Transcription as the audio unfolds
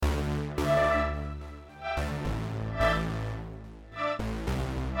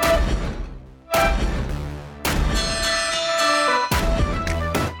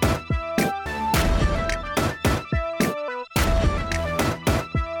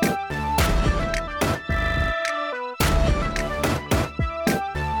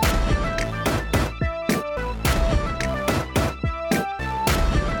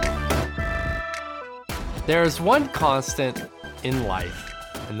There is one constant in life,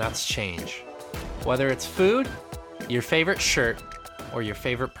 and that's change. Whether it's food, your favorite shirt, or your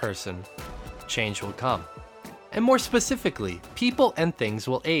favorite person, change will come. And more specifically, people and things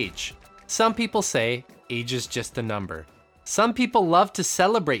will age. Some people say age is just a number. Some people love to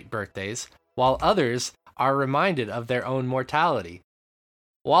celebrate birthdays, while others are reminded of their own mortality.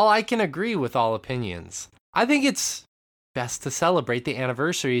 While I can agree with all opinions, I think it's best to celebrate the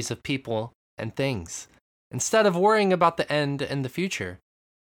anniversaries of people and things. Instead of worrying about the end and the future,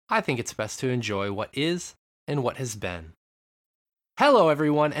 I think it's best to enjoy what is and what has been. Hello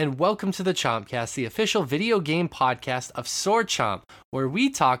everyone, and welcome to the Chompcast, the official video game podcast of Sword Chomp, where we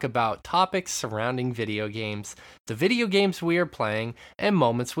talk about topics surrounding video games, the video games we are playing, and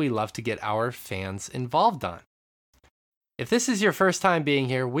moments we love to get our fans involved on. If this is your first time being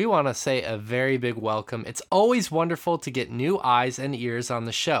here, we want to say a very big welcome. It's always wonderful to get new eyes and ears on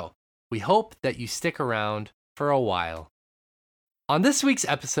the show. We hope that you stick around for a while. On this week's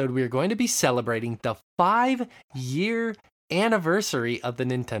episode, we are going to be celebrating the 5-year anniversary of the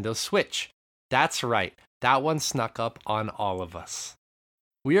Nintendo Switch. That's right, that one snuck up on all of us.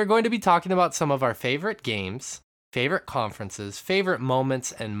 We are going to be talking about some of our favorite games, favorite conferences, favorite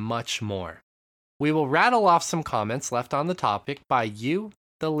moments, and much more. We will rattle off some comments left on the topic by you,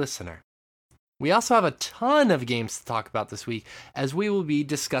 the listener. We also have a ton of games to talk about this week, as we will be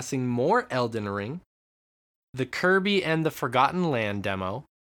discussing more Elden Ring, the Kirby and the Forgotten Land demo,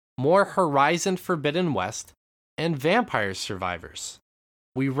 more Horizon Forbidden West, and Vampire Survivors.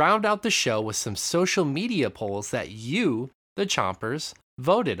 We round out the show with some social media polls that you, the Chompers,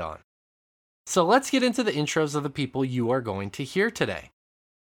 voted on. So let's get into the intros of the people you are going to hear today.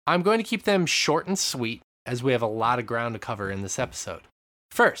 I'm going to keep them short and sweet, as we have a lot of ground to cover in this episode.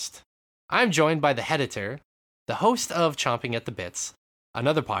 First, I'm joined by the Headitor, the host of Chomping at the Bits,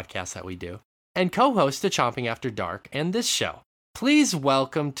 another podcast that we do, and co-host of Chomping After Dark and this show. Please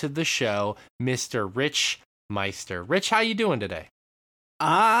welcome to the show, Mr. Rich Meister. Rich, how you doing today?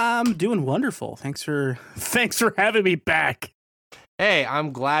 I'm doing wonderful. Thanks for having me back. Hey,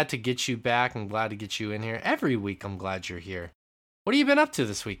 I'm glad to get you back. I'm glad to get you in here. Every week I'm glad you're here. What have you been up to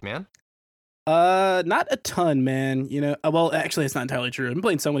this week, man? Not a ton, man. You know, well, actually, it's not entirely true. I've been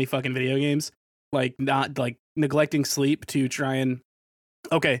playing so many fucking video games, not neglecting sleep to try and.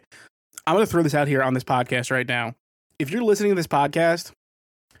 Okay, I'm gonna throw this out here on this podcast right now. If you're listening to this podcast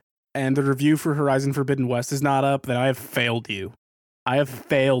and the review for Horizon Forbidden West is not up, then I have failed you. I have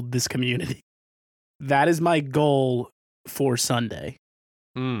failed this community. That is my goal for Sunday.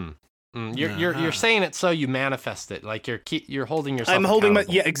 You're saying it so you manifest it, like you're holding yourself.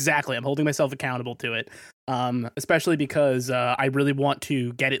 Exactly. I'm holding myself accountable to it. Especially because I really want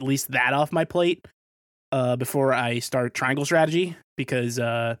to get at least that off my plate before I start Triangle Strategy, because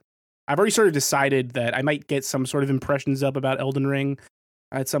I've already sort of decided that I might get some sort of impressions up about Elden Ring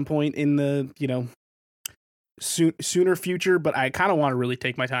at some point in the sooner future, but I kind of want to really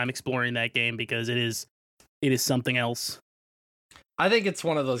take my time exploring that game because it is something else. I think it's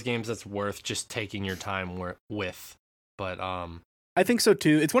one of those games that's worth just taking your time with. But I think so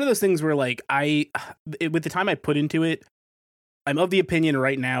too. It's one of those things where with the time I put into it, I'm of the opinion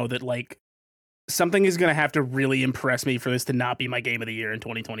right now that something is going to have to really impress me for this to not be my game of the year in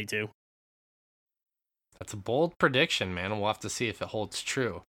 2022. That's a bold prediction, man. We'll have to see if it holds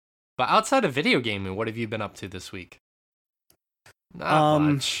true. But outside of video gaming, what have you been up to this week? Not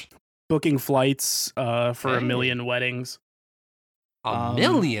much. Booking flights for 1 million weddings. A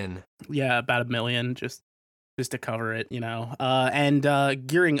million? Yeah, about 1 million, just to cover it, and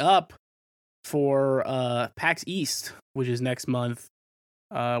gearing up for PAX East, which is next month,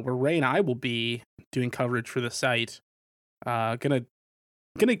 where Ray and I will be doing coverage for the site. Gonna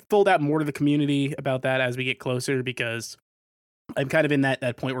fold out more to the community about that as we get closer, because I'm kind of in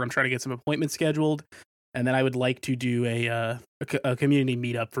that point where I'm trying to get some appointments scheduled, and then I would like to do a community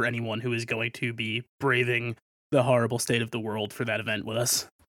meetup for anyone who is going to be braving the horrible state of the world for that event with us.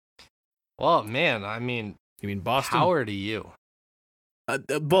 Well, man, I mean, you mean Boston? Power to you.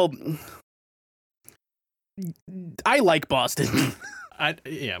 Well, I like Boston. I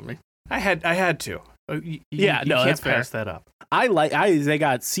had to. You can't that's fair. Pass that up. They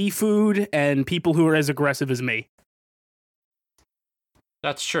got seafood and people who are as aggressive as me.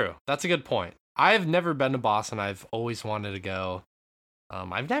 That's true. That's a good point. I've never been to Boston. I've always wanted to go.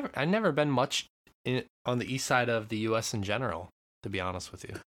 I've never been much on the east side of the U.S. in general, to be honest with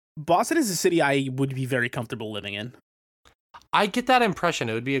you. Boston is a city I would be very comfortable living in. I get that impression.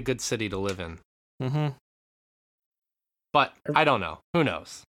 It would be a good city to live in. Mm-hmm. But I don't know. Who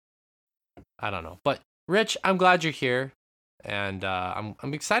knows? I don't know. But Rich, I'm glad you're here, and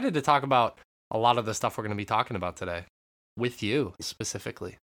I'm excited to talk about a lot of the stuff we're going to be talking about today with you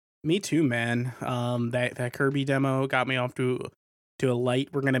specifically. Me too, man. That Kirby demo got me off to a light.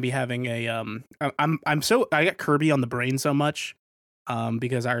 We're gonna be having a I got Kirby on the brain so much,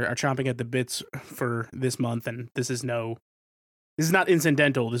 because our chomping at the bits for this month, and this is not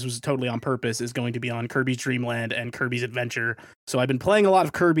incidental. This was totally on purpose. Is going to be on Kirby's Dream Land and Kirby's Adventure. So I've been playing a lot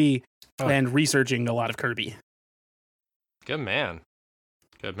of Kirby and researching a lot of Kirby. Good man.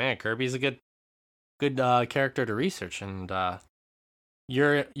 Kirby's a good character to research, and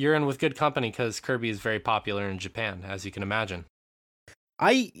you're in with good company because Kirby is very popular in Japan, as you can imagine.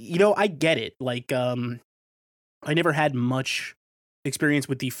 I get it. Like, I never had much experience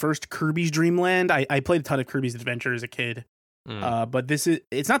with the first Kirby's Dream Land. I played a ton of Kirby's Adventure as a kid. But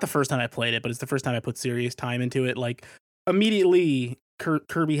it's not the first time I played it, but it's the first time I put serious time into it. Like, immediately,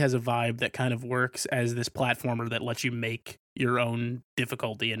 Kirby has a vibe that kind of works as this platformer that lets you make your own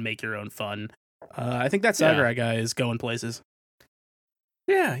difficulty and make your own fun. I think that Sakurai guy is going places.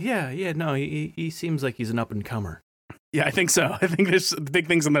 Yeah. No, he seems like he's an up-and-comer. Yeah, I think so. I think there's big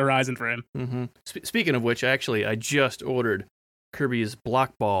things on the horizon for him. Mm-hmm. Speaking of which, actually, I just ordered Kirby's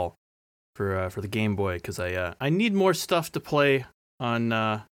Block Ball for the Game Boy because I need more stuff to play on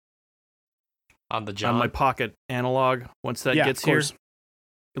the John? on my pocket analog once that gets here.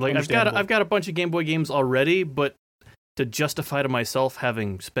 Like I've got a bunch of Game Boy games already, but to justify to myself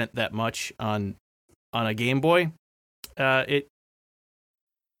having spent that much on a Game Boy,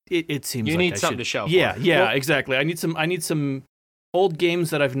 it seems you like need I something should. to show. Yeah, for. Well, exactly. I need some old games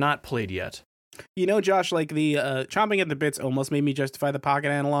that I've not played yet. You know, Josh, like the chomping at the bits almost made me justify the pocket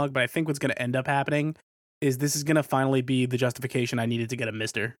analog, but I think what's going to end up happening is this is going to finally be the justification I needed to get a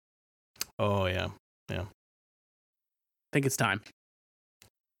Mister. Oh yeah. I think it's time.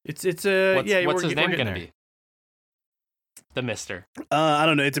 It's what's his name going to be? The Mister. I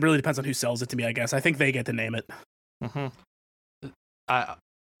don't know. It really depends on who sells it to me, I guess. I think they get to name it. Mm-hmm.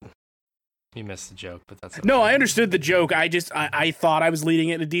 You missed the joke, but that's okay. No, I understood the joke. I thought I was leading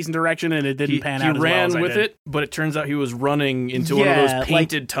it in a decent direction, and it didn't pan out. He ran with it, but it turns out he was running into one of those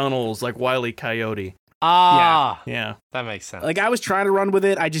painted tunnels like Wile E. Coyote. Yeah, that makes sense. Like, I was trying to run with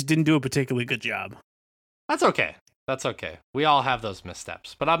it, I just didn't do a particularly good job. That's okay. We all have those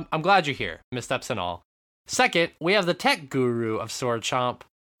missteps, but I'm glad you're here, missteps and all. Second, we have the tech guru of Sword Chomp.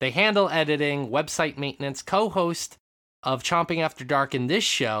 They handle editing, website maintenance, co-host of Chomping After Dark in this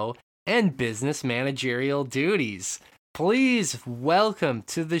show, and business managerial duties. Please welcome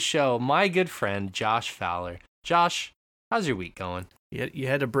to the show my good friend Josh Fowler. Josh, how's your week going? You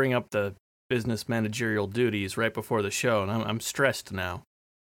had to bring up the business managerial duties right before the show, and I'm stressed now.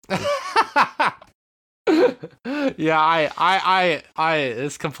 Yeah, I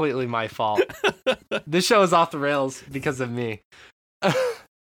it's completely my fault. This show is off the rails because of me.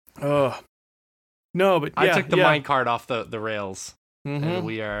 Oh. No, but I took the minecart off the rails. Mm-hmm. And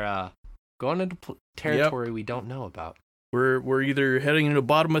we are going into territory we don't know about. We're either heading into a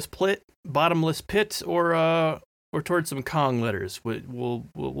bottomless pit or towards some Kong letters.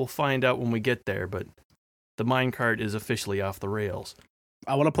 We'll find out when we get there. But the minecart is officially off the rails.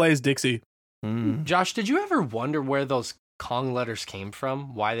 I want to play as Dixie. Mm. Josh, did you ever wonder where those Kong letters came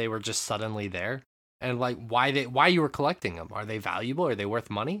from? Why they were just suddenly there? And like why you were collecting them? Are they valuable? Are they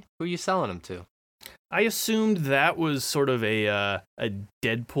worth money? Who are you selling them to? I assumed that was sort of a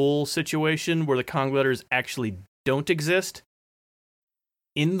Deadpool situation where the Kong letters actually don't exist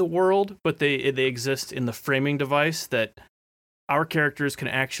in the world, but they exist in the framing device that our characters can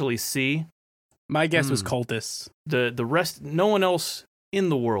actually see. My guess was cultists. The rest, no one else in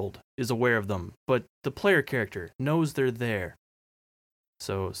the world is aware of them, but the player character knows they're there.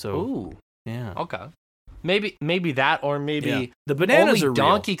 So Ooh. Yeah. Okay. Maybe that, or maybe the bananas only are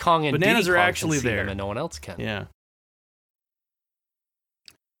Donkey real. Kong and bananas Diddy are Kong actually can see there, them and no one else can. Yeah.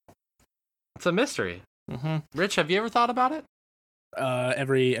 It's a mystery. Mm-hmm. Rich, have you ever thought about it?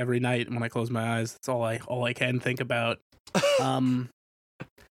 Every night when I close my eyes, that's all I can think about.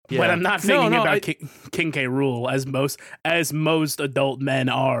 When I'm not thinking about King K. Rool, as most adult men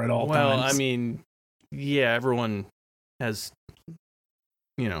are at all times. Well, I mean, yeah, everyone has,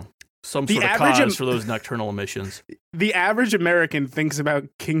 some sort of cause for those nocturnal emissions. The average American thinks about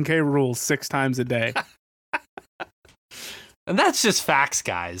King K. Rool 6 times a day. And that's just facts,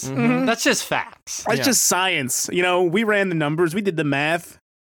 guys. Mm-hmm. That's just facts. That's just science. We ran the numbers. We did the math.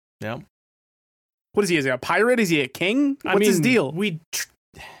 Yeah. What is he? Is he a pirate? Is he a king? What's his deal?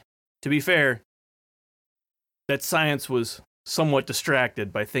 To be fair, that science was somewhat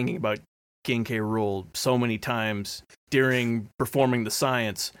distracted by thinking about King K. Rool so many times during performing the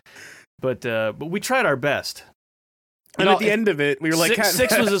science. But we tried our best. And at the end of it, we were like,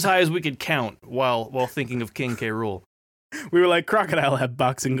 six was as high as we could count while thinking of King K. Rool. We were like, crocodile have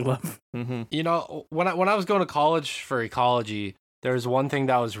boxing glove. Mm-hmm. You know, when I was going to college for ecology, there was one thing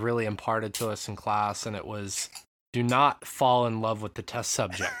that was really imparted to us in class, and it was do not fall in love with the test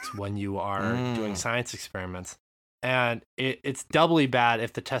subject when you are doing science experiments. And it's doubly bad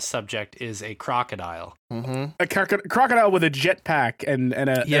if the test subject is a crocodile. Mm-hmm. A crocodile with a jetpack and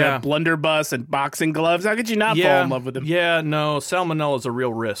a blunderbuss and boxing gloves. How could you not fall in love with him? Yeah, no, salmonella is a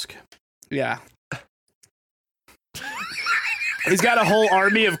real risk. Yeah. He's got a whole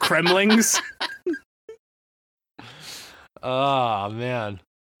army of Kremlings. Oh, man.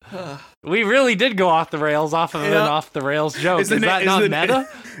 We really did go off the rails off of an off the rails joke. Is that not meta?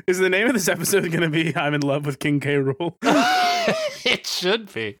 Is the name of this episode going to be I'm in love with King K. Rool? It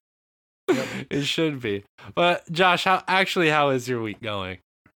should be. It should be. But Josh, how is your week going?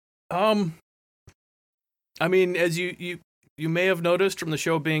 I mean, as you may have noticed from the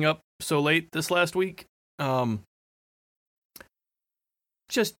show being up so late this last week,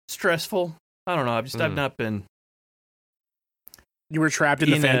 just stressful. I don't know. I've not been. You were trapped in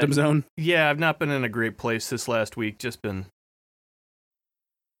the Phantom Zone? Yeah, I've not been in a great place this last week. Just been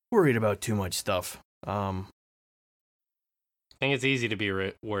worried about too much stuff. I think it's easy to be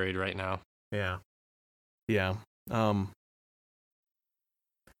worried right now. Yeah. Yeah. But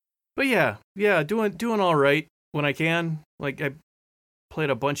yeah, doing all right when I can. Like I played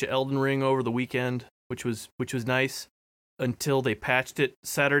a bunch of Elden Ring over the weekend, which was nice until they patched it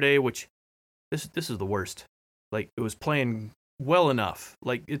Saturday, which this is the worst. Like it was playing well enough.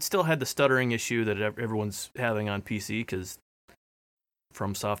 Like it still had the stuttering issue that everyone's having on PC because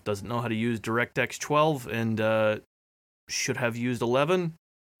FromSoft doesn't know how to use DirectX 12 and should have used 11.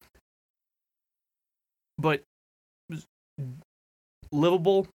 But it was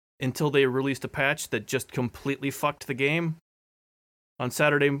livable until they released a patch that just completely fucked the game on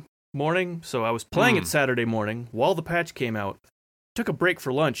Saturday morning. So I was playing it Saturday morning while the patch came out, took a break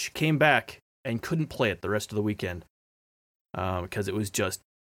for lunch, came back, and couldn't play it the rest of the weekend because it was just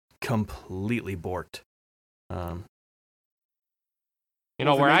completely borked. You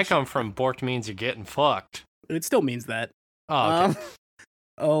know, where I come from, borked means you're getting fucked. It still means that. Oh,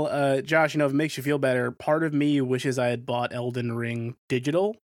 okay. Josh, you know, if it makes you feel better, part of me wishes I had bought Elden Ring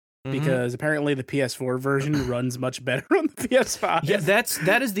digital because apparently the PS4 version runs much better on the PS5. Yeah,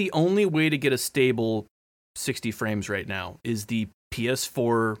 that is the only way to get a stable 60 frames right now is the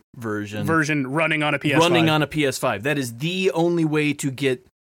PS4 version running on a PS5. Running on a PS5. That is the only way to get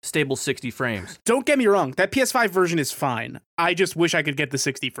stable 60 frames. Don't get me wrong, that PS5 version is fine. I just wish I could get the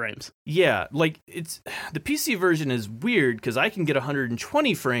 60 frames. Yeah, like the PC version is weird because I can get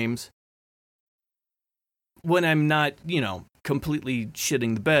 120 frames when I'm not, completely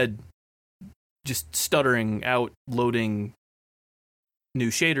shitting the bed, just stuttering out loading new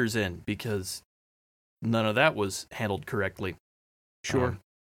shaders in because none of that was handled correctly. Sure.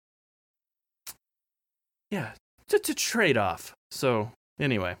 Yeah, it's a trade-off. So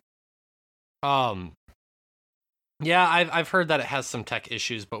anyway, yeah, I've heard that it has some tech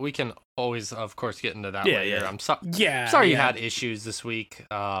issues, but we can always, of course, get into that later. Yeah. I'm sorry you had issues this week.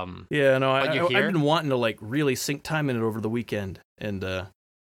 I've been wanting to really sink time in it over the weekend, and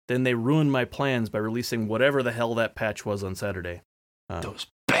then they ruined my plans by releasing whatever the hell that patch was on Saturday. Those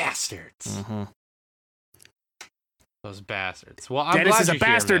bastards. Mm-hmm. Those bastards. Well, I'm Dennis glad is you're a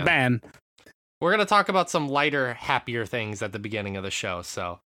bastard here, man. man. We're gonna talk about some lighter, happier things at the beginning of the show.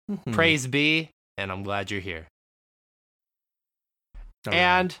 So, praise be, and I'm glad you're here.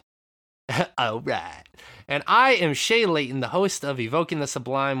 And all right. And I am Shay Layton, the host of Evoking the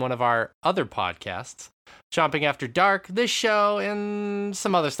Sublime, one of our other podcasts, Chomping After Dark, this show, and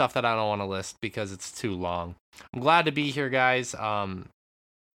some other stuff that I don't want to list because it's too long. I'm glad to be here, guys.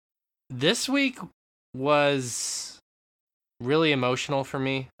 This week was really emotional for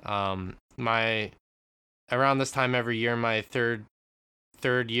me. Around this time every year, my third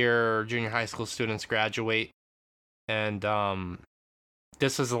year junior high school students graduate, and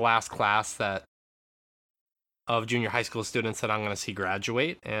this is the last class of junior high school students that I'm going to see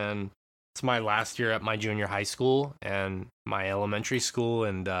graduate, and it's my last year at my junior high school and my elementary school,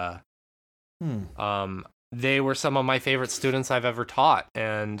 and they were some of my favorite students I've ever taught,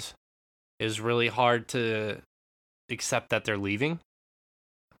 and it was really hard to accept that they're leaving,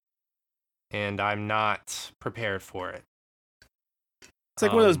 and I'm not prepared for it. It's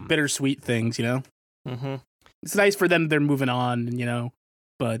like one of those bittersweet things, Mm-hmm. It's nice for them they're moving on,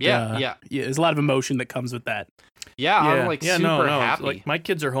 but yeah, there's a lot of emotion that comes with that. Yeah, I'm super happy. Like my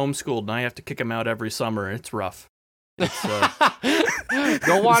kids are homeschooled and I have to kick them out every summer. It's rough.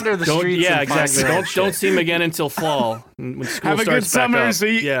 Go wander the streets. Yeah, and find exactly. your own Don't shit. see him again until fall when school Have a good starts back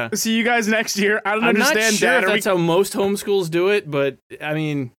summer. up. See you guys next year. I don't I'm understand, not sure Dad. if that's how most homeschools do it, but I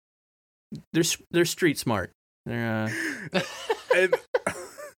mean, they're street smart. They're I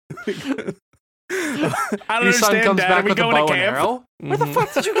don't Your son understand, comes Dad. back Are we with a going bow to and camp? arrow. Where the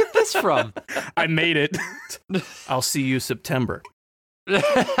fuck did you get this from? I made it. I'll see you September.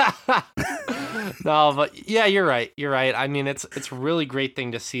 No, but yeah, you're right. You're right. I mean, it's a really great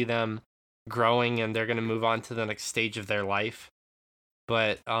thing to see them growing, and they're gonna move on to the next stage of their life.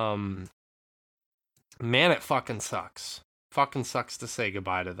 But man, it fucking sucks. Fucking sucks to say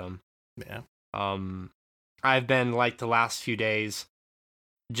goodbye to them. Yeah. I've been like the last few days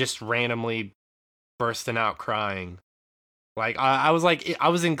just randomly bursting out crying. Like I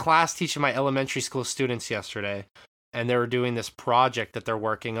was in class teaching my elementary school students yesterday, and they were doing this project that they're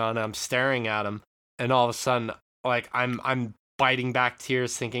working on. And I'm staring at them, and all of a sudden, like I'm biting back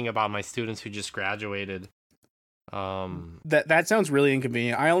tears thinking about my students who just graduated. That sounds really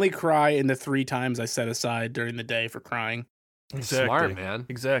inconvenient. I only cry in the 3 times I set aside during the day for crying. Exactly. Smart, man.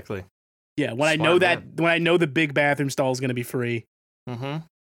 Exactly. Yeah, when I know the big bathroom stall is going to be free, Mm-hmm.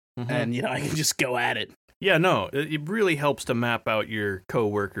 and I can just go at it. Yeah, no, it really helps to map out your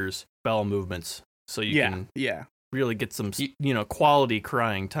coworkers' bowel movements so you can really get some quality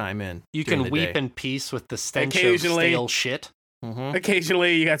crying time in. You can weep in peace with the stench of Occasionally- stale shit. Mm-hmm.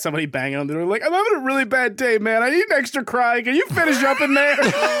 Occasionally, you got somebody banging on the door, like, I'm having a really bad day, man. I need an extra cry. Can you finish up in there?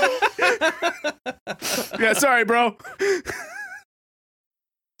 Yeah, sorry, bro.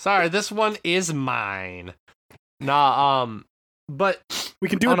 Sorry, this one is mine. Nah, but We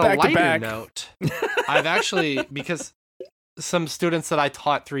can do on it back a lighter to back. note, I've actually, because some students that I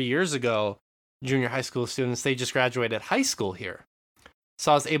taught 3 years ago, junior high school students, they just graduated high school here.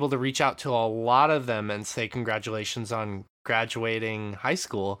 So I was able to reach out to a lot of them and say congratulations on graduating high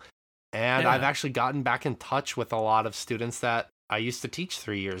school. And I've actually gotten back in touch with a lot of students that I used to teach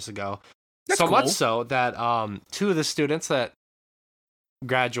 3 years ago. That's so cool. much so that 2 of the students that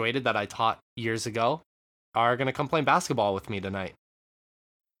graduated that I taught years ago are going to come play basketball with me tonight.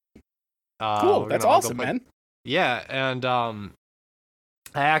 Cool. That's awesome, man. Yeah, and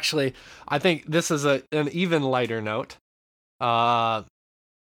I think this is an even lighter note. God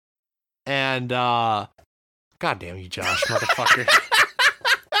damn you, Josh, motherfucker.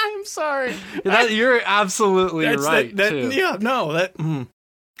 I'm sorry. You're absolutely right, too. Yeah, no, that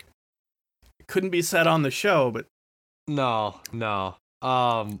couldn't be said on the show, but No.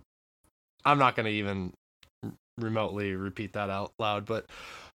 I'm not going to even remotely repeat that out loud, but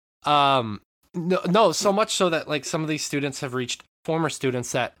no, so much so that like some of these students have reached former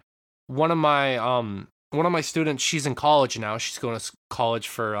students that one of my students, she's in college now. She's going to college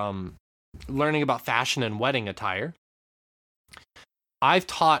for learning about fashion and wedding attire. I've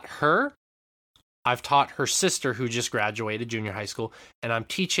taught her sister who just graduated junior high school, and I'm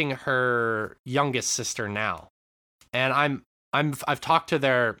teaching her youngest sister now. And I've talked to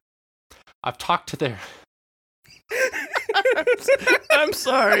their I'm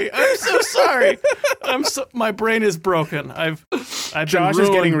sorry. I'm so sorry. My brain is broken. I've Josh been is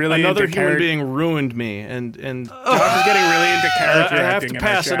getting ruined. really Another into human character. being ruined me, and Josh is getting really into character I have acting to in our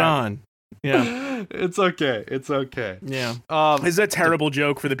pass it chat. on. Yeah, It's okay. yeah. This is a terrible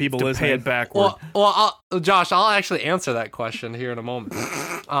joke for the people To listening. pay it backward. Josh, I'll actually answer that question here in a moment.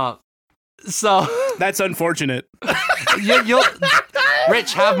 So That's unfortunate. you'll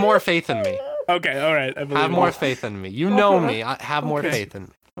Rich, have more faith in me. Okay, all right. I believe Have it. more faith in me. You know me. I have more faith in me.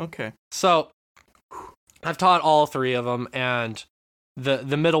 Okay. So I've taught all 3 of them, and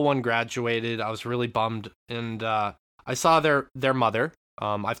the middle one graduated. I was really bummed, and I saw their mother.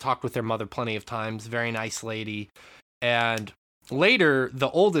 I've talked with their mother plenty of times. Very nice lady. And later, the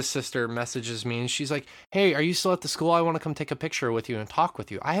oldest sister messages me, and she's like, "Hey, are you still at the school? I want to come take a picture with you and talk with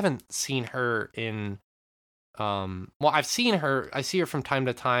you." I haven't seen her in. I've seen her. I see her from time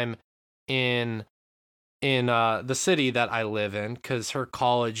to time in the city that I live in, because her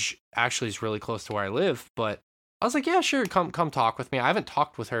college actually is really close to where I live. But I was like, yeah, sure, come talk with me. I haven't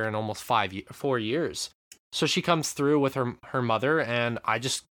talked with her in almost 4 years. So she comes through with her mother, and I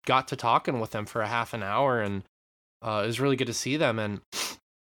just got to talking with them for a half an hour, and it was really good to see them. And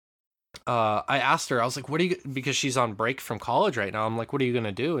I asked her, I was like, what are you, because she's on break from college right now. I'm like, what are you going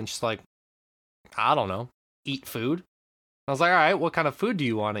to do? And she's like, I don't know, eat food. I was like, all right, what kind of food do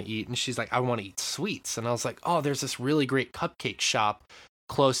you want to eat? And she's like, I want to eat sweets. And I was like, oh, there's this really great cupcake shop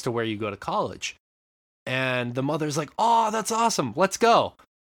close to where you go to college. And the mother's like, oh, that's awesome. Let's go.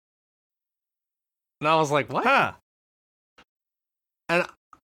 And I was like, what? Huh. And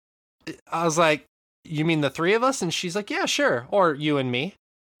I was like, you mean the three of us? And she's like, yeah, sure. Or you and me.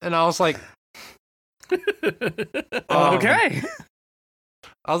 And I was like, Okay.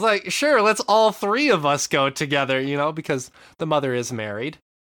 I was like, sure, let's all three of us go together, you know, because the mother is married.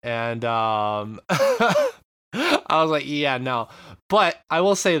 And I was like, yeah, no. But I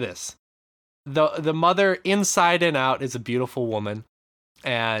will say this. The mother inside and out is a beautiful woman.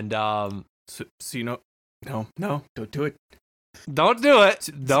 And So you know, no, don't do it. don't do it.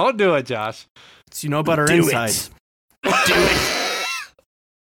 Don't do it, Josh. So you know about her Do inside. it. Do it.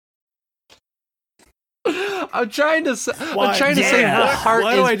 I'm trying to say Why? say Yeah. the heart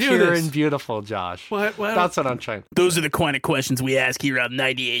Why do I is do pure this? and beautiful, Josh. What? That's what I'm trying. Those are the kind of questions we ask here on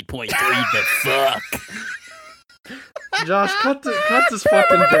 98.3. The fuck. Josh, cut this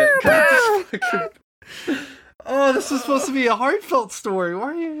fucking bit. Oh, this is supposed to be a heartfelt story. Why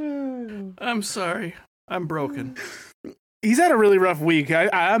are you? I'm sorry. I'm broken. He's had a really rough week.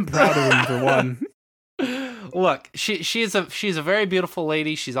 I'm proud of him for one. Look, she's a very beautiful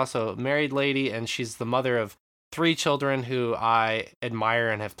lady. She's also a married lady, and she's the mother of 3 children who I admire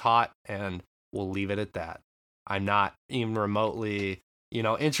and have taught, and we'll leave it at that. I'm not even remotely,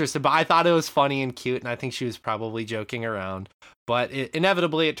 interested, but I thought it was funny and cute, and I think she was probably joking around. But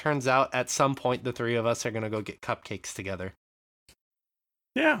inevitably, it turns out at some point the 3 of us are gonna go get cupcakes together.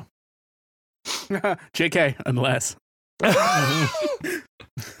 Yeah. JK, unless. What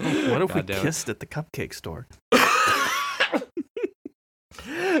if we Goddamn it. kissed at the cupcake store?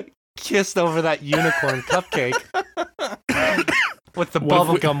 Kissed over that unicorn cupcake with the What if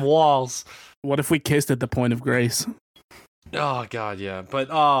we- bubblegum walls. What if we kissed at the point of grace? Oh god, yeah. But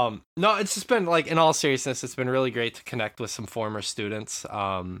no, it's just been like, in all seriousness, it's been really great to connect with some former students.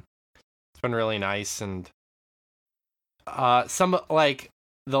 It's been really nice, and some, like,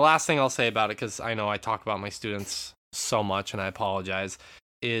 the last thing I'll say about it, because I know I talk about my students so much and I apologize,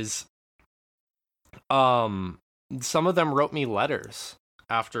 is some of them wrote me letters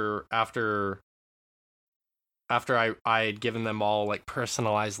after I had given them all, like,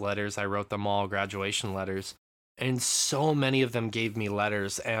 personalized letters. I wrote them all graduation letters, and so many of them gave me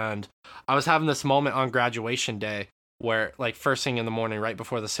letters. And I was having this moment on graduation day where, like, first thing in the morning, right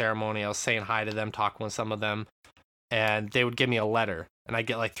before the ceremony, I was saying hi to them, talking with some of them, and they would give me a letter, and I'd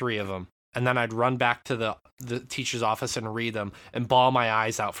get like 3 of them. And then I'd run back to the teacher's office and read them and bawl my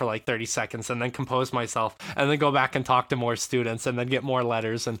eyes out for like 30 seconds and then compose myself and then go back and talk to more students and then get more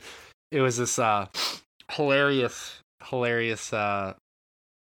letters. And it was this hilarious kind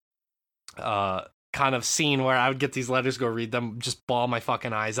of scene where I would get these letters, go read them, just bawl my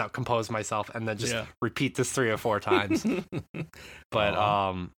fucking eyes out, compose myself, and then just repeat this 3 or 4 times.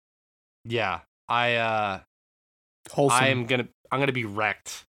 But yeah, Wholesome. I'm gonna be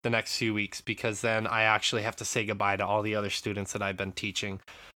wrecked the next few weeks, because then I actually have to say goodbye to all the other students that I've been teaching.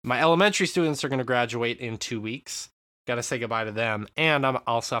 My elementary students are going to graduate in 2 weeks. Got to say goodbye to them, and I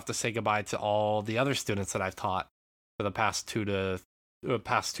also have to say goodbye to all the other students that I've taught for the past 2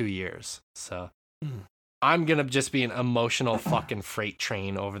 years. So I'm gonna just be an emotional fucking freight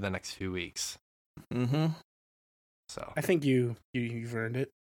train over the next few weeks. Mm-hmm. So I think you've earned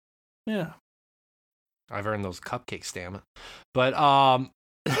it. Yeah. I've earned those cupcakes, damn it. But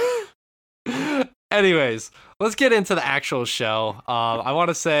anyways, let's get into the actual show. I want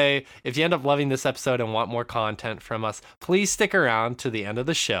to say, if you end up loving this episode and want more content from us, please stick around to the end of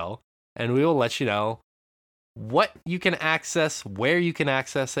the show, and we will let you know what you can access, where you can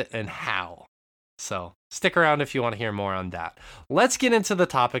access it, and how. So stick around if you want to hear more on that. Let's get into the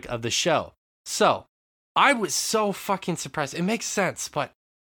topic of the show. So I was so fucking surprised. It makes sense, but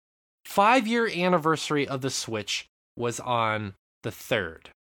 5-year anniversary of the Switch was on the 3rd.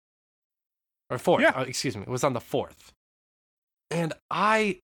 Or 4th. Yeah. Oh, excuse me. It was on the 4th. And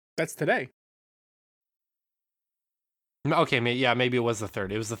That's today. okay, maybe it was the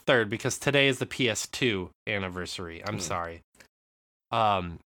 3rd. It was the 3rd because today is the PS2 anniversary. I'm sorry.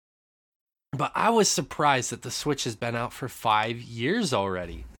 But I was surprised that the Switch has been out for 5 years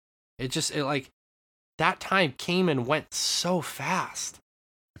already. It like, that time came and went so fast.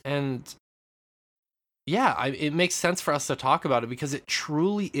 And yeah, it makes sense for us to talk about it because it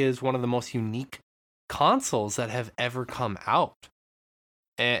truly is one of the most unique consoles that have ever come out.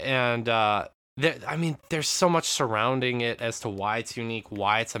 And there's so much surrounding it as to why it's unique,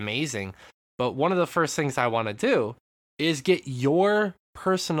 why it's amazing. But one of the first things I want to do is get your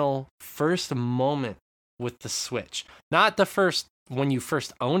personal first moment with the Switch. Not the first, when you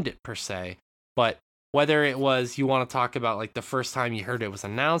first owned it per se, but whether it was, you want to talk about like the first time you heard it was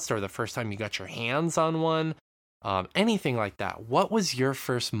announced or the first time you got your hands on one, anything like that. What was your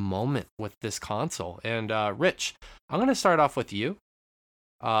first moment with this console? And Rich, I'm going to start off with you.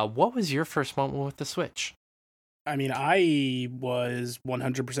 what was your first moment with the Switch? I mean, I was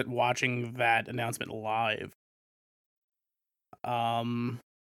 100% watching that announcement live.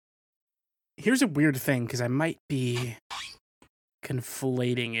 Here's a weird thing, because I might be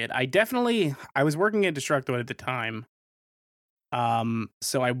conflating it. I was working at Destructoid at the time.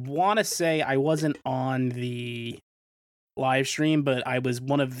 So I want to say I wasn't on the live stream, but I was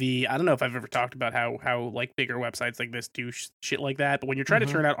one of the, I don't know if I've ever talked about how like bigger websites like this do shit like that, but when you're trying to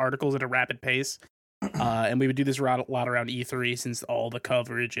turn out articles at a rapid pace, and we would do this a lot around E3 since all the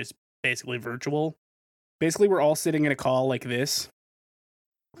coverage is basically virtual. Basically, we're all sitting in a call like this,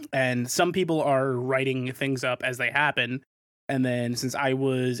 and some people are writing things up as they happen. And then since I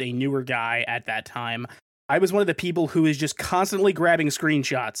was a newer guy at that time, I was one of the people who is just constantly grabbing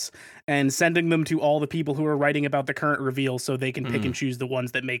screenshots and sending them to all the people who are writing about the current reveal so they can pick and choose the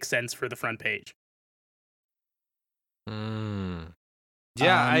ones that make sense for the front page.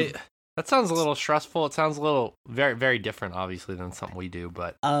 Yeah, that sounds a little stressful. It sounds a little very, very different, obviously, than something we do,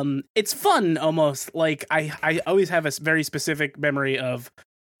 but it's fun almost. Like I always have a very specific memory of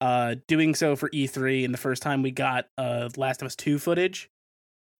doing so for E3, and the first time we got Last of Us 2 footage.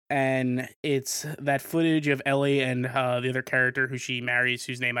 And it's that footage of Ellie and the other character who she marries,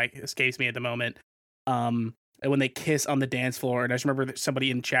 whose name escapes me at the moment. And when they kiss on the dance floor, and I just remember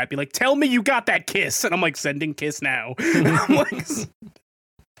somebody in chat be like, "Tell me you got that kiss," and I'm like, "Sending kiss now." I'm like, it's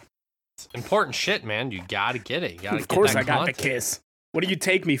important shit, man. You gotta get it. You gotta of course, I got the kiss. What do you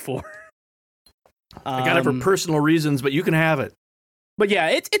take me for? I got it for personal reasons, but you can have it. But yeah,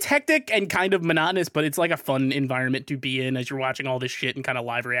 it's hectic and kind of monotonous, but it's like a fun environment to be in as you're watching all this shit and kind of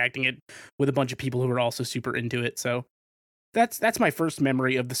live reacting it with a bunch of people who are also super into it. So that's my first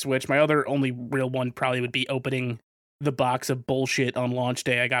memory of the Switch. My other only real one probably would be opening the box of bullshit on launch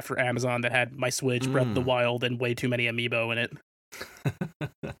day I got for Amazon that had my Switch, Breath of the Wild, and way too many amiibo in it.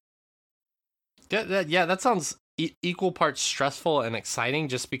 Yeah, that sounds equal parts stressful and exciting,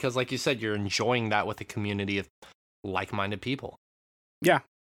 just because, like you said, you're enjoying that with a community of like-minded people. Yeah.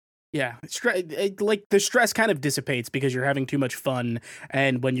 Like the stress kind of dissipates because you're having too much fun,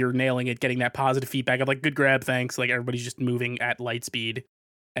 and when you're nailing it, getting that positive feedback of like, "Good grab, thanks." Like everybody's just moving at light speed,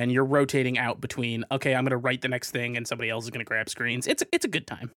 and you're rotating out between, okay, I'm gonna write the next thing, and somebody else is gonna grab screens. It's a good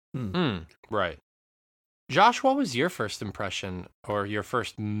time. Right. Josh, what was your first impression or your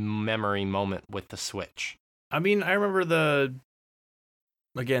first memory moment with the Switch? I mean, I remember the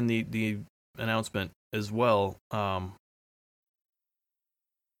announcement as well.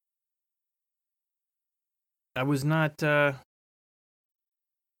 I was not. I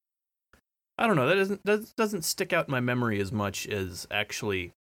don't know. That doesn't stick out in my memory as much as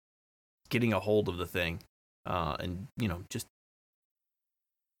actually getting a hold of the thing, and just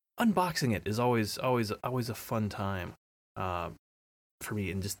unboxing it is always a fun time for me,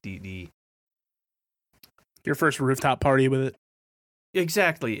 and just the your first rooftop party with it.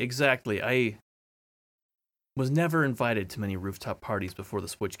 Exactly. I was never invited to many rooftop parties before the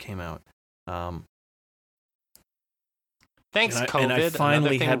Switch came out. Thanks, COVID. And I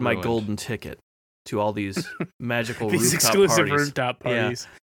finally had my golden ticket to all these magical these rooftop exclusive parties. Rooftop parties.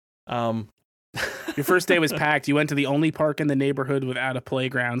 Yeah. Your first day was packed. You went to the only park in the neighborhood without a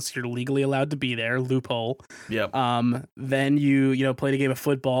playground, so you're legally allowed to be there. Loophole. Yep. Then you played a game of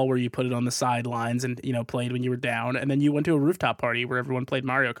football where you put it on the sidelines and played when you were down, and then you went to a rooftop party where everyone played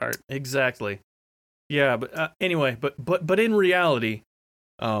Mario Kart. Exactly. Yeah, but anyway, but in reality,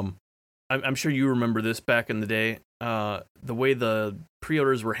 I'm sure you remember this back in the day. The way the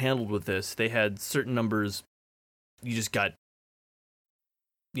pre-orders were handled with this, they had certain numbers. You just got,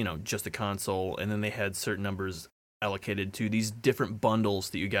 just the console, and then they had certain numbers allocated to these different bundles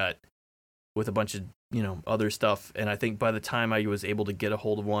that you got with a bunch of, other stuff. And I think by the time I was able to get a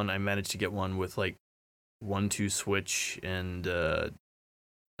hold of one, I managed to get one with like 1-2 Switch and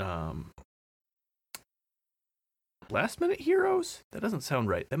Last Minute Heroes? That doesn't sound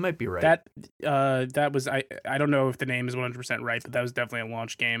right. That might be right. That was I don't know if the name is 100% right, but that was definitely a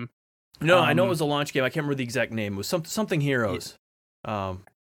launch game. No, I know it was a launch game. I can't remember the exact name. It was something Heroes.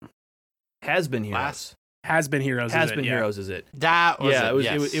 Has Been Heroes. Has Been Heroes. Heroes is it? That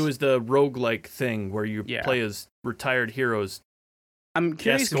was it was the roguelike thing where you play as retired heroes. I'm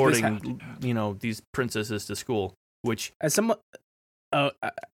curious escorting these princesses to school. Which as someone.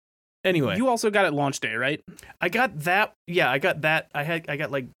 Anyway, you also got it launch day, right? I got that. Yeah, I got that. I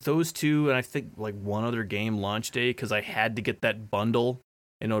got like those two, and I think like one other game launch day because I had to get that bundle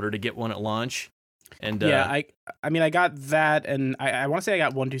in order to get one at launch. And I mean I got that, and I want to say I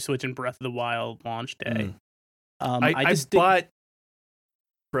got 1-2 Switch and Breath of the Wild launch day. I bought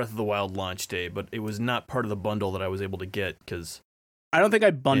Breath of the Wild launch day, but it was not part of the bundle that I was able to get because I don't think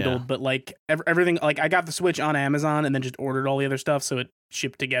I bundled, but like everything, like I got the Switch on Amazon and then just ordered all the other stuff, so it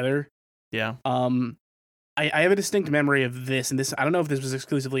shipped together. Yeah. I have a distinct memory of this, and this I don't know if this was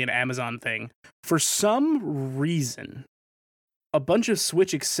exclusively an Amazon thing. For some reason, a bunch of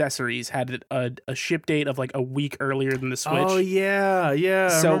Switch accessories had a ship date of like a week earlier than the Switch. Oh yeah,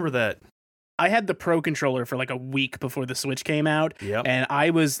 I remember that. I had the Pro controller for like a week before the Switch came out, Yep. and I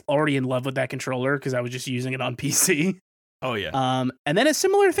was already in love with that controller because I was just using it on PC. Oh yeah. And then a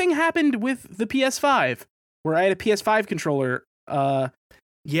similar thing happened with the PS5, where I had a PS5 controller.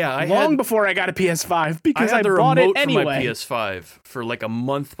 Long before I got a PS5 because I had the bought remote it anyway. for my PS5 for like a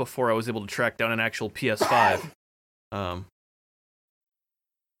month before I was able to track down an actual PS5.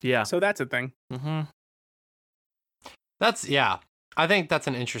 Yeah. So that's a thing. Mm-hmm. I think that's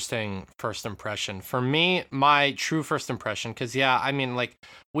an interesting first impression. For me, my true first impression, because I mean, like,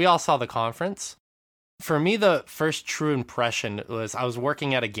 we all saw the conference. For me, the first true impression was I was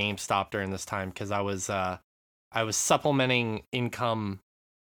working at a GameStop during this time because I was supplementing income,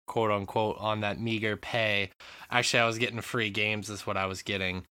 quote unquote, on that meager pay. Actually, I was getting free games is what I was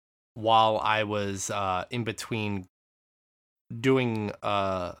getting while I was in between doing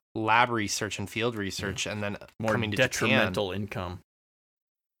lab research and field research, and then more coming to detrimental Japan. Income.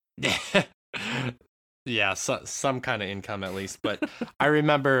 Yeah, some kind of income at least. But I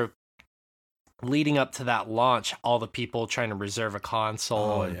remember leading up to that launch, all the people trying to reserve a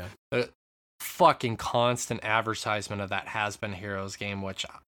console. Oh, yeah. The fucking constant advertisement of that Has-Been Heroes game, which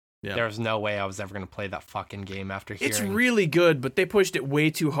there was no way I was ever going to play that fucking game after hearing. It's really good, but they pushed it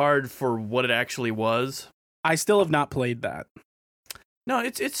way too hard for what it actually was. I still have not played that. No,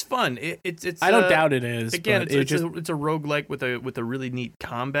 it's fun. It's I don't doubt it is. Again, but it's a roguelike with a really neat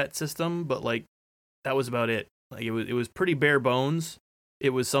combat system, but like that was about it. Like it was pretty bare bones. It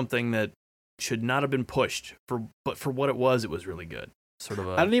was something that should not have been pushed but for what it was really good. Sort of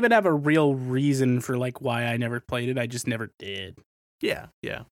I don't even have a real reason for like why I never played it. I just never did. Yeah.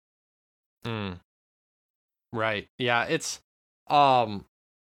 Right. Yeah, it's that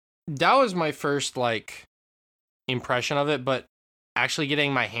was my first like impression of it, but actually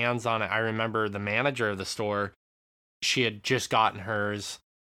getting my hands on it, I remember the manager of the store, she had just gotten hers,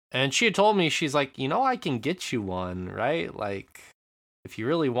 and she had told me, she's like, I can get you one, right? Like, if you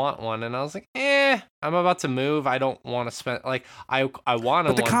really want one. And I was like, I'm about to move. I don't want to spend, like, I wanted one.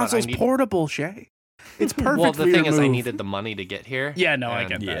 But the console's portable, Shay. It's perfect. Well, the the thing is, I needed the money to get here. Yeah, no, I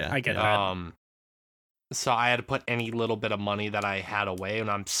get that. Yeah, I get that. So I had to put any little bit of money that I had away, and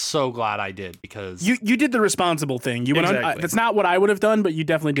I'm so glad I did, because you did the responsible thing. You went on. That's not what I would have done, but you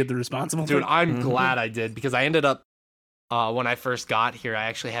definitely did the responsible thing. Dude, I'm glad I did, because I ended up when I first got here, I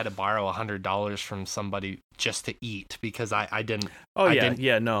actually had to borrow $100 from somebody just to eat, because I didn't. Oh I yeah,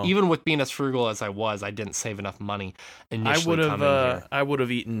 didn't, no. Even with being as frugal as I was, I didn't save enough money initially. I would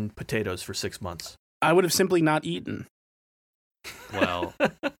have eaten potatoes for 6 months. I would have simply not eaten. Well,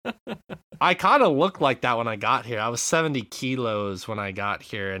 I kind of looked like that when I got here. I was 70 kilos when I got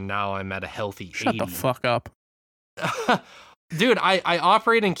here, and now I'm at a healthy 80. Shut the fuck up. Dude, I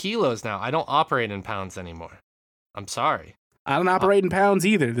operate in kilos now. I don't operate in pounds anymore. I'm sorry. I don't operate in pounds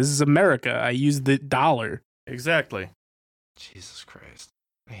either. This is America. I use the dollar. Exactly. Jesus Christ.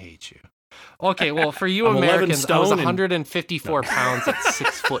 I hate you. Okay, well, for you I'm Americans, I was 11 154 pounds at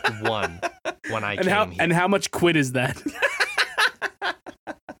 6'1" when I came here. And how much quid is that?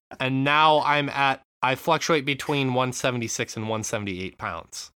 And now I fluctuate between 176 and 178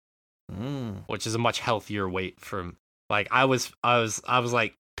 pounds, which is a much healthier weight from, like, I was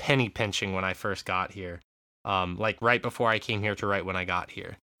like penny pinching when I first got here, like right before I came here to right when I got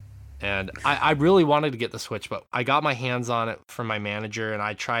here. And I really wanted to get the Switch, but I got my hands on it from my manager, and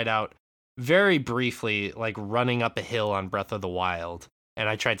I tried out very briefly, like running up a hill on Breath of the Wild. And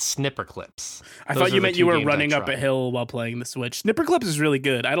I tried Snipper Clips. I thought you meant you were running up a hill while playing the Switch. Snipper Clips is really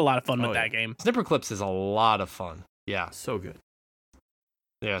good. I had a lot of fun with that game. Snipper Clips is a lot of fun. Yeah. So good.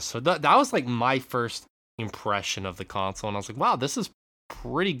 Yeah, so that was like my first impression of the console. And I was like, wow, this is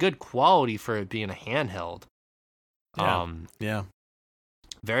pretty good quality for it being a handheld. Yeah.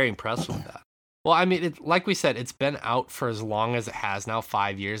 Very impressed with that. Well, I mean, like we said, it's been out for as long as it has now,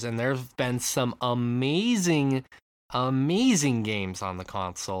 5 years. And there have been some amazing games on the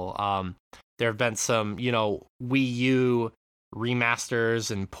console. There have been some, Wii U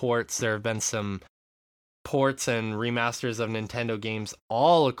remasters and ports. There have been some ports and remasters of Nintendo games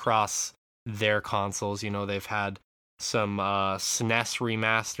all across their consoles. They've had some SNES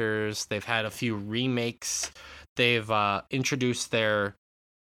remasters. They've had a few remakes. They've introduced their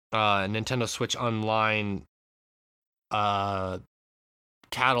Nintendo Switch Online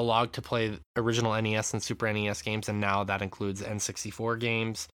catalog to play original NES and Super NES games, and now that includes N64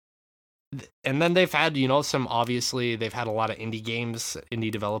 games. And then they've had, some, obviously, they've had a lot of indie games,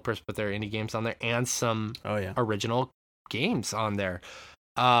 indie developers put their indie games on there, and some original games on there.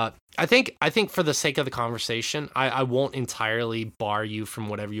 I think for the sake of the conversation, I won't entirely bar you from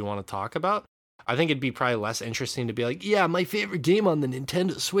whatever you want to talk about. I think it'd be probably less interesting to be like, yeah, my favorite game on the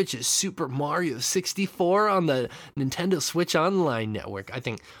Nintendo Switch is Super Mario 64 on the Nintendo Switch Online Network. I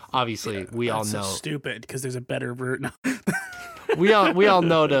think, obviously, we all know. So stupid, because there's a better version. we all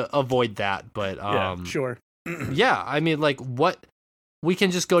know to avoid that, but sure. Yeah, I mean, like, what we can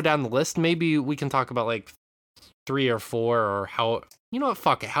just go down the list. Maybe we can talk about like 3 or 4 or how,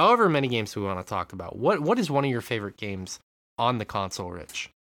 fuck it, however many games we want to talk about. What is one of your favorite games on the console, Rich?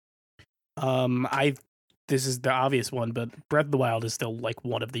 This is the obvious one, but Breath of the Wild is still like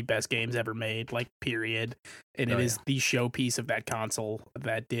one of the best games ever made, like period. And it is the showpiece of that console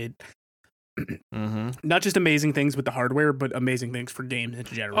that did not just amazing things with the hardware, but amazing things for games in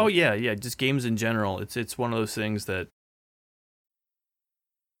general. Oh yeah, just games in general. It's one of those things that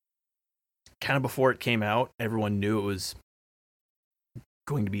kind of before it came out, everyone knew it was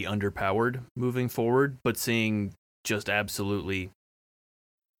going to be underpowered moving forward, but seeing just absolutely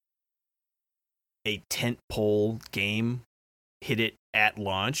a tentpole game hit it at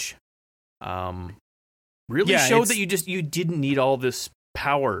launch really showed that you didn't need all this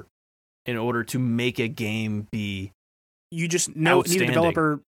power in order to make a game be you just need a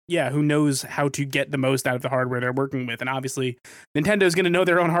developer who knows how to get the most out of the hardware they're working with. And obviously Nintendo's going to know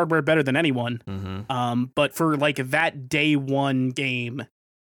their own hardware better than anyone. But for like that day one game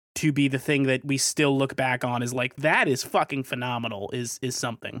to be the thing that we still look back on is like, that is fucking phenomenal, is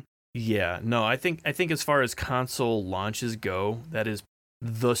something. Yeah, no, I think as far as console launches go, that is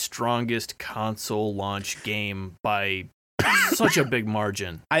the strongest console launch game by such a big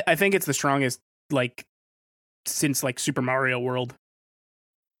margin. I think it's the strongest, like, since like Super Mario World.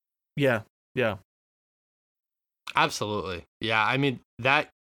 Yeah. Absolutely. Yeah, I mean, that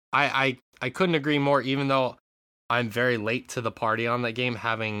I couldn't agree more, even though I'm very late to the party on that game,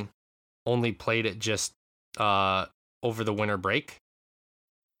 having only played it just over the winter break.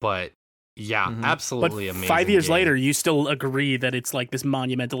 But yeah, absolutely but amazing. 5 years game. later, you still agree that it's like this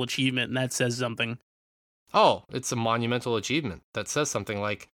monumental achievement, and that says something. Oh, it's a monumental achievement. That says something.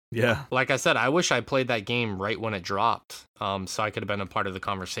 Like I said, I wish I played that game right when it dropped, so I could have been a part of the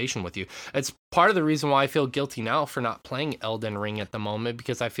conversation with you. It's part of the reason why I feel guilty now for not playing Elden Ring at the moment,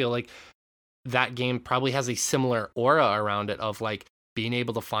 because I feel like that game probably has a similar aura around it of like being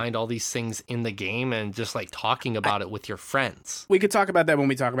able to find all these things in the game and just like talking about it with your friends. We could talk about that when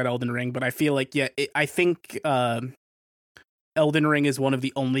we talk about Elden Ring, but I feel like, I think Elden Ring is one of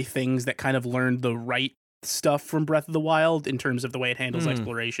the only things that kind of learned the right stuff from Breath of the Wild in terms of the way it handles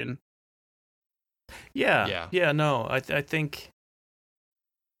exploration. Yeah. No, I think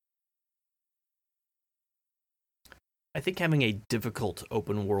having a difficult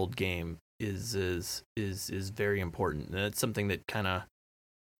open world game is very important. And it's something that kind of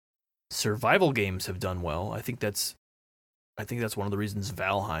survival games have done well. I think that's one of the reasons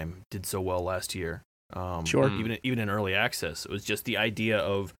Valheim did so well last year. Sure. Even in early access, it was just the idea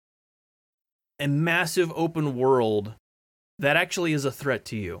of a massive open world that actually is a threat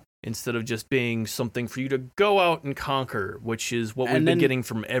to you, instead of just being something for you to go out and conquer, which is what we've been getting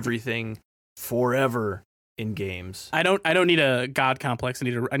from everything forever in games. I don't need a god complex.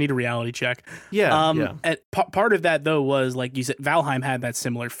 I need a reality check. Yeah. Part of that though was, like you said, Valheim had that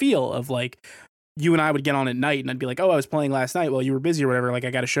similar feel of like, you and I would get on at night and I'd be like, oh, I was playing last night while you were busy or whatever. Like,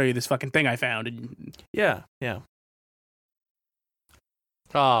 I got to show you this fucking thing I found. And Yeah. Yeah.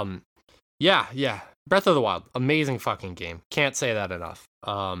 Breath of the Wild, amazing fucking game. Can't say that enough.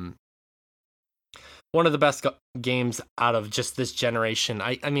 One of the best games out of just this generation.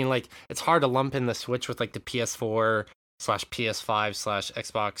 I mean, like, it's hard to lump in the Switch with like the PS4 / PS5 /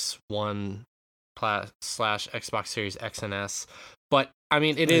 Xbox One / Xbox Series X and S. But I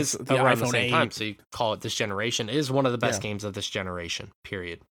mean, it is around the same time, so you call it this generation. It is one of the best games of this generation,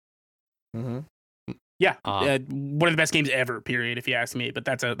 period. Yeah, one of the best games ever, period, if you ask me. But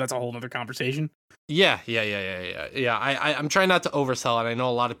that's a whole other conversation. Yeah. I'm trying not to oversell it. I know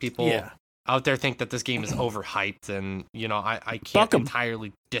a lot of people out there think that this game is overhyped, and I can't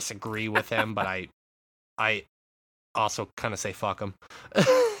entirely disagree with him, but I also kind of say fuck him.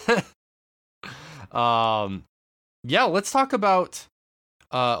 Yeah, let's talk about.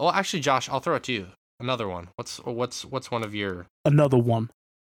 Well, actually, Josh, I'll throw it to you. Another one. What's one of your another one?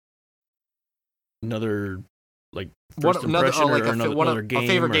 Another like first impression or another game, a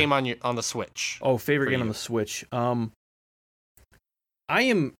favorite game on the Switch. Oh, favorite game on the Switch. I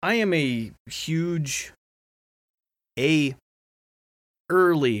am a huge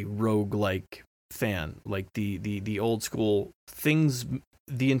early roguelike fan, like the old school things.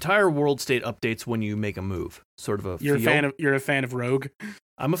 The entire world state updates when you make a move, sort of a You're a fan of Rogue?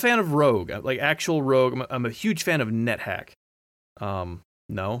 I'm a fan of Rogue, like actual Rogue. I'm a huge fan of NetHack.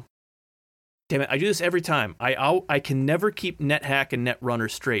 No. Damn it, I do this every time. I can never keep NetHack and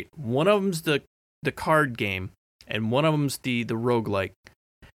Netrunner straight. One of them's the card game, and one of them's the roguelike.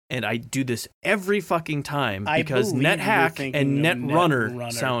 And I do this every fucking time because NetHack and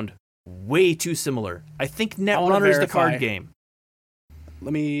Netrunner sound way too similar. I think Netrunner's the card game.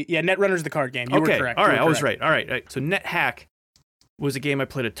 Netrunner's the card game. You were correct. All right, I was right. All right. So NetHack was a game I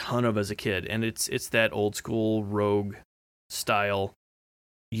played a ton of as a kid, and it's that old school rogue style.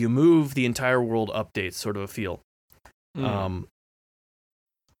 You move, the entire world updates, sort of a feel.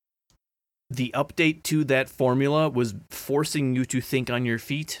 The update to that formula was forcing you to think on your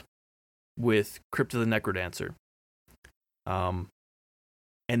feet with Crypt of the Necrodancer. And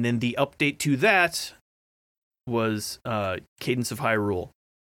then the update to that was Cadence of Hyrule,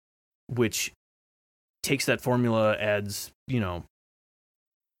 which takes that formula, adds,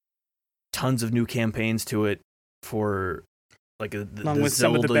 tons of new campaigns to it for like along with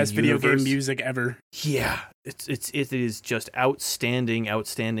some of the best video game music ever. Yeah, it is just outstanding,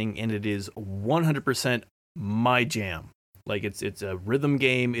 and it is 100% my jam. Like it's a rhythm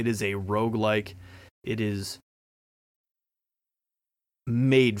game, it is a roguelike, it is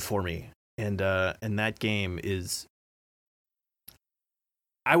made for me. And that game is,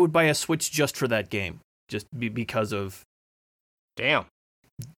 I would buy a Switch just for that game, just because of. Damn.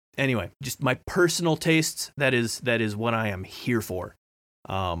 Anyway, just my personal tastes. That is what I am here for.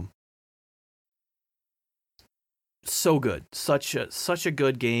 So good, such a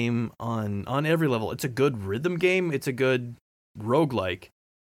good game on every level. It's a good rhythm game. It's a good roguelike.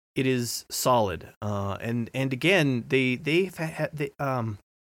 It is solid. And again, they've had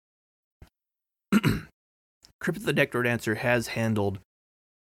Crypt of the Necrodancer has handled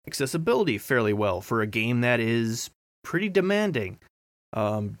accessibility fairly well for a game that is pretty demanding,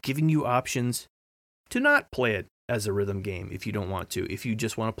 giving you options to not play it as a rhythm game if you don't want to. If you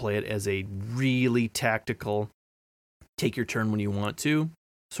just want to play it as a really tactical, take your turn when you want to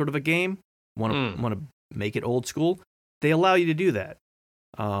sort of a game, want to make it old school, they allow you to do that,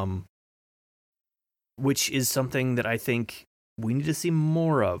 which is something that I think we need to see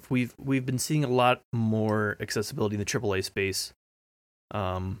more of. We've been seeing a lot more accessibility in the AAA space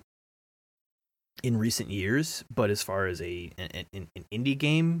in recent years, but as far as an indie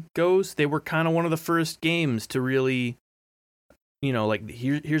game goes, they were kind of one of the first games to really, like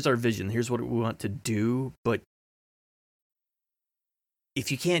here's our vision, here's what we want to do, but if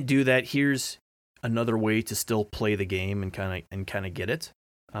you can't do that, here's another way to still play the game and kind of get it.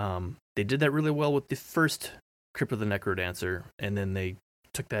 They did that really well with the first Crypt of the Necrodancer, and then they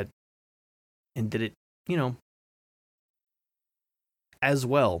took that and did it, as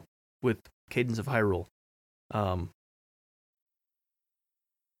well with Cadence of Hyrule. I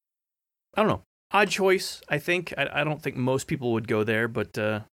don't know. Odd choice, I think. I don't think most people would go there, but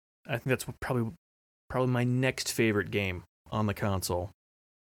I think that's probably my next favorite game on the console.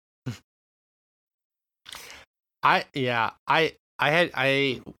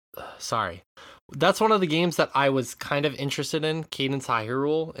 Sorry. That's one of the games that I was kind of interested in, Cadence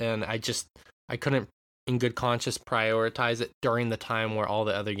Hyrule, and I couldn't in good conscience prioritize it during the time where all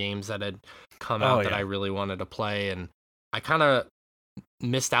the other games that had come out that I really wanted to play, and I kind of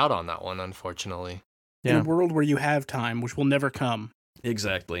missed out on that one, unfortunately. In a world where you have time, which will never come.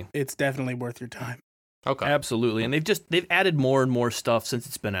 Exactly. It's definitely worth your time. Okay. Absolutely. And they've added more and more stuff since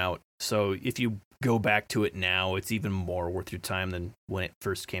it's been out. So if you go back to it now, it's even more worth your time than when it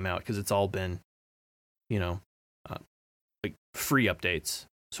first came out, because it's all been, like free updates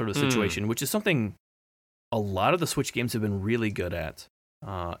sort of situation, which is something a lot of the Switch games have been really good at,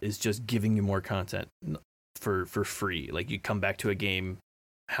 is just giving you more content for free. Like you come back to a game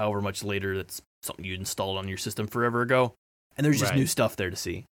however much later, that's something you installed on your system forever ago, and there's just new stuff there to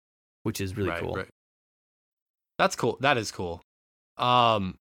see, which is really cool. Right. That's cool. That is cool.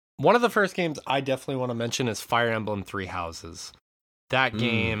 One of the first games I definitely want to mention is Fire Emblem Three Houses. That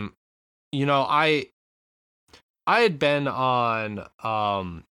game, I had been on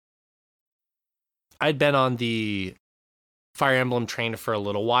the Fire Emblem train for a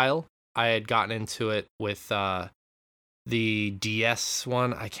little while. I had gotten into it with the DS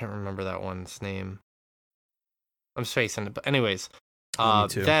one. I can't remember that one's name. I'm spacing it, but anyways,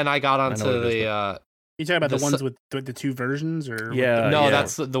 then I got onto the. You talking about the ones with the two versions, or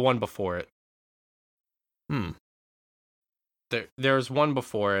that's the one before it. There was one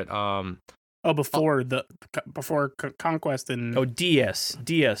before it. Before Conquest and DS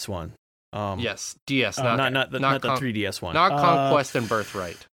one. Yes, DS, not the 3DS one. Not Conquest and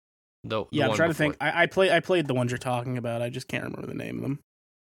Birthright. The I'm one trying to before. think. I played the ones you're talking about. I just can't remember the name of them.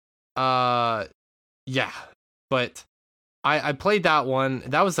 Yeah, but I played that one.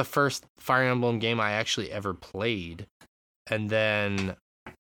 That was the first Fire Emblem game I actually ever played, and then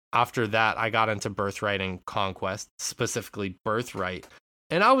after that, I got into Birthright and Conquest, specifically Birthright,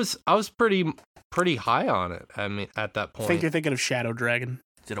 and I was pretty high on it. I mean, at that point, I think you're thinking of Shadow Dragon.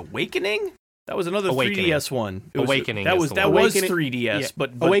 Is it Awakening? That was another Awakening. 3DS one. Awakening. That was Awakening, 3DS, yeah.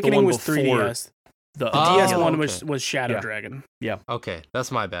 but Awakening the one was before 3DS. The DS one okay. was Shadow Yeah. Dragon. Yeah. Okay,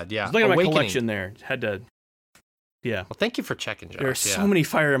 that's my bad. Yeah, Look at my Awakening. collection there. Had to. Yeah. Well, thank you for checking, Josh. There are so many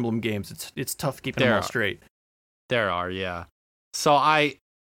Fire Emblem games. It's tough keeping them all straight. There are, yeah. So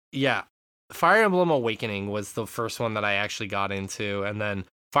Fire Emblem Awakening was the first one that I actually got into, and then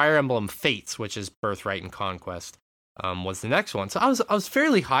Fire Emblem Fates, which is Birthright and Conquest, was the next one. So I was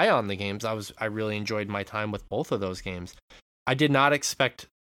fairly high on the games. I really enjoyed my time with both of those games. I did not expect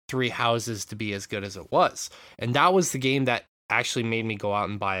Three Houses to be as good as it was, and that was the game that actually made me go out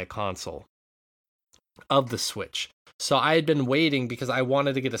and buy a console of the Switch. So I had been waiting because I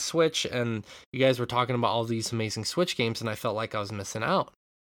wanted to get a Switch, and you guys were talking about all these amazing Switch games, and I felt like I was missing out.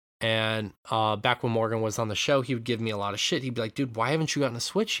 And back when Morgan was on the show, he would give me a lot of shit. He'd be like, dude, why haven't you gotten a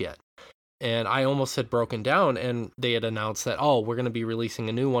Switch yet? And I almost had broken down, and they had announced that, we're going to be releasing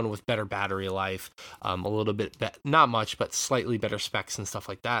a new one with better battery life, a little bit, not much, but slightly better specs and stuff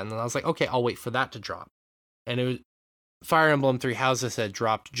like that. And then I was like, okay, I'll wait for that to drop. And it was Fire Emblem Three Houses had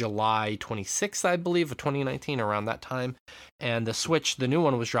dropped July 26th, I believe, of 2019, around that time. And the Switch, the new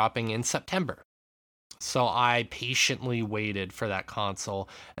one, was dropping in September. So I patiently waited for that console.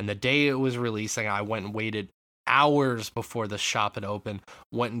 And the day it was releasing, I went and waited hours before the shop had opened.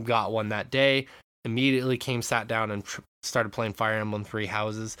 Went and got one that day. Immediately sat down, and started playing Fire Emblem Three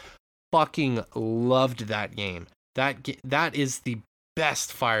Houses. Fucking loved that game. That is the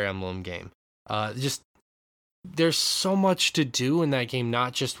best Fire Emblem game. There's so much to do in that game,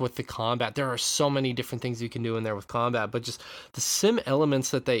 not just with the combat. There are so many different things you can do in there with combat, but just the sim elements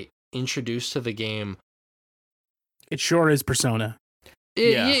that they introduced to the game. It sure is Persona.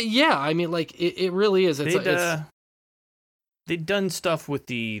 Yeah. I mean, like, it really is. They'd done stuff with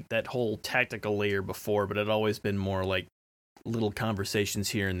that whole tactical layer before, but it had always been more like little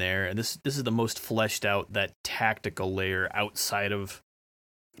conversations here and there. And this is the most fleshed out that tactical layer outside of.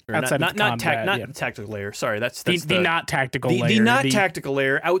 Not tactical layer. Sorry, that's the not tactical layer. The not tactical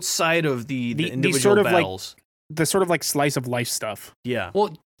layer outside of the individual sort of battles. The sort of like slice of life stuff. Yeah.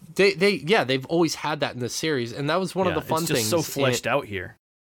 Well, they've always had that in the series, and that was one of the fun things. It's just so fleshed out here.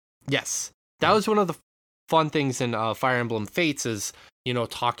 Yes, that was one of the fun things in Fire Emblem Fates is,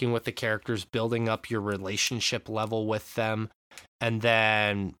 talking with the characters, building up your relationship level with them, and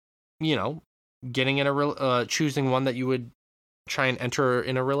then, getting in choosing one that you would try and enter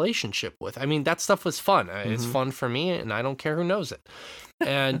in a relationship with. I mean, that stuff was fun. It's fun for me, and I don't care who knows it.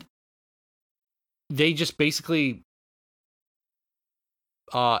 And they just basically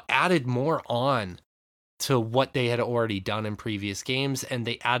added more on to what they had already done in previous games, and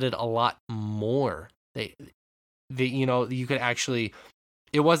they added a lot more. They you could actually,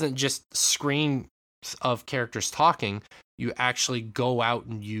 it wasn't just screens of characters talking. You actually go out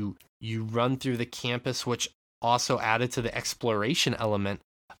and you run through the campus, which also added to the exploration element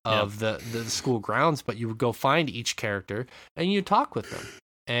of the school grounds. But you would go find each character and you talk with them,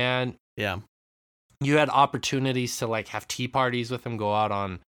 and you had opportunities to like have tea parties with them, go out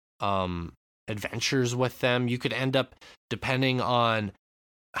on adventures with them. You could end up, depending on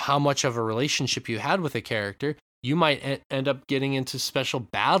how much of a relationship you had with a character, you might end up getting into special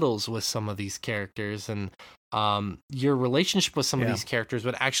battles with some of these characters, and your relationship with some of these characters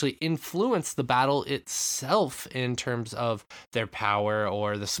would actually influence the battle itself in terms of their power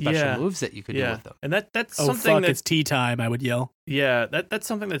or the special moves that you could do with them. And that's something it's tea time, I would yell. Yeah, that's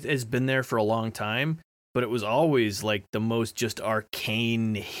something that has been there for a long time, but it was always like the most just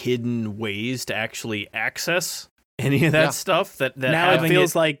arcane, hidden ways to actually access any of that stuff. That now it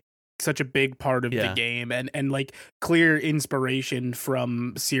feels like such a big part of the game, and like clear inspiration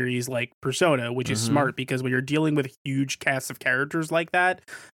from series like Persona, which is smart, because when you're dealing with a huge cast of characters like that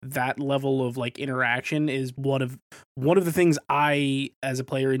level of like interaction is one of the things I as a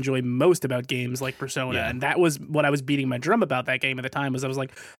player enjoy most about games like Persona. And that was what I was beating my drum about that game at the time, was I was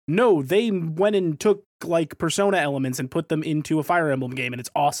like, no, they went and took like Persona elements and put them into a Fire Emblem game, and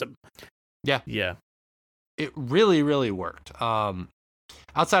it's awesome. Yeah It really, really worked.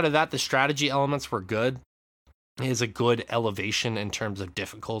 Outside of that, the strategy elements were good. is a good elevation in terms of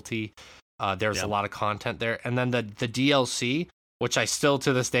difficulty. There's a lot of content there. And then the DLC, which I still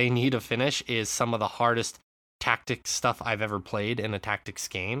to this day need to finish, is some of the hardest tactics stuff I've ever played in a tactics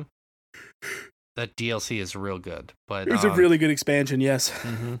game. That DLC is real good. But it was a really good expansion, yes.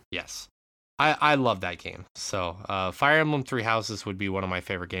 Mm-hmm. Yes. I love that game. So Fire Emblem Three Houses would be one of my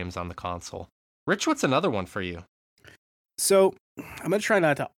favorite games on the console. Rich, what's another one for you? So I'm going to try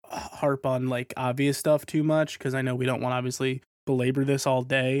not to harp on like obvious stuff too much, because I know we don't want to obviously belabor this all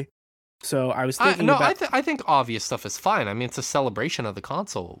day. So I was thinking I think obvious stuff is fine. I mean, it's a celebration of the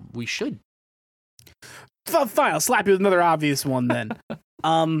console. We should. Fine, I'll slap you with another obvious one then.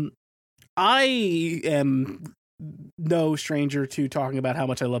 I am no stranger to talking about how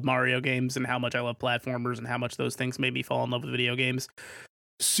much I love Mario games and how much I love platformers and how much those things made me fall in love with video games.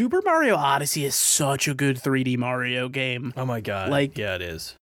 Super Mario Odyssey is such a good 3D Mario game. Oh my god. Like, yeah, it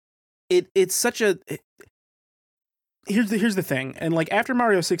is. It's such a... Here's the thing, and like after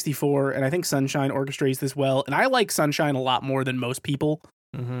Mario 64, and I think Sunshine orchestrates this well, and I like Sunshine a lot more than most people.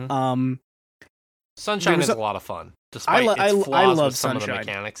 Mm-hmm. Sunshine is a lot of fun. Despite its flaws I love with some Sunshine. of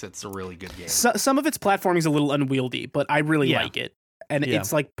the mechanics, it's a really good game. Some of its platforming is a little unwieldy, but I really like it, and Yeah.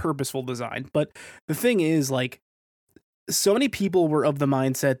 it's like purposeful design. But the thing is, like, so many people were of the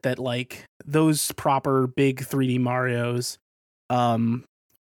mindset that like those proper big 3D Marios,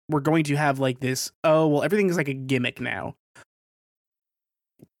 we're going to have like this, oh, well, everything's like a gimmick now.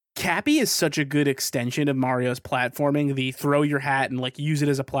 Cappy is such a good extension of Mario's platforming, the throw your hat and like use it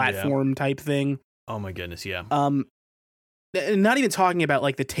as a platform type thing. Oh my goodness, yeah. Not even talking about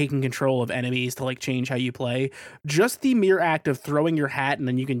like the taking control of enemies to like change how you play. Just the mere act of throwing your hat and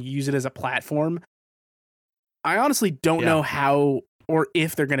then you can use it as a platform. I honestly don't know how or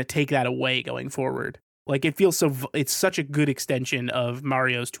if they're going to take that away going forward. Like, it feels it's such a good extension of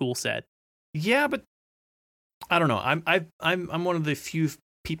Mario's tool set. Yeah, but I don't know. I'm one of the few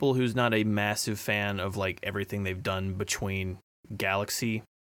people who's not a massive fan of like everything they've done between Galaxy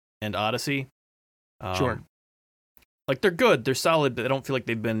and Odyssey. Sure. Like, they're good, they're solid, but I don't feel like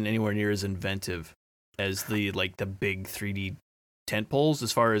they've been anywhere near as inventive as the big 3D tentpoles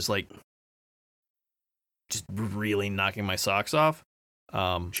as far as like just really knocking my socks off.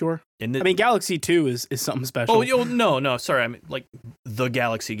 Sure. And I mean, Galaxy 2 is something special. Oh, no, sorry. I mean, like, the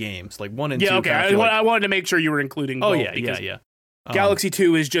Galaxy games, like 1 and 2. Yeah, okay. I wanted to make sure you were including both. Oh, yeah. Galaxy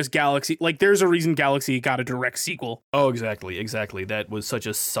 2 is just Galaxy. Like, there's a reason Galaxy got a direct sequel. Oh, exactly. That was such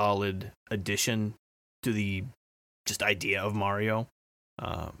a solid addition to the just idea of Mario.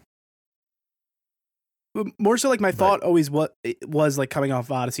 More so, like, my thought always was like coming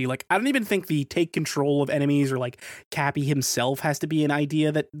off Odyssey. Like, I don't even think the take control of enemies or like Cappy himself has to be an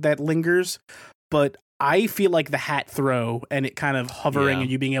idea that lingers. But I feel like the hat throw and it kind of hovering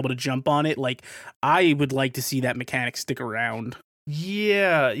and you being able to jump on it. Like, I would like to see that mechanic stick around.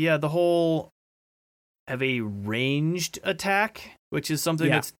 Yeah. The whole have a ranged attack, which is something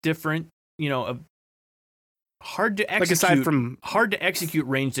that's different. You know, hard to execute. Like, aside from hard to execute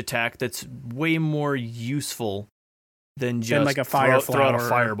ranged attack, that's way more useful than just like a throw out a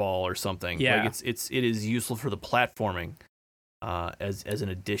fireball or something. Yeah, like it is useful for the platforming as an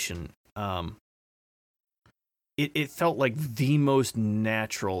addition. It felt like the most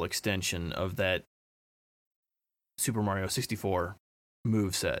natural extension of that Super Mario 64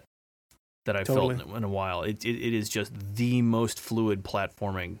 moveset that I've felt in a while. It is just the most fluid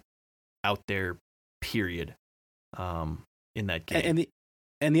platforming out there, period. In that game.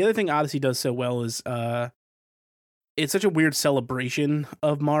 And the other thing Odyssey does so well is it's such a weird celebration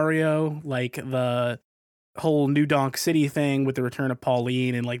of Mario, like the whole New Donk City thing with the return of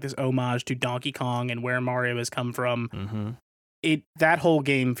Pauline and like this homage to Donkey Kong and where Mario has come from. Mm-hmm. That whole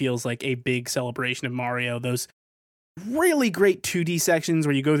game feels like a big celebration of Mario. Those really great 2D sections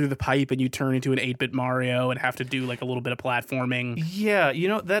where you go through the pipe and you turn into an 8-bit Mario and have to do like a little bit of platforming. Yeah, you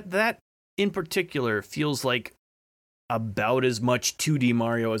know, that in particular feels like about as much 2D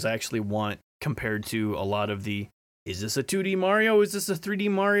Mario as I actually want compared to a lot of the, is this a 2D Mario? Is this a 3D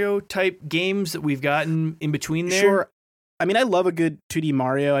Mario type games that we've gotten in between there? Sure. I mean, I love a good 2D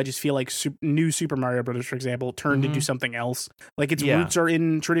Mario. I just feel like new Super Mario Brothers, for example, turned into something else. Like, its roots are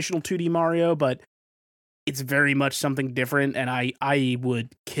in traditional 2D Mario, but it's very much something different. And I would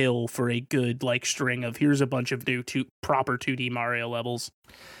kill for a good like string of here's a bunch of new proper 2D Mario levels.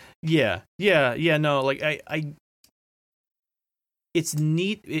 Yeah. No, like I it's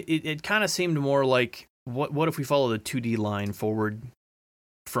neat. It kind of seemed more like what if we follow the 2D line forward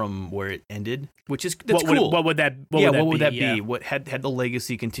from where it ended, which is cool. What would that be? Yeah. What had the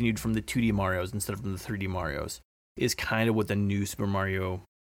legacy continued from the 2D Marios instead of from the 3D Marios is kind of what the new Super Mario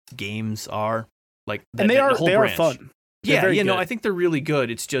games are. Like and they are branch. fun. Yeah, I think they're really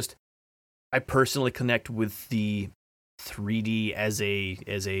good. It's just I personally connect with the 3D as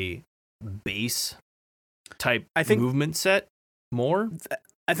a base type movement set more.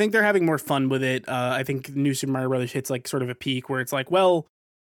 I think they're having more fun with it. I think New Super Mario Brothers hits like sort of a peak where it's like, well,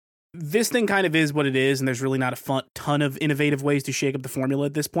 this thing kind of is what it is, and there's really not a ton of innovative ways to shake up the formula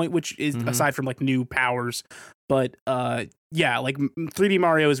at this point, which is aside from like new powers. But yeah, like 3D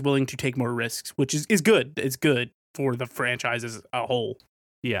Mario is willing to take more risks, which is good. It's good for the franchise as a whole.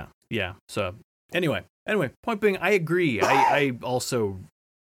 Yeah. So anyway, point being, I agree. I also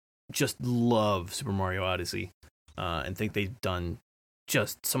just love Super Mario Odyssey, and think they've done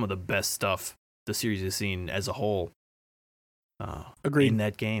just some of the best stuff the series has seen as a whole. Agreed. In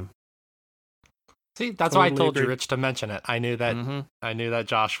that game. See, that's why I told you, Rich, to mention it. I knew that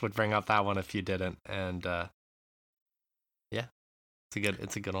Josh would bring up that one if you didn't, and yeah,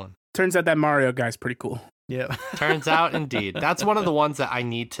 it's a good one. Turns out that Mario guy's pretty cool. Yeah. Turns out, indeed. That's one of the ones that I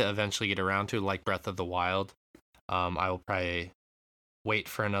need to eventually get around to, like Breath of the Wild. I will probably wait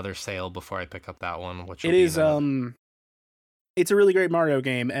for another sale before I pick up that one. Which it is, it's a really great Mario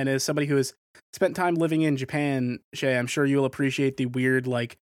game, and as somebody who has spent time living in Japan, Shay, I'm sure you'll appreciate the weird,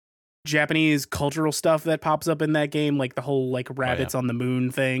 like, Japanese cultural stuff that pops up in that game, like the whole, like, rabbits on the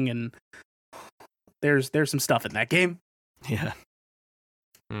moon thing, and there's some stuff in that game. Yeah.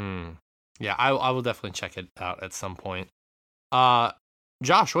 Yeah, I will definitely check it out at some point.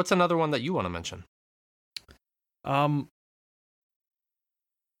 Josh, what's another one that you want to mention? I'm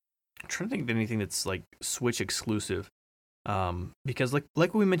trying to think of anything that's like Switch exclusive. Because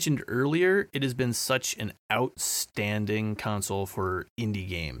like we mentioned earlier, it has been such an outstanding console for indie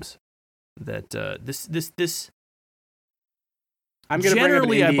games that this I'm gonna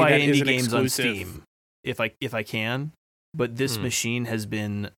generally bring up I buy indie games exclusive on Steam if I can, but this machine has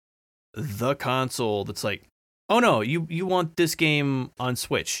been the console that's like, oh no, you want this game on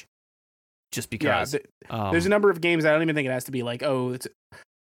Switch just because. Yeah, there's a number of games I don't even think it has to be like, oh,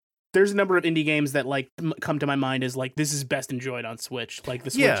 there's a number of indie games that like come to my mind as like, this is best enjoyed on Switch. Like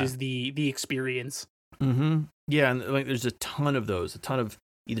the Switch is the experience. Mm-hmm. Yeah, and like there's a ton of those, a ton of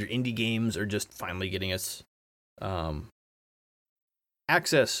either indie games or just finally getting us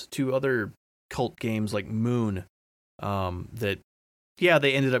access to other cult games like Moon. That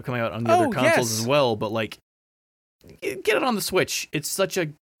they ended up coming out on the other consoles as well, but like get it on the Switch. It's such a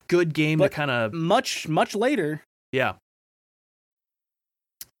good game to kind of much later. Yeah.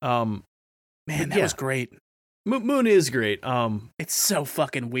 Man, that was great. Moon is great. It's so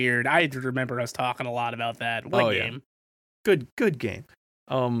fucking weird. I remember us talking a lot about that. What a game. Good game.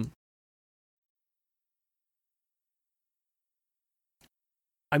 I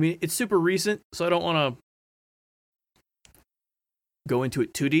mean, it's super recent, so I don't want to go into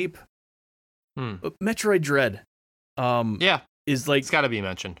it too deep. But Metroid Dread, is like, it's got to be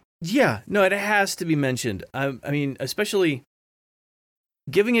mentioned. Yeah, no, it has to be mentioned. I mean, especially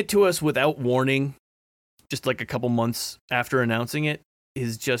giving it to us without warning, just like a couple months after announcing it,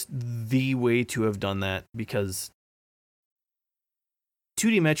 is just the way to have done that, because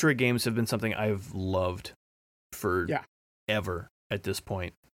 2D Metroid games have been something I've loved for ever at this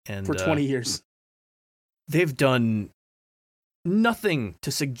point. And for 20 years. They've done nothing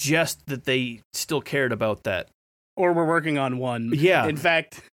to suggest that they still cared about that. Or we're working on one. Yeah. In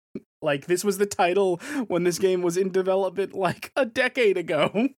fact, like, this was the title when this game was in development like a decade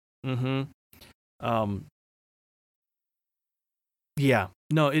ago. Mm-hmm. Yeah.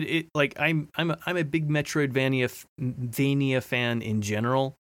 No, it like I'm a big Metroidvania fan in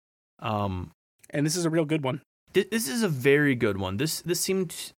general. And this is a real good one. This is a very good one. This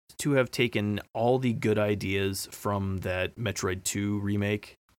seemed to have taken all the good ideas from that Metroid 2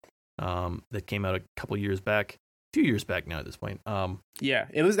 remake that came out a few years back now at this point. Yeah,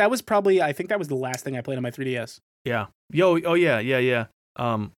 that was probably, I think that was the last thing I played on my 3DS. Yeah. Yeah.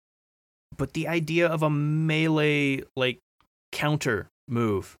 But the idea of a melee like counter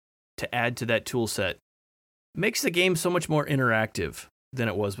move to add to that tool set makes the game so much more interactive than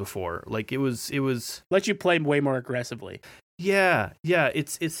it was before. Like it was let you play way more aggressively. Yeah.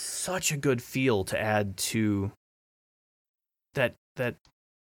 It's such a good feel to add to that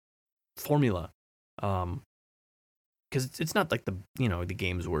formula. Because it's not like the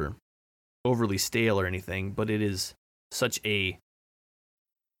games were overly stale or anything, but it is such a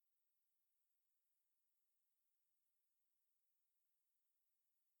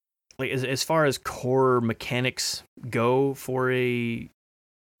like as far as core mechanics go for a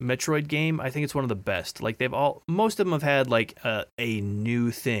Metroid game, I think it's one of the best. Like most of them have had like a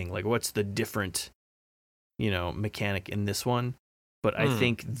new thing. Like what's the different, mechanic in this one? but I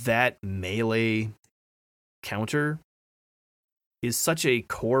think that melee counter is such a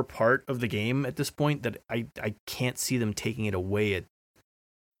core part of the game at this point that I can't see them taking it away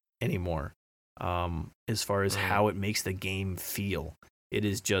anymore. As far as how it makes the game feel, it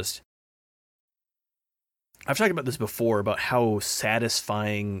is just. I've talked about this before about how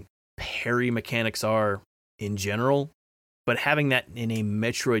satisfying parry mechanics are in general, but having that in a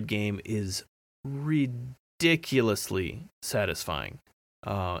Metroid game is ridiculously satisfying.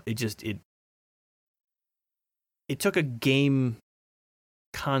 It took a game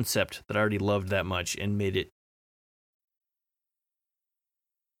concept that I already loved that much and made it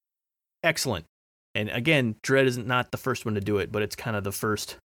excellent. And again, Dread is not the first one to do it, but it's kind of the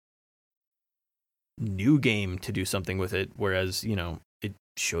first new game to do something with it, whereas, it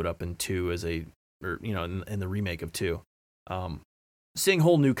showed up in 2 in the remake of 2. Seeing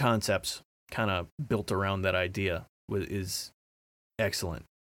whole new concepts kind of built around that idea is excellent.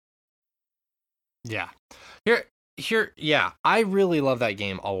 Yeah. Yeah, I really love that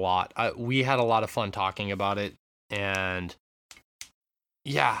game a lot. We had a lot of fun talking about it, and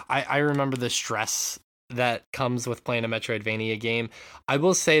yeah, I remember the stress that comes with playing a Metroidvania game. I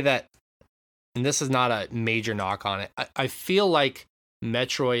will say that, and this is not a major knock on it, I feel like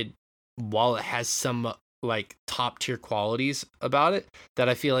Metroid, while it has some like top tier qualities about it, that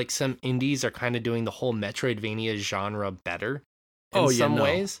I feel like some indies are kind of doing the whole Metroidvania genre better in some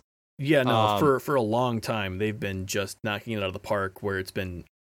ways. Yeah, no, for a long time, they've been just knocking it out of the park where it's been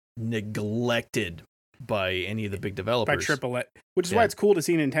neglected by any of the big developers. By AAA, which is why it's cool to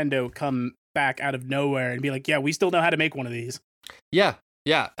see Nintendo come back out of nowhere and be like, yeah, we still know how to make one of these. Yeah.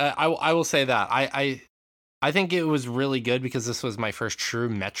 I will say that. I think it was really good because this was my first true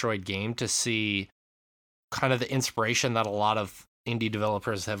Metroid game to see kind of the inspiration that a lot of indie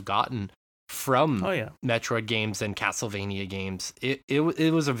developers have gotten from Metroid games and Castlevania games. It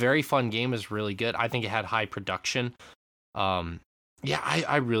was a very fun game. It was really good. I think it had high production.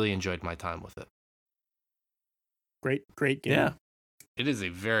 I really enjoyed my time with it. Great game. Yeah. It is a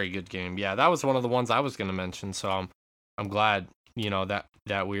very good game. Yeah, that was one of the ones I was going to mention, so I'm glad, that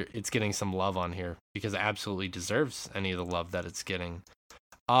it's getting some love on here because it absolutely deserves any of the love that it's getting.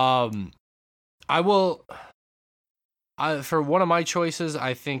 For one of my choices,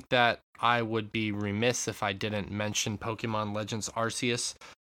 I think that I would be remiss if I didn't mention Pokemon Legends Arceus.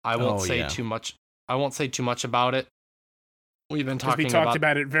 I won't say too much. I won't say too much about it. We've been talking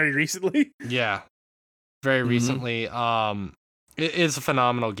about it very recently. Yeah, very recently. It is a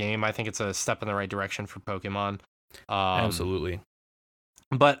phenomenal game. I think it's a step in the right direction for Pokemon. Absolutely.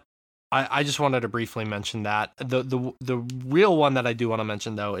 But I just wanted to briefly mention that. The real one that I do want to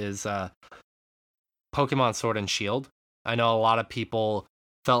mention, though, is Pokemon Sword and Shield. I know a lot of people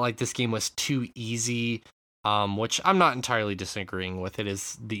felt like this game was too easy, which I'm not entirely disagreeing with. It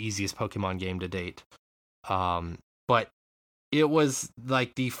is the easiest Pokemon game to date. But it was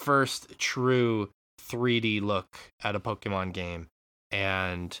like the first true 3D look at a Pokemon game.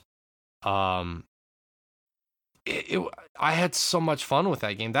 And I had so much fun with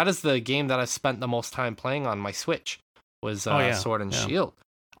that game. That is the game that I spent the most time playing on my Switch was Sword and Shield.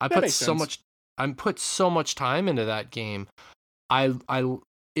 I put so much time into that game.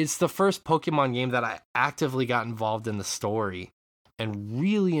 It's the first Pokemon game that I actively got involved in the story and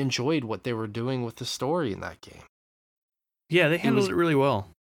really enjoyed what they were doing with the story in that game. Yeah, they handled it really well.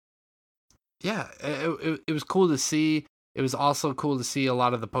 Yeah, it was cool to see. It was also cool to see a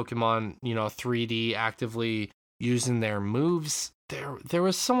lot of the Pokemon, 3D actively using their moves. There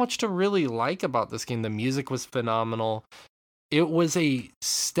was so much to really like about this game. The music was phenomenal. It was a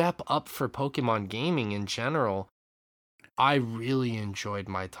step up for Pokemon gaming in general. I really enjoyed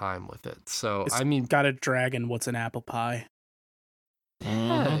my time with it. So, got a dragon. What's an apple pie?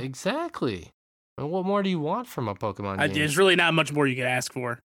 Yeah, exactly. And what more do you want from a Pokemon game? There's really not much more you could ask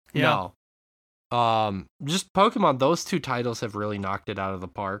for. Yeah. No. Just Pokemon, those two titles have really knocked it out of the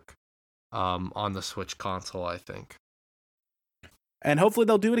park on the Switch console, I think. And hopefully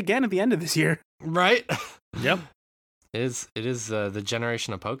they'll do it again at the end of this year. Right? Yep. It is the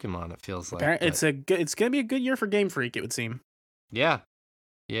generation of Pokemon, it feels like. It's going to be a good year for Game Freak, it would seem. Yeah.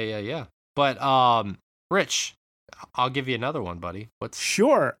 But, Rich, I'll give you another one, buddy.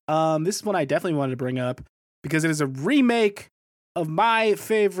 Sure. This is one I definitely wanted to bring up because it is a remake of my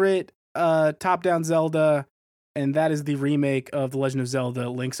favorite top-down Zelda, and that is the remake of The Legend of Zelda: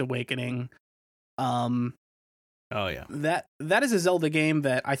 Link's Awakening. Oh yeah. That is a Zelda game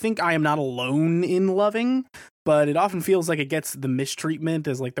that I think I am not alone in loving, but it often feels like it gets the mistreatment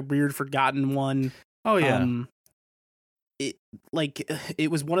as like the weird forgotten one. Oh yeah.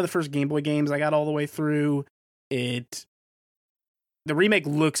 It was one of the first Game Boy games I got all the way through. It the remake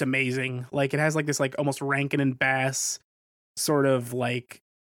looks amazing. Like it has like this like almost Rankin and Bass sort of like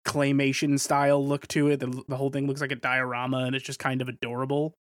claymation style look to it. The whole thing looks like a diorama and it's just kind of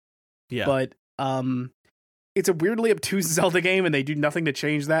adorable. Yeah. But it's a weirdly obtuse Zelda game and they do nothing to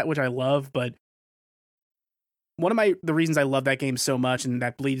change that, which I love. But one of the reasons I love that game so much, and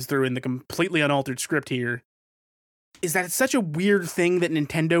that bleeds through in the completely unaltered script here, is that it's such a weird thing that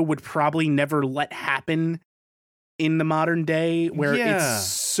Nintendo would probably never let happen in the modern day, where it's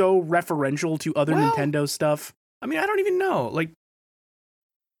so referential to other Nintendo stuff. I mean, I don't even know. Like,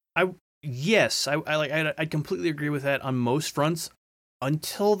 I completely agree with that on most fronts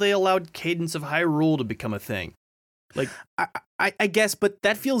until they allowed Cadence of Hyrule to become a thing. Like, I guess, but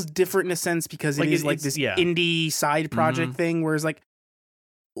that feels different in a sense because it is like this indie side project thing, whereas like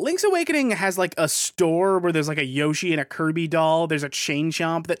Link's Awakening has like a store where there's like a Yoshi and a Kirby doll. There's a Chain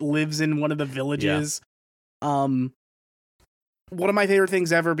Chomp that lives in one of the villages. One of my favorite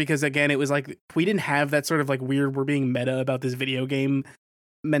things ever, because again, it was like we didn't have that sort of like weird we're being meta about this video game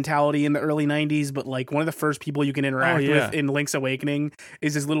mentality in the early 90s, but like one of the first people you can interact with in Link's Awakening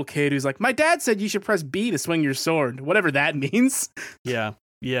is this little kid who's like, my dad said you should press B to swing your sword, whatever that means. That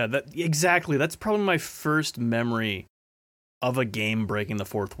exactly. That's probably my first memory of a game breaking the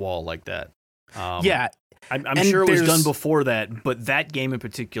fourth wall like that. I'm sure it was done before that, but that game in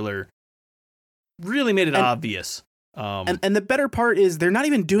particular really made it obvious. And the better part is they're not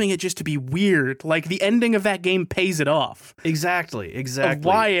even doing it just to be weird. Like the ending of that game pays it off. Exactly. Of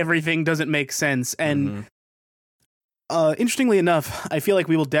why everything doesn't make sense. And interestingly enough, I feel like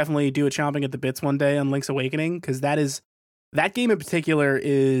we will definitely do a Chomping at the Bits one day on Link's Awakening, because that game in particular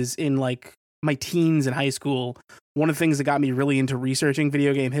is in like my teens and high school. One of the things that got me really into researching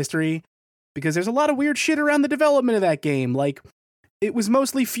video game history, because there's a lot of weird shit around the development of that game. Like, it was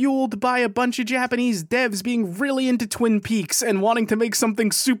mostly fueled by a bunch of Japanese devs being really into Twin Peaks and wanting to make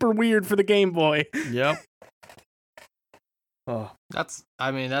something super weird for the Game Boy. Yep. That's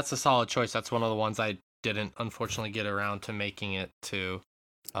a solid choice. That's one of the ones I didn't unfortunately get around to making it to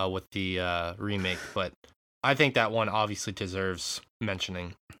with the remake, but I think that one obviously deserves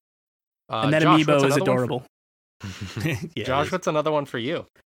mentioning. And that Josh, amiibo is adorable. Josh, what's another one for you?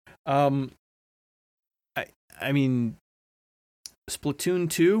 I mean, Splatoon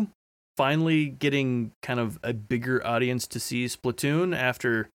 2 finally getting kind of a bigger audience to see Splatoon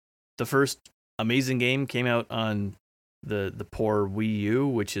after the first amazing game came out on the poor Wii U,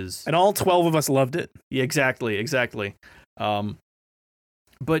 which is... And all 12 of us loved it. Yeah, exactly. But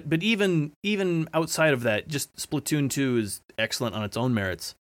even outside of that, just Splatoon 2 is excellent on its own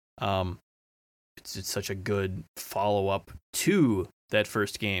merits. It's such a good follow-up to that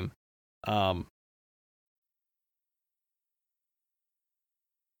first game.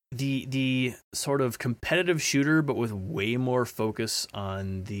 The sort of competitive shooter, but with way more focus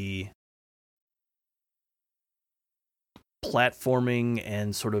on the platforming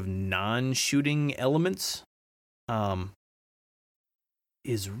and sort of non-shooting elements,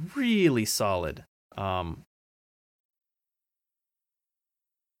 is really solid. I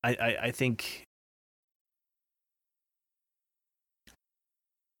think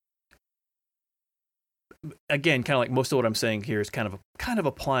again, kind of like most of what I'm saying here is kind of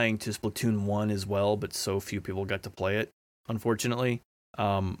applying to Splatoon 1 as well, but so few people got to play it, unfortunately.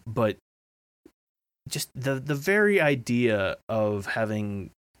 But just the very idea of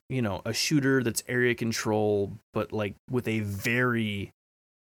having, a shooter that's area control, but like with a very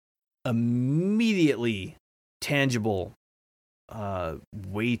immediately tangible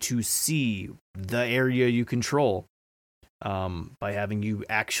way to see the area you control, by having you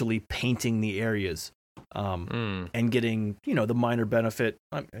actually painting the areas. And getting, the minor benefit,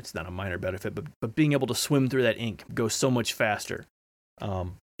 it's not a minor benefit, but being able to swim through that ink, go so much faster,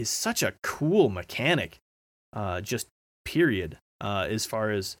 is such a cool mechanic, just period, as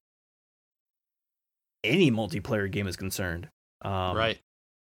far as any multiplayer game is concerned. Right.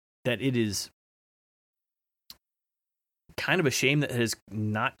 That it is kind of a shame that it has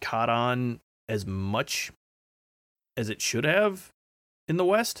not caught on as much as it should have in the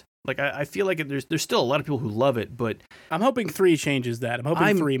West. Like, I feel like there's still a lot of people who love it, but... I'm hoping 3 changes that. I'm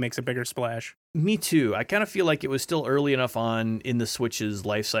hoping 3 makes a bigger splash. Me too. I kind of feel like it was still early enough on in the Switch's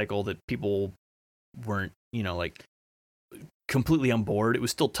life cycle that people weren't, completely on board. It was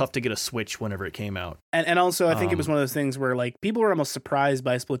still tough to get a Switch whenever it came out. And also, I think it was one of those things where, like, people were almost surprised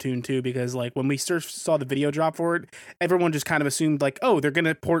by Splatoon 2 because, like, when we first saw the video drop for it, everyone just kind of assumed, like, oh, they're going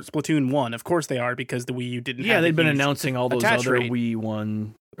to port Splatoon 1. Of course they are, because the Wii U didn't have... Yeah, they'd been announcing all those other Wii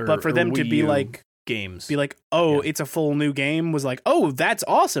 1... But for them to be like games, it's a full new game, was like, oh, that's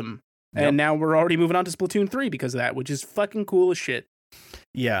awesome. Yep. And now we're already moving on to Splatoon 3 because of that, which is fucking cool as shit.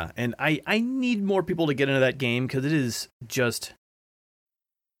 Yeah, and I need more people to get into that game because it is just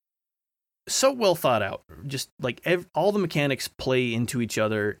so well thought out. Just like all the mechanics play into each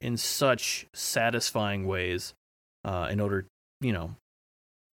other in such satisfying ways. In order,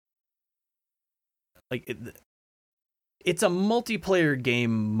 like it's a multiplayer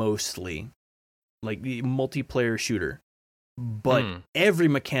game mostly, like the multiplayer shooter, but every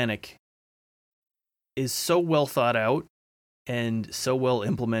mechanic is so well thought out and so well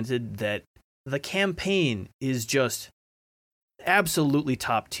implemented that the campaign is just absolutely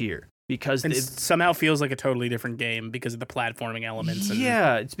top tier because it somehow feels like a totally different game because of the platforming elements.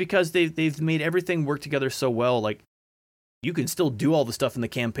 Yeah, it's because they've made everything work together so well. Like you can still do all the stuff in the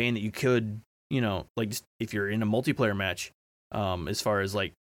campaign that you could, like just if you're in a multiplayer match. As far as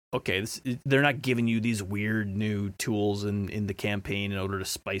like, okay, they're not giving you these weird new tools in the campaign in order to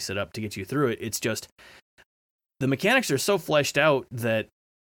spice it up to get you through it. It's just the mechanics are so fleshed out that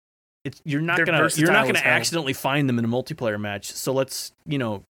you're not gonna accidentally find them in a multiplayer match. So let's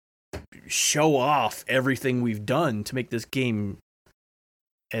show off everything we've done to make this game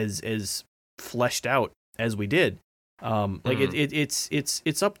as fleshed out as we did. Like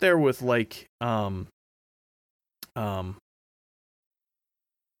it's up there with like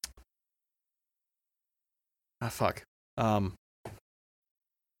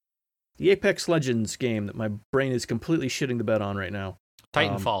the Apex Legends game that my brain is completely shitting the bed on right now.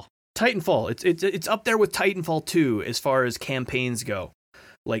 Titanfall. Titanfall. It's up there with Titanfall 2 as far as campaigns go.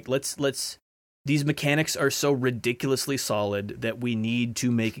 Like let's these mechanics are so ridiculously solid that we need to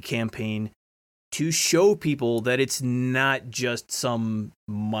make a campaign to show people that it's not just some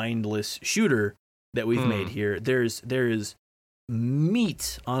mindless shooter that we've made here. There is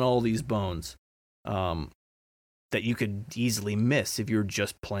meat on all these bones. That you could easily miss if you're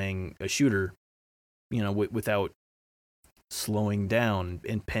just playing a shooter, without slowing down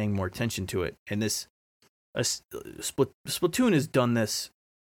and paying more attention to it. And Splatoon has done this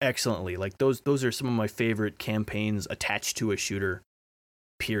excellently. Like those are some of my favorite campaigns attached to a shooter,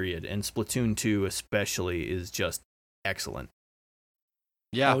 period. And Splatoon 2 especially is just excellent.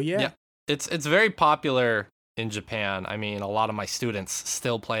 Yeah. Oh, yeah. It's very popular in Japan. I mean, a lot of my students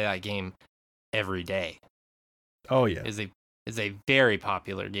still play that game every day. Oh yeah, is a very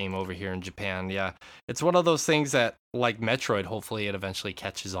popular game over here in Japan. Yeah, it's one of those things that, like Metroid, hopefully it eventually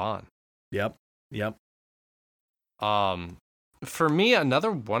catches on. Yep. For me,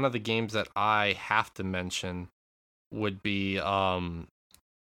 another one of the games that I have to mention would be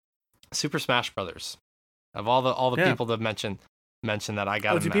Super Smash Brothers. Of all the people that mention that, I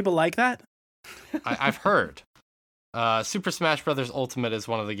got. Oh, do people like that? I've heard. Super Smash Brothers Ultimate is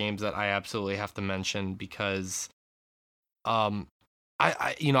one of the games that I absolutely have to mention because I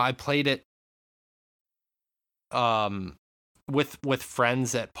played it with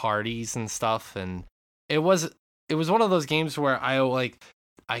friends at parties and stuff, and it was one of those games where I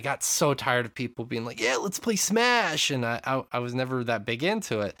got so tired of people being like, yeah, let's play Smash, and I was never that big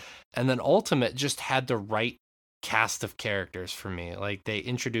into it. And then Ultimate just had the right cast of characters for me. Like they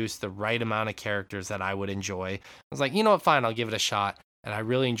introduced the right amount of characters that I would enjoy. I was like, you know what, fine, I'll give it a shot. And I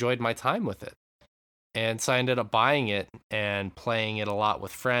really enjoyed my time with it. And so I ended up buying it and playing it a lot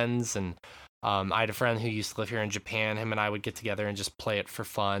with friends. And I had a friend who used to live here in Japan. Him and I would get together and just play it for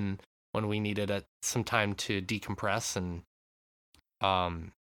fun when we needed some time to decompress. And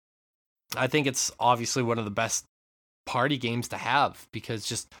I think it's obviously one of the best party games to have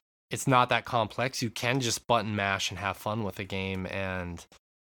because it's not that complex. You can just button mash and have fun with a game, and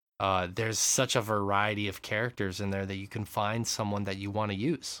there's such a variety of characters in there that you can find someone that you want to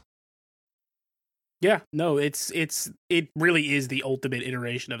use. Yeah, no, it really is the ultimate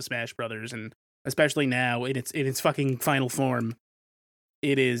iteration of Smash Brothers, and especially now in its fucking final form,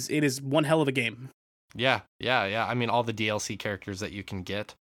 it is one hell of a game. Yeah. I mean, all the DLC characters that you can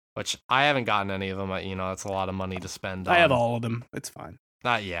get, which I haven't gotten any of them. That's a lot of money to spend. I have all of them. It's fine.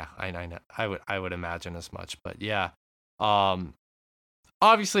 Yeah, I know. I would imagine as much, but yeah.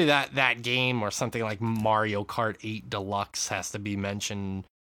 Obviously that game or something like Mario Kart 8 Deluxe has to be mentioned.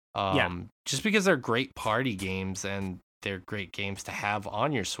 Just because they're great party games and they're great games to have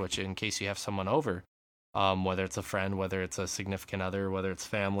on your Switch in case you have someone over, whether it's a friend, whether it's a significant other, whether it's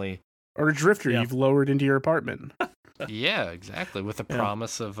family, or a drifter you've lowered into your apartment. Yeah, exactly, with the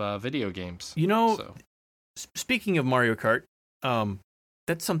promise of video games. Speaking of Mario Kart,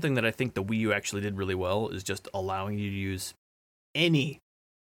 that's something that I think the Wii U actually did really well, is just allowing you to use any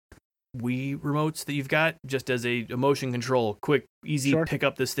Wii remotes that you've got just as a motion control, quick, easy, pick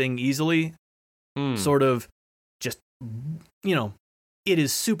up this thing easily. Sort of just, it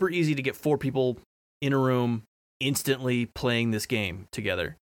is super easy to get 4 people in a room instantly playing this game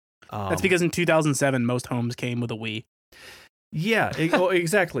together. That's because in 2007, most homes came with a Wii. Yeah,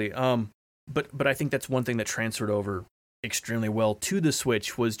 exactly. But I think that's one thing that transferred over extremely well to the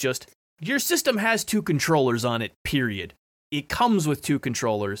Switch was just your system has 2 controllers on it, period. It comes with 2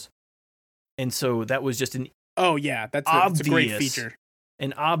 controllers. And so that was just that's a great feature.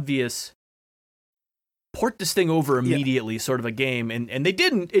 An obvious port this thing over immediately sort of a game. And they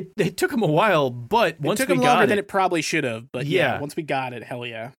didn't. It took them a while, but once we got it. It took them longer than it probably should have. But once we got it, hell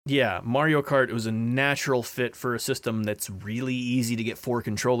yeah. Yeah, Mario Kart was a natural fit for a system that's really easy to get 4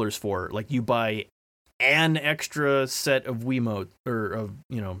 controllers for. Like you buy an extra set of Wiimote or of,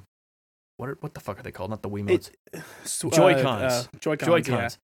 what the fuck are they called? Not the Wiimotes. Joy-Cons. Joy-Cons. Yeah.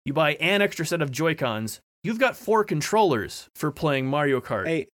 You buy an extra set of Joy-Cons. You've got 4 controllers for playing Mario Kart.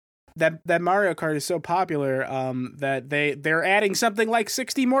 Hey, that Mario Kart is so popular that they're adding something like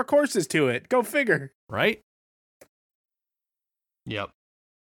 60 more courses to it. Go figure. Right? Yep.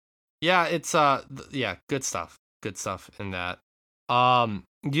 Yeah, it's good stuff. Good stuff in that.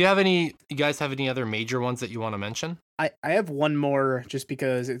 Do you guys have any other major ones that you want to mention? I have one more just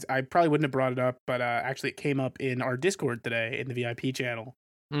because I probably wouldn't have brought it up, but actually it came up in our Discord today in the VIP channel.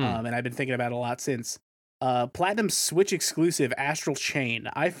 And I've been thinking about it a lot since. Platinum Switch exclusive Astral Chain.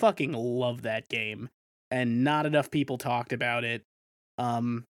 I fucking love that game, and not enough people talked about it.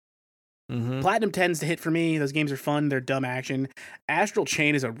 Platinum tends to hit for me. Those games are fun. They're dumb action. Astral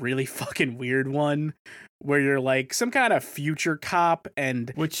Chain is a really fucking weird one, where you're like some kind of future cop,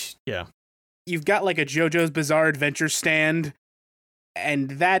 and you've got like a JoJo's Bizarre Adventure stand,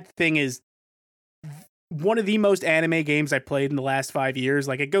 and that thing is one of the most anime games I played in the last 5 years.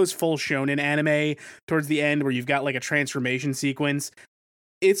 Like, it goes full shonen anime towards the end where you've got like a transformation sequence.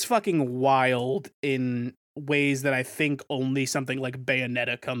 It's fucking wild in ways that I think only something like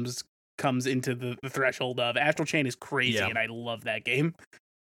Bayonetta comes into the threshold of. Astral Chain is crazy, and I love that game.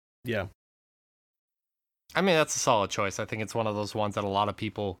 Yeah. I mean, that's a solid choice. I think it's one of those ones that a lot of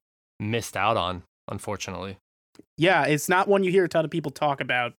people missed out on, unfortunately. Yeah, it's not one you hear a ton of people talk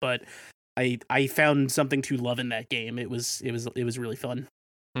about, but I found something to love in that game. It was really fun.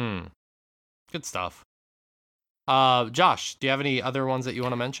 Good stuff. Josh, do you have any other ones that you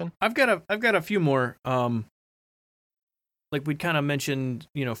want to mention? I've got a few more. Like we'd kind of mentioned,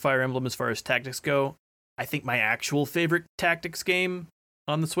 Fire Emblem as far as tactics go. I think my actual favorite tactics game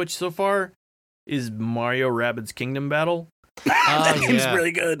on the Switch so far is Mario Rabbids Kingdom Battle. That game's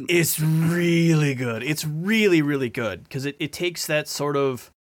really good. It's really good. It's really, really good because it takes that sort of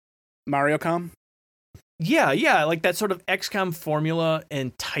Mario-com? Yeah, like that sort of XCOM formula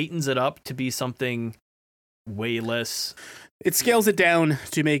and tightens it up to be something way less. It scales it down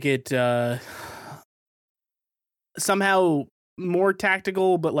to make it somehow more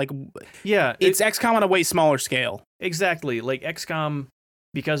tactical, but like it's XCOM on a way smaller scale. Exactly, like XCOM,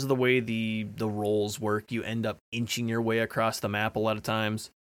 because of the way the roles work, you end up inching your way across the map a lot of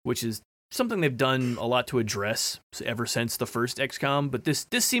times, which is something they've done a lot to address ever since the first XCOM, but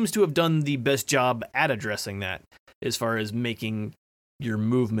this seems to have done the best job at addressing that as far as making your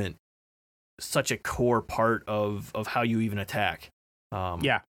movement such a core part of how you even attack.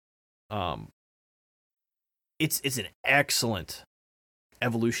 It's an excellent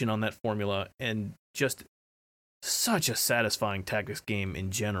evolution on that formula and just such a satisfying tactics game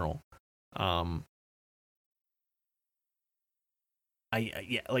in general.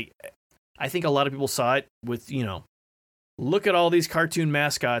 I think a lot of people saw it with, look at all these cartoon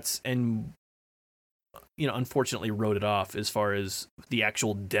mascots and, unfortunately wrote it off as far as the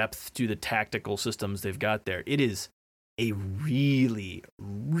actual depth to the tactical systems they've got there. It is a really,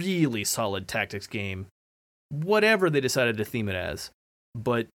 really solid tactics game, whatever they decided to theme it as.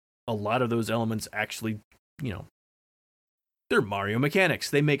 But a lot of those elements actually, they're Mario mechanics.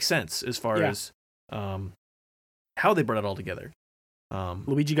 They make sense as far as how they brought it all together.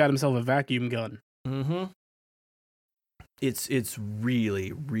 Luigi got himself a vacuum gun. Mm-hmm. It's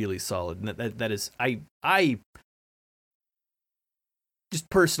really, really solid. And that is I just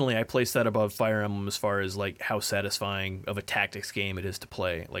personally I place that above Fire Emblem as far as like how satisfying of a tactics game it is to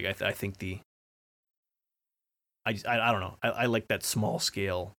play. Like I think I don't know. I like that small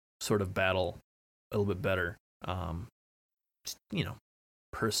scale sort of battle a little bit better. Just,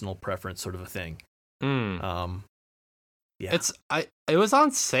 personal preference sort of a thing. Yeah. It was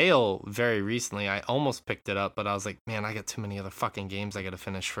on sale very recently. I almost picked it up, but I was like, man, I got too many other fucking games I got to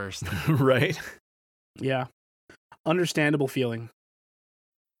finish first. Right? Yeah. Understandable feeling.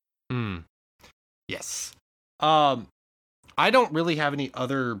 Yes. I don't really have any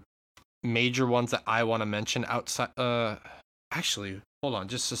other major ones that I want to mention outside. Actually, hold on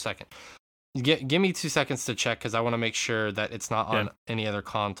just a second. Give me 2 seconds to check because I want to make sure that it's not on any other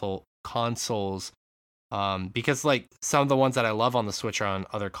consoles. Because like some of the ones that I love on the Switch are on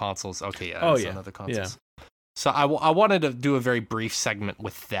other consoles. Okay, yeah, it's on other consoles. Yeah. So I wanted to do a very brief segment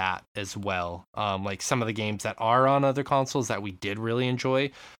with that as well. Like some of the games that are on other consoles that we did really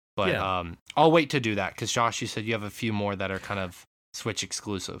enjoy. But I'll wait to do that because Josh, you said you have a few more that are kind of Switch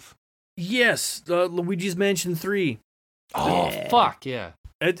exclusive. Yes, Luigi's Mansion 3. Oh, fuck, yeah.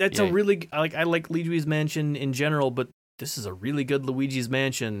 That's a really I like Luigi's Mansion in general, but this is a really good Luigi's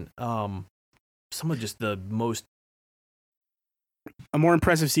Mansion. Some of just the most a more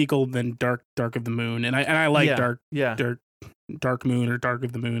impressive sequel than Dark of the Moon, and I like Dark Moon or Dark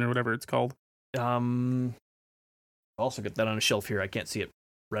of the Moon or whatever it's called. I'll also get that on a shelf here. I can't see it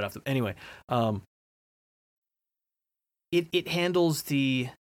right off the anyway. It handles the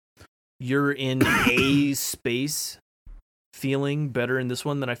you're in a space feeling better in this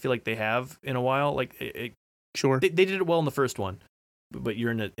one than I feel like they have in a while. Like sure, they did it well in the first one, but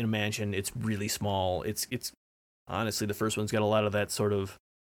you're in a mansion. It's really small. It's honestly the first one's got a lot of that sort of,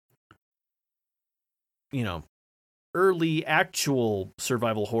 you know, early actual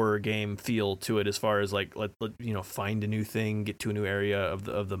survival horror game feel to it as far as like let find a new thing, get to a new area of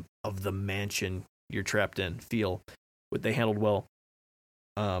the mansion you're trapped in feel. What they handled well.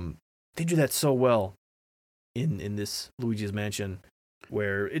 They do that so well in this Luigi's Mansion,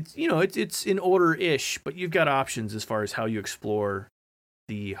 where it's it's in order-ish, but you've got options as far as how you explore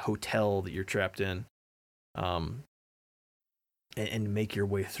the hotel that you're trapped in, and make your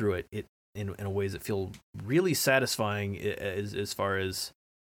way through it in ways that feel really satisfying as far as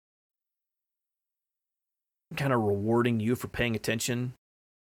kind of rewarding you for paying attention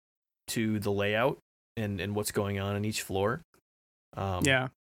to the layout and what's going on in each floor.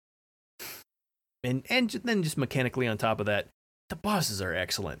 And then just mechanically on top of that, the bosses are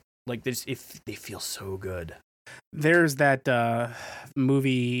excellent. Like they feel so good. There's that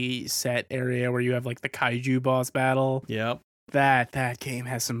movie set area where you have like the kaiju boss battle. Yep. That game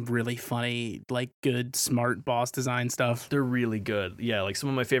has some really funny, like good, smart boss design stuff. They're really good. Yeah, like some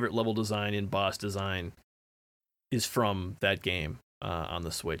of my favorite level design and boss design is from that game on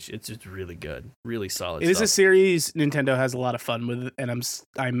the Switch. It's just really good, really solid. It is a series Nintendo has a lot of fun with, and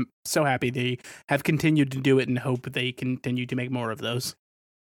I'm so happy they have continued to do it and hope they continue to make more of those.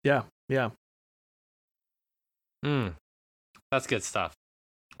 Yeah. That's good stuff.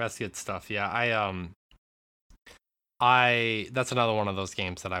 Yeah, I that's another one of those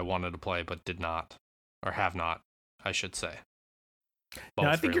games that I wanted to play but did not, or have not, I should say. Now,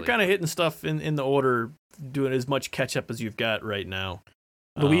 I think you're kind of hitting stuff in the order, doing as much catch up as you've got right now.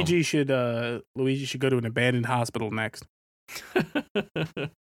 Luigi should go to an abandoned hospital next.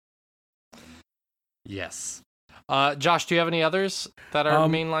 Yes. Josh, do you have any others that are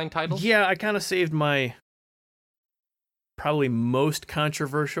mainline titles? Yeah, I kind of saved my probably most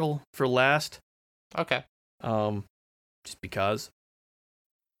controversial for last. Okay. Just because.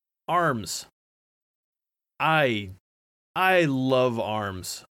 ARMS. I love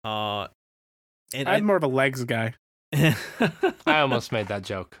ARMS. And I'm more of a legs guy. I almost made that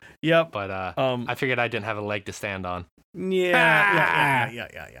joke. Yep. But I figured I didn't have a leg to stand on. Yeah.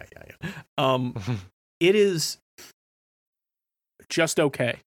 It is just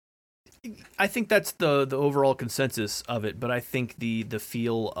okay. I think that's the overall consensus of it, but I think the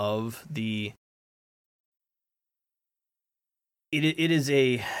feel of it is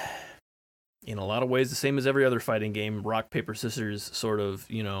in a lot of ways the same as every other fighting game, rock, paper, scissors sort of,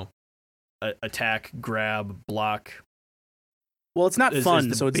 attack, grab, block. Well, it's not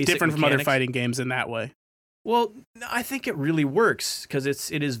fun, so it's different from other fighting games in that way. Well, I think it really works because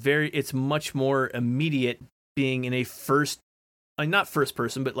it's much more immediate being in a not first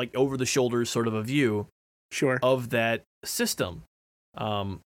person, but like over the shoulders sort of a view of that system,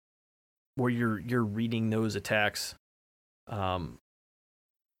 where you're reading those attacks,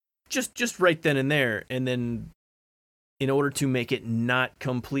 just right then and there, and then in order to make it not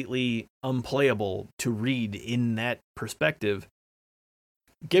completely unplayable to read in that perspective,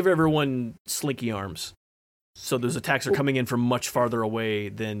 give everyone slinky arms. So those attacks are coming in from much farther away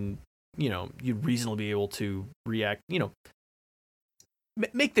than, you'd reasonably be able to react,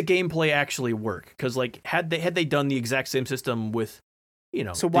 make the gameplay actually work. Because, like, had they done the exact same system with,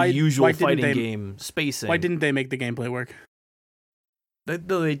 the usual fighting game spacing. Why didn't they make the gameplay work?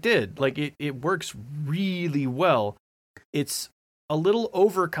 They did. Like, it works really well. It's a little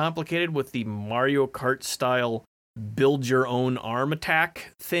overcomplicated with the Mario Kart style build your own arm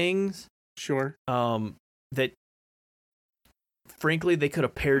attack things. Sure. That frankly they could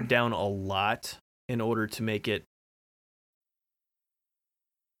have pared down a lot in order to make it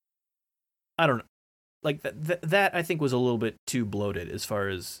I don't know. Like that I think was a little bit too bloated as far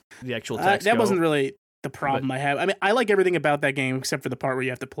as the actual text. That wasn't really the problem I have. I mean, I like everything about that game except for the part where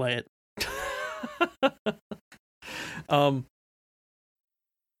you have to play it.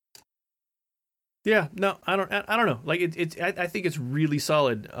 Yeah, no, I don't know. Like I think it's really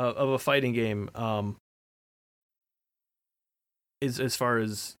solid of a fighting game. As far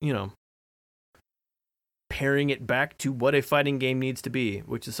as, you know, pairing it back to what a fighting game needs to be,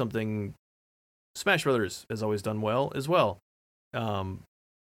 which is something Smash Brothers has always done well as well. You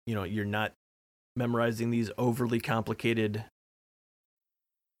know, you're not memorizing these overly complicated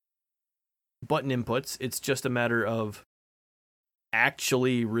button inputs. It's just a matter of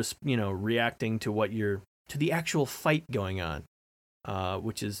actually, reacting to to the actual fight going on,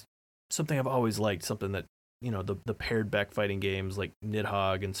 which is something I've always liked. Something that, you know, the paired back fighting games like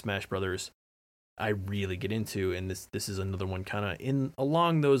Nidhogg and Smash Brothers, I really get into, and this is another one kind of in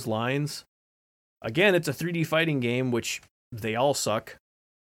along those lines. Again, it's a 3D fighting game, which they all suck,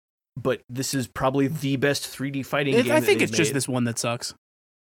 but this is probably the best 3D fighting game. I think it's just this one that sucks.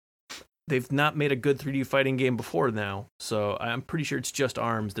 They've not made a good 3D fighting game before now, so I'm pretty sure it's just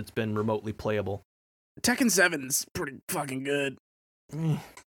ARMS that's been remotely playable. Tekken 7's pretty fucking good.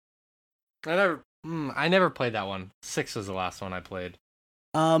 I never played that one. 6 was the last one I played.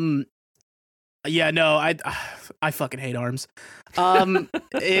 Yeah, no, I fucking hate ARMS.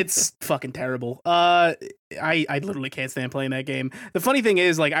 It's fucking terrible. I literally can't stand playing that game. The funny thing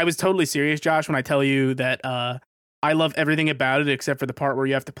is, like, I was totally serious, Josh, when I tell you that I love everything about it except for the part where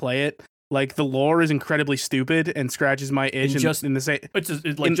you have to play it. Like, the lore is incredibly stupid and scratches my itch. Just in the same,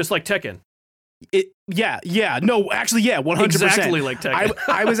 just like Tekken. No, actually, 100%. Exactly like Tekken.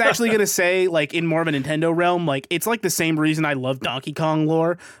 I was actually gonna say, like, in more of a Nintendo realm, like, it's like the same reason I love Donkey Kong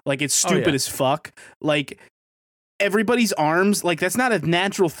lore. Like, it's stupid as fuck. Like, everybody's arms, like, that's not a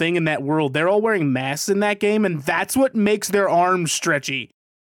natural thing in that world. They're all wearing masks in that game, and that's what makes their arms stretchy.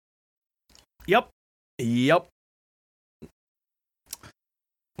 Yep.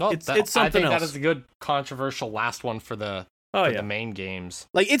 Well, it's something I think else. that is a good controversial last one for the main games.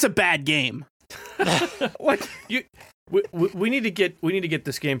 Like, it's a bad game. Like, we need to get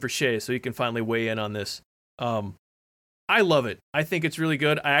this game for Shay so you can finally weigh in on this. I love it. I think it's really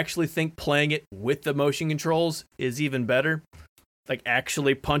good. I actually think playing it with the motion controls is even better. Like,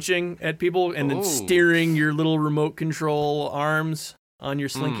 actually punching at people and then steering your little remote control arms on your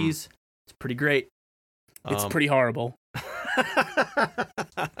slinkies. It's pretty great. It's pretty horrible.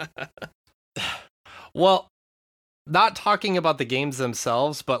 Well, not talking about the games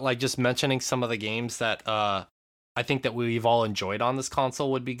themselves, but like just mentioning some of the games that I think that we've all enjoyed on this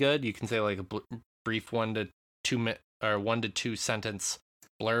console would be good. You can say like a brief 1 to 2 sentence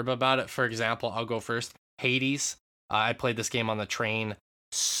blurb about it. For example, I'll go first. Hades. I played this game on the train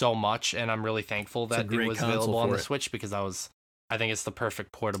so much, and I'm really thankful that it was available on the Switch because I think it's the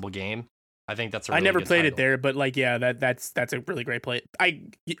perfect portable game. I think that's a really I never good played title. it there, but like, yeah, that's a really great play. I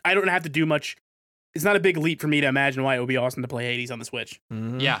don't have to do much. It's not a big leap for me to imagine why it would be awesome to play Hades on the Switch.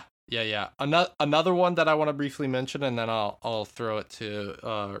 Mm-hmm. Yeah. Another one that I want to briefly mention, and then I'll throw it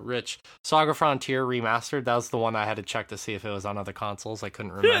to Rich. Saga Frontier Remastered. That was the one I had to check to see if it was on other consoles. I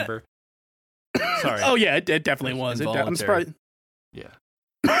couldn't remember. Sorry. Oh yeah, it definitely was. I'm surprised. Yeah.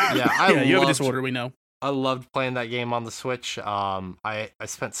 Yeah. You have a disorder. We know. I loved playing that game on the Switch. I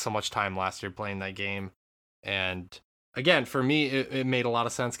spent so much time last year playing that game, and again, for me, it made a lot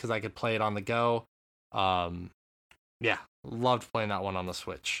of sense because I could play it on the go. Yeah, loved playing that one on the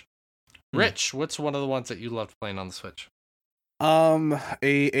Switch. Rich, what's one of the ones that you loved playing on the Switch? An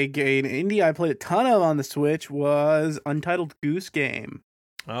indie I played a ton of on the Switch was Untitled Goose Game.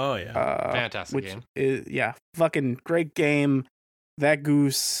 Oh yeah, fantastic game. Fucking great game. That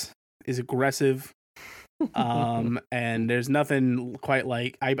goose is aggressive. And there's nothing quite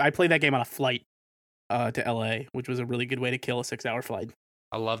like I played that game on a flight to LA, which was a really good way to kill a 6-hour flight.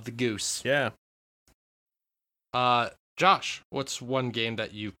 I love the goose. Yeah. Josh, what's one game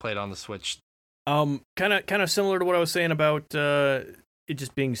that you've played on the Switch? Kind of similar to what I was saying about it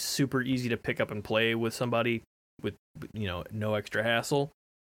just being super easy to pick up and play with somebody with no extra hassle.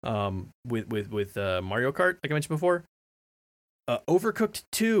 With Mario Kart, like I mentioned before. Overcooked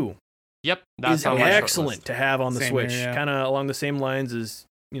 2. Yep, that's is excellent to have on the Switch. Here, yeah. Kind of along the same lines as,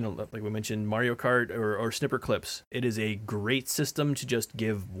 like we mentioned, Mario Kart or Snipper Clips. It is a great system to just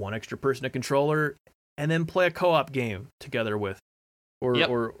give one extra person a controller and then play a co-op game together with.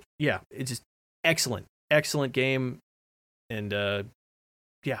 It's just excellent game, and it's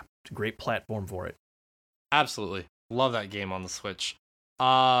a great platform for it. Absolutely, love that game on the Switch.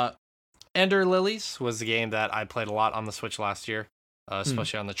 Ender Lilies was the game that I played a lot on the Switch last year,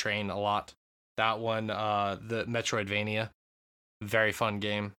 especially on the train a lot. That one, the Metroidvania, very fun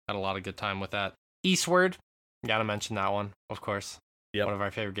game. Had a lot of good time with that. Eastward, gotta mention that one, of course. Yep. One of our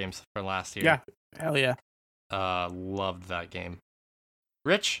favorite games for last year. Yeah, hell yeah. Loved that game.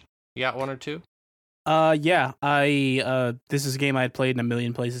 Rich, you got one or two? Yeah. This is a game I had played in a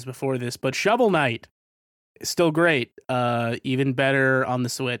million places before this, but Shovel Knight is still great. Even better on the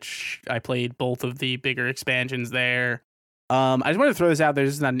Switch. I played both of the bigger expansions there. I just wanted to throw this out there.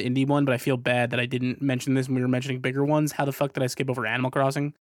 This is not an indie one, but I feel bad that I didn't mention this when we were mentioning bigger ones. How the fuck did I skip over Animal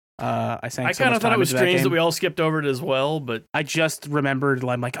Crossing? I kind of thought it was strange that we all skipped over it as well, but I just remembered,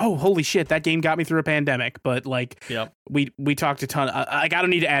 I'm like, oh, holy shit, that game got me through a pandemic. But like, yep. we talked a ton. I don't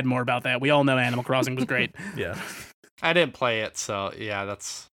need to add more about that. We all know Animal Crossing was great. Yeah, I didn't play it, so yeah,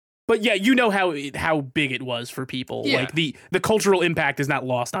 that's. But yeah, you know how big it was for people. Yeah. Like the cultural impact is not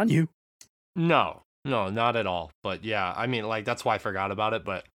lost on you. No, not at all. But yeah, I mean, like that's why I forgot about it.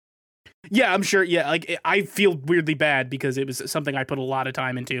 But yeah, I'm sure. Yeah, like I feel weirdly bad because it was something I put a lot of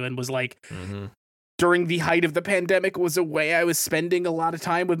time into and was like during the height of the pandemic was a way I was spending a lot of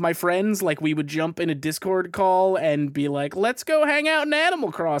time with my friends. Like we would jump in a Discord call and be like, let's go hang out in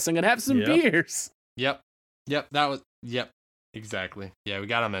Animal Crossing and have some beers. Yep. Exactly. Yeah, we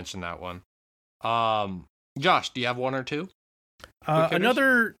gotta mention that one. Josh, do you have one or two?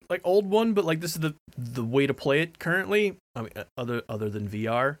 Another like old one, but like this is the way to play it currently. I mean, other than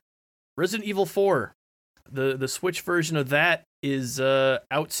VR, Resident Evil 4, the Switch version of that is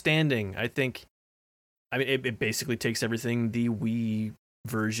outstanding. I think. I mean, it basically takes everything the Wii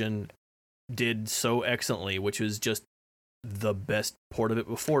version did so excellently, which was just the best port of it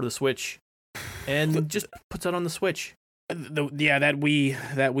before the Switch, and just puts it on the Switch. That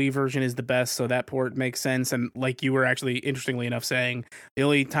Wii version is the best, so that port makes sense. And like you were actually, interestingly enough, saying the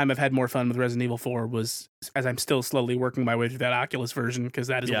only time I've had more fun with Resident Evil 4 was as I'm still slowly working my way through that Oculus version, because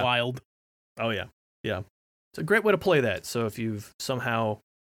that is wild. Oh yeah, it's a great way to play that. So if you've somehow,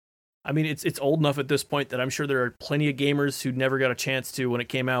 I mean, it's old enough at this point that I'm sure there are plenty of gamers who never got a chance to when it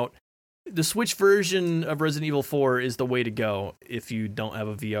came out. The Switch version of Resident Evil 4 is the way to go if you don't have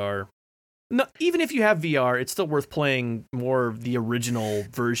a VR. No, even if you have VR, it's still worth playing more of the original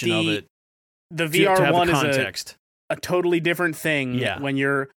version of it. The VR one is a totally different thing. Yeah. When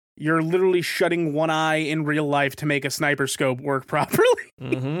you're literally shutting one eye in real life to make a sniper scope work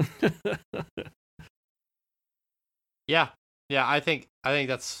properly. Yeah, I think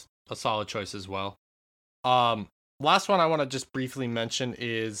that's a solid choice as well. Last one I want to just briefly mention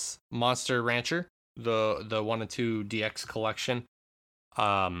is Monster Rancher, the 1 and 2 DX collection.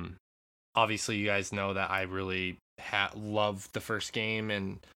 Obviously, you guys know that I really love the first game,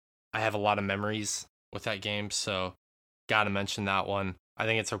 and I have a lot of memories with that game, so gotta mention that one. I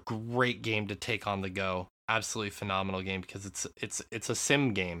think it's a great game to take on the go. Absolutely phenomenal game because it's a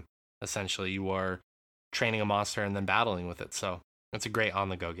sim game. Essentially, you are training a monster and then battling with it, so it's a great on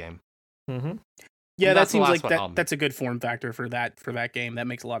the go game. Yeah, that seems like that's a good form factor for that game. That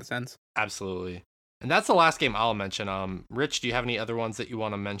makes a lot of sense. Absolutely, and that's the last game I'll mention. Rich, do you have any other ones that you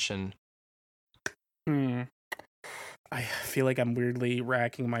want to mention? I feel like I'm weirdly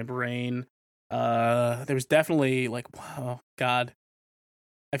racking my brain. There was definitely like, oh God,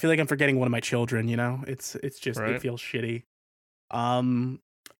 I feel like I'm forgetting one of my children. You know, it's just right. It feels shitty. I mean,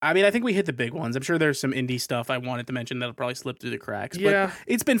 I think we hit the big ones. I'm sure there's some indie stuff I wanted to mention that'll probably slip through the cracks. Yeah, but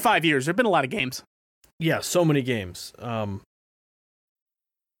it's been 5 years. There've been a lot of games. Yeah, so many games.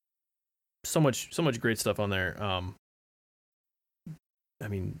 So much great stuff on there. I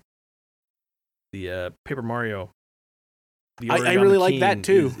mean, the Paper Mario. I really like that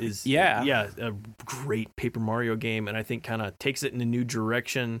too. Is a great Paper Mario game, and I think kind of takes it in a new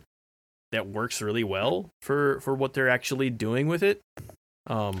direction that works really well for what they're actually doing with it.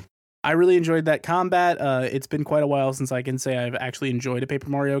 I really enjoyed that combat. It's been quite a while since I can say I've actually enjoyed a Paper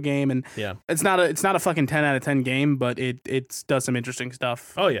Mario game, and it's not a fucking 10 out of 10 game, but it does some interesting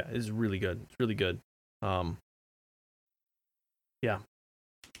stuff. Oh yeah, it's really good. It's really good.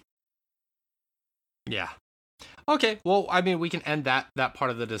 Yeah. Okay, well, I mean, we can end that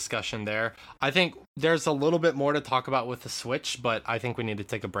part of the discussion there. I think there's a little bit more to talk about with the Switch, but I think we need to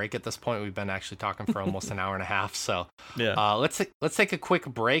take a break at this point. We've been actually talking for almost an hour and a half, so let's take a quick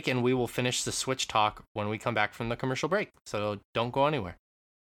break, and we will finish the Switch talk when we come back from the commercial break. So don't go anywhere.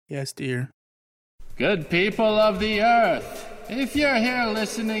 Yes, dear. Good people of the earth, if you're here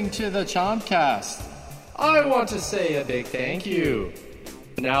listening to the Chompcast, I want to say a big thank you.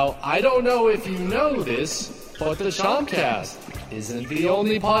 Now, I don't know if you know this, but the Chompcast isn't the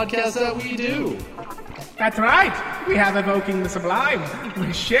only podcast that we do. That's right. We have Evoking the Sublime,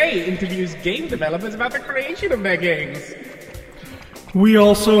 where Shay interviews game developers about the creation of their games. We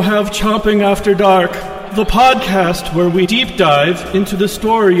also have Chomping After Dark, the podcast where we deep dive into the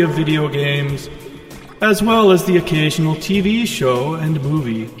story of video games, as well as the occasional TV show and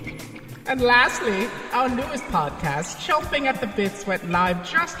movie. And lastly, our newest podcast, Chomping at the Bits, went live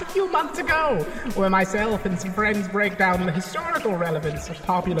just a few months ago, where myself and some friends break down the historical relevance of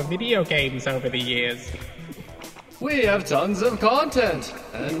popular video games over the years. We have tons of content,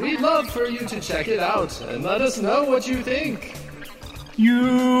 and we'd love for you to check it out and let us know what you think.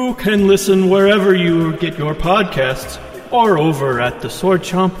 You can listen wherever you get your podcasts, or over at the Sword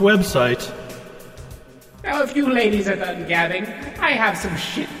Chomp website. Now, if you ladies are done gabbing, I have some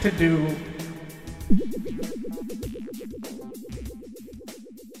shit to do.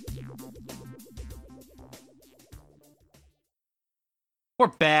 We're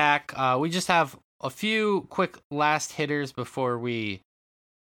back. We just have a few quick last hitters before we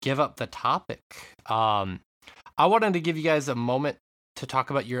give up the topic. I wanted to give you guys a moment to talk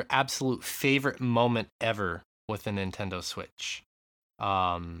about your absolute favorite moment ever with a Nintendo Switch.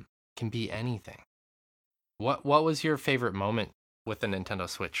 Can be anything. What was your favorite moment with a Nintendo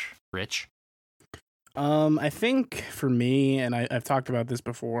Switch, Rich? I think for me, and I've talked about this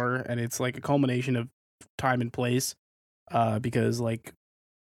before, and it's like a culmination of time and place, because like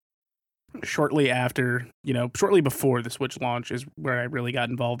shortly before the Switch launch is where I really got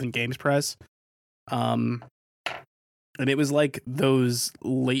involved in Games Press. And it was like those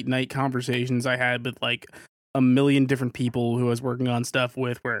late night conversations I had with like a million different people who I was working on stuff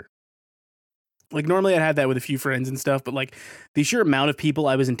with, where like normally I'd had that with a few friends and stuff, but like the sheer amount of people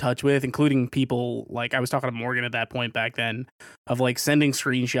I was in touch with, including people like I was talking to Morgan at that point back then, of like sending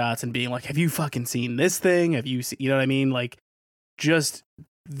screenshots and being like, have you fucking seen this thing? Have you seen, you know what I mean? Like just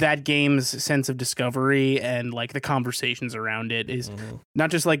that game's sense of discovery and like the conversations around it is not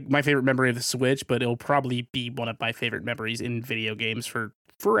just like my favorite memory of the Switch, but it'll probably be one of my favorite memories in video games for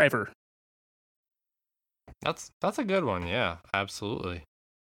forever. That's a good one. Yeah, absolutely.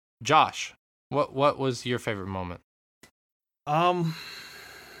 Josh, what was your favorite moment?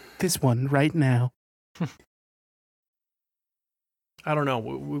 This one right now. I don't know.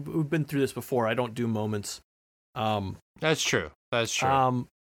 We've been through this before. I don't do moments. That's true. That's true.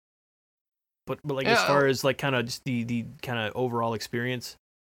 But like as far as like kind of just the kind of overall experience,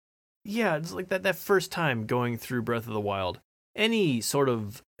 yeah, it's like that first time going through Breath of the Wild. Any sort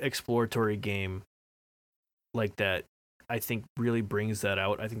of exploratory game like that, I think really brings that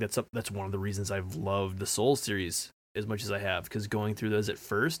out. I think that's one of the reasons I've loved the Souls series as much as I have, because going through those at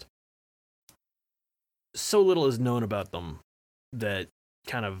first, so little is known about them that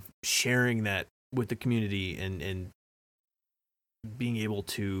kind of sharing that with the community and being able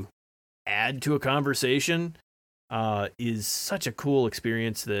to add to a conversation is such a cool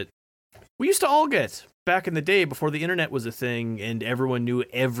experience that we used to all get back in the day before the internet was a thing and everyone knew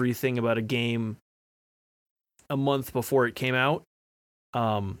everything about a game a month before it came out.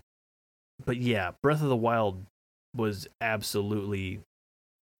 But yeah, Breath of the Wild was absolutely,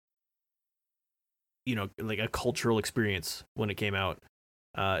 like a cultural experience when it came out,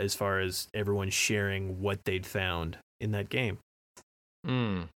 as far as everyone sharing what they'd found in that game.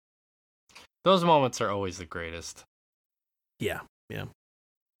 Those moments are always the greatest. Yeah.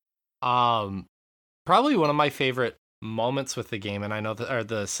 Probably one of my favorite moments with the game, and I know or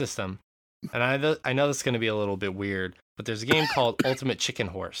the system, and I know this is going to be a little bit weird, but there's a game called Ultimate Chicken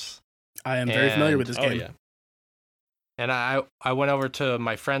Horse. I am very familiar with this game. Yeah. And I went over to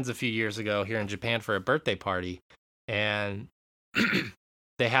my friends a few years ago here in Japan for a birthday party, and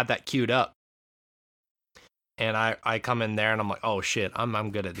they had that queued up. And I come in there and I'm like, oh shit,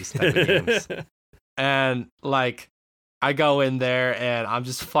 I'm good at these type of games. And like I go in there and I'm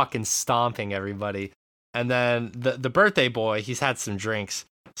just fucking stomping everybody. And then the birthday boy, he's had some drinks,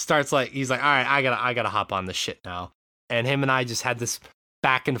 he's like, all right, I gotta hop on this shit now. And him and I just had this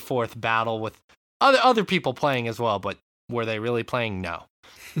back and forth battle with other people playing as well, but were they really playing? No.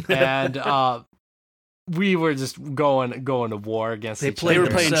 And we were just going to war against each other. They were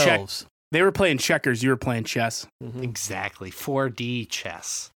playing chess. They were playing checkers. You were playing chess. Exactly. 4D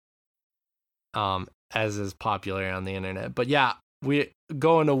chess. As is popular on the internet. But yeah, we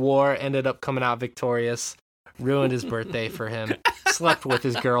going to war, ended up coming out victorious, ruined his birthday for him, slept with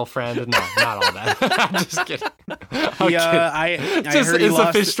his girlfriend. No, not all that. I'm just kidding. I heard it's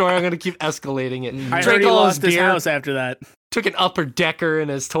a fish story. I'm going to keep escalating it. I heard he lost his house after that. Took an upper decker in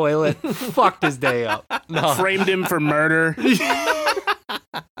his toilet. Fucked his day up. No. Framed him for murder.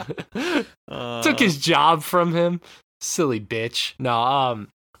 Took his job from him. Silly bitch. No,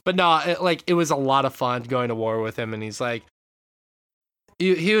 but no, it was a lot of fun going to war with him, and he's like,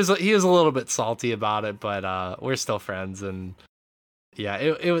 he was a little bit salty about it, but we're still friends, and Yeah,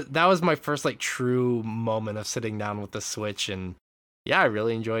 it was that was my first like true moment of sitting down with the Switch, and yeah, I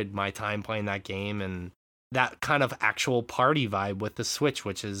really enjoyed my time playing that game and that kind of actual party vibe with the Switch,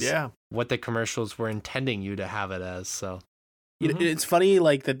 which is what the commercials were intending you to have it as. So it's funny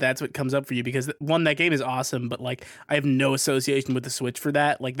like that's what comes up for you, because one, that game is awesome, but like I have no association with the Switch for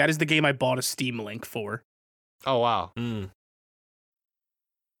that. Like that is the game I bought a Steam link for. Oh wow.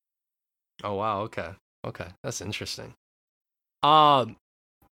 Oh wow, okay. That's interesting. I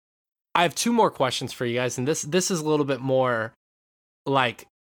have two more questions for you guys, and this is a little bit more like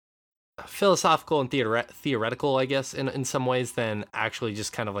philosophical and theoretical, I guess, in some ways, than actually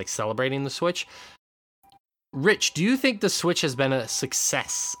just kind of like celebrating the Switch. Rich, do you think the Switch has been a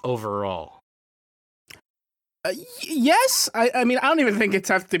success overall? Yes. I mean, I don't even think it's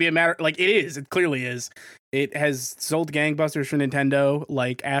have to be a matter, like it is. It clearly is. It has sold gangbusters for Nintendo.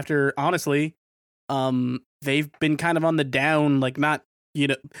 Like after, honestly, they've been kind of on the down, like not,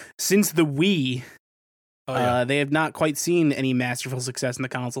 since the Wii. They have not quite seen any masterful success in the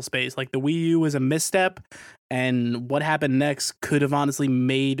console space. Like the Wii U was a misstep, and what happened next could have honestly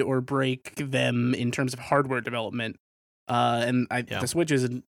made or break them in terms of hardware development. The Switch is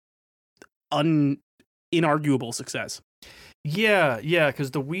an inarguable success. Yeah,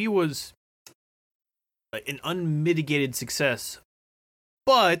 because the Wii was an unmitigated success,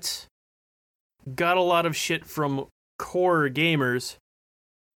 but got a lot of shit from core gamers.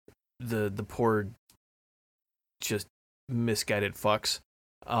 The poor, just misguided fucks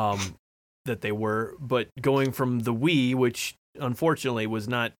that they were. But going from the Wii, which unfortunately was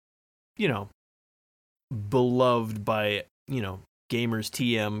not, beloved by, gamers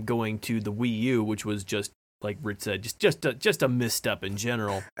TM, going to the Wii U, which was just, like Rich said, just a misstep in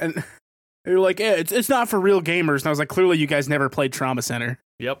general. And they were like, yeah, it's not for real gamers. And I was like, clearly you guys never played Trauma Center.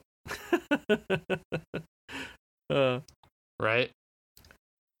 Yep. Right.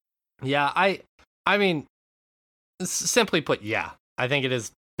 Yeah, I mean, simply put, yeah. I think it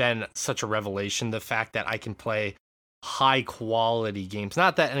has been such a revelation, the fact that I can play high quality games.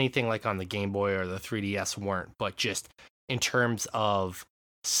 Not that anything like on the Game Boy or the 3DS weren't, but just in terms of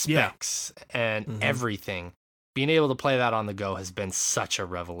specs and everything, being able to play that on the go has been such a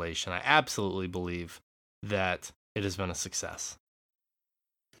revelation. I absolutely believe that it has been a success.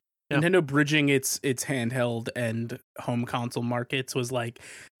 Nintendo bridging its handheld and home console markets was like,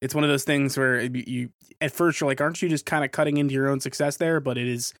 it's one of those things where you at first you're like, aren't you just kind of cutting into your own success there? But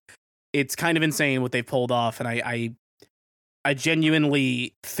it's kind of insane what they've pulled off, and I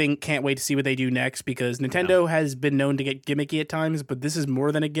genuinely can't wait to see what they do next, because Nintendo has been known to get gimmicky at times, but this is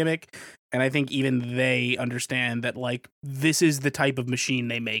more than a gimmick, and I think even they understand that like this is the type of machine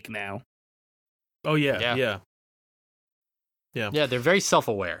they make now. Oh yeah. Yeah, they're very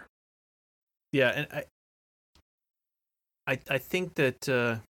self-aware. Yeah, and I think that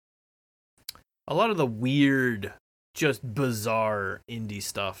a lot of the weird, just bizarre indie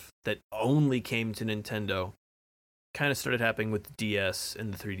stuff that only came to Nintendo kind of started happening with the DS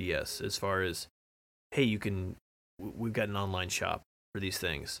and the 3DS, as far as, hey, we've got an online shop for these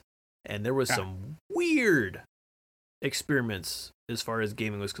things. And there was some weird experiments as far as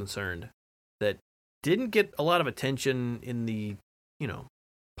gaming was concerned that didn't get a lot of attention in the,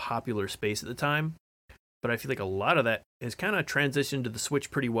 popular space at the time, but I feel like a lot of that has kind of transitioned to the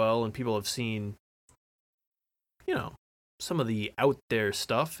Switch pretty well, and people have seen, some of the out there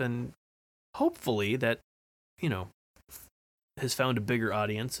stuff, and hopefully that, has found a bigger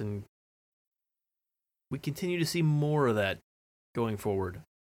audience, and we continue to see more of that going forward.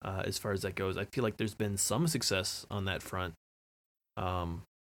 As far as that goes, I feel like there's been some success on that front,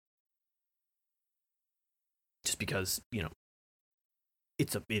 just because,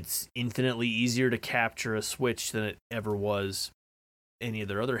 it's infinitely easier to capture a Switch than it ever was any of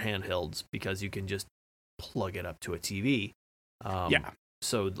their other handhelds, because you can just plug it up to a TV.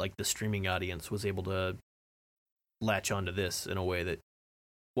 So like the streaming audience was able to latch onto this in a way that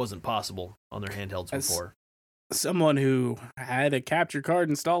wasn't possible on their handhelds before. Someone who had a capture card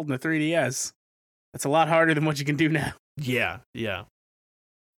installed in the 3DS, that's a lot harder than what you can do now. Yeah.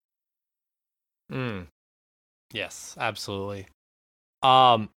 Yes, absolutely.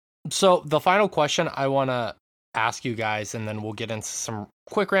 So the final question I want to ask you guys, and then we'll get into some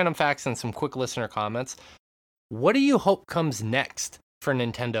quick random facts and some quick listener comments. What do you hope comes next for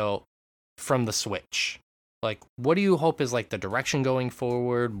Nintendo from the Switch? Like, what do you hope is like the direction going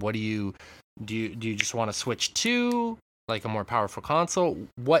forward? What do you just want to switch to, like a more powerful console?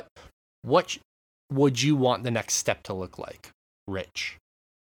 What would you want the next step to look like, Rich?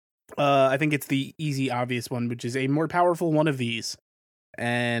 I think it's the easy, obvious one, which is a more powerful one of these.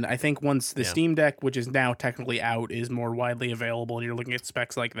 And I think once the Steam Deck, which is now technically out, is more widely available and you're looking at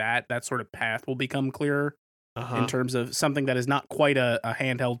specs like that, that sort of path will become clearer in terms of something that is not quite a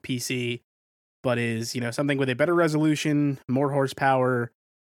handheld PC, but is, something with a better resolution, more horsepower,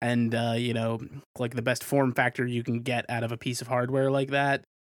 and, like the best form factor you can get out of a piece of hardware like that.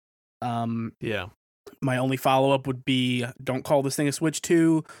 My only follow-up would be, don't call this thing a Switch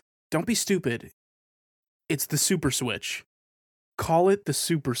 2. Don't be stupid. It's the Super Switch. Call it the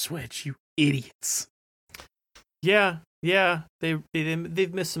Super Switch, you idiots. Yeah.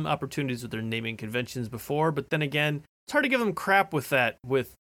 They've missed some opportunities with their naming conventions before, but then again, it's hard to give them crap with that.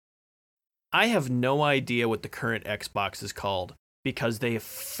 I have no idea what the current Xbox is called because they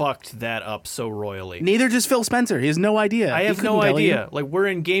fucked that up so royally. Neither does Phil Spencer. He has no idea. I have no idea. Like, we're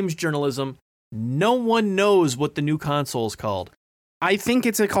in games journalism. No one knows what the new console is called. I think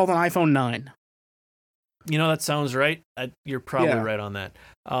it's called an iPhone 9. That sounds right. You're probably right on that.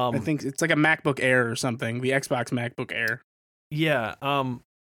 I think it's like a MacBook Air or something. The Xbox MacBook Air. Yeah.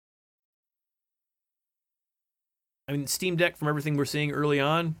 Steam Deck, from everything we're seeing early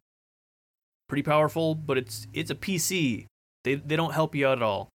on, pretty powerful, but it's a PC. They don't help you out at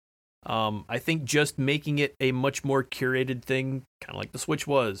all. I think just making it a much more curated thing, kind of like the Switch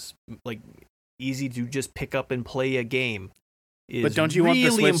was, like easy to just pick up and play a game, is but don't you want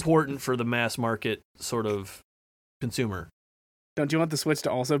the Switch important for the mass market sort of consumer. Don't you want the Switch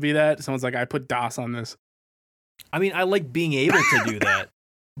to also be that? Someone's like, I put DOS on this. I mean, I like being able to do that,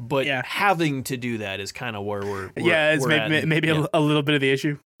 but having to do that is kind of where we're it's we're maybe a little bit of the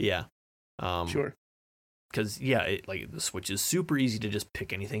issue. Yeah. Sure. Because, the Switch is super easy to just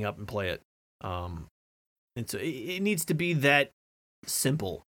pick anything up and play it. And so it needs to be that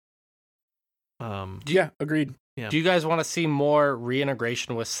simple. Agreed. Yeah. Do you guys want to see more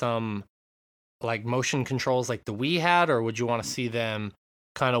reintegration with some like motion controls like the Wii had, or would you want to see them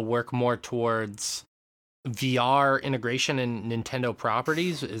kind of work more towards VR integration in Nintendo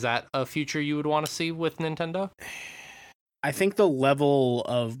properties? Is that a future you would want to see with Nintendo? I think the level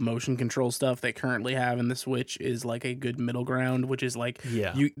of motion control stuff they currently have in the Switch is like a good middle ground, which is like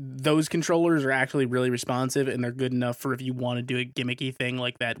those controllers are actually really responsive and they're good enough for if you want to do a gimmicky thing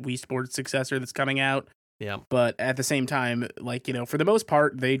like that Wii Sports successor that's coming out. Yeah. But at the same time, like, for the most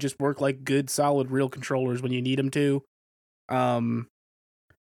part, they just work like good, solid, real controllers when you need them to.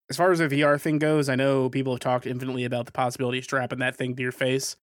 As far as the VR thing goes, I know people have talked infinitely about the possibility of strapping that thing to your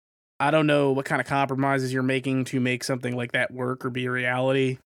face. I don't know what kind of compromises you're making to make something like that work or be a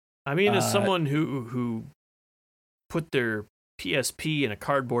reality. I mean, as someone who put their PSP in a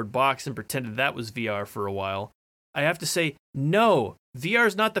cardboard box and pretended that was VR for a while, I have to say, no, VR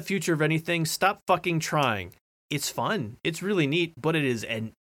is not the future of anything. Stop fucking trying. It's fun. It's really neat, but it is,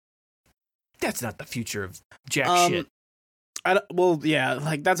 and that's not the future of jack shit.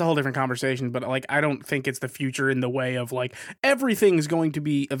 Like that's a whole different conversation, but like I don't think it's the future in the way of like everything's going to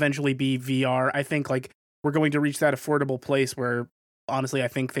eventually be VR. I think like we're going to reach that affordable place where honestly I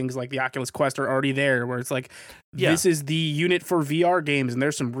think things like the Oculus Quest are already there, where it's like this is the unit for VR games and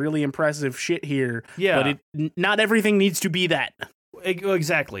there's some really impressive shit here. Yeah. But not everything needs to be that.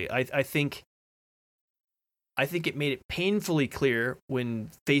 Exactly. I think it made it painfully clear when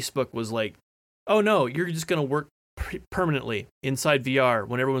Facebook was like, "Oh no, you're just going to work permanently inside VR,"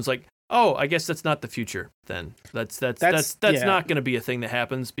 when everyone's like, "Oh, I guess that's not the future then. That's not going to be a thing that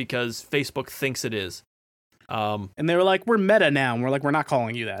happens because Facebook thinks it is." And they were like, "We're meta now," and we're like, "We're not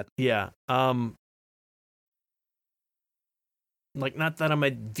calling you that." Yeah. Like, not that I'm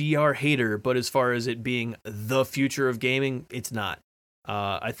a VR hater, but as far as it being the future of gaming, it's not.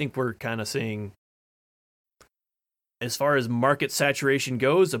 I think we're kind of seeing, as far as market saturation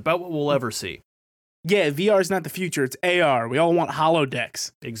goes, about what we'll ever see. Yeah, VR is not the future. It's AR. We all want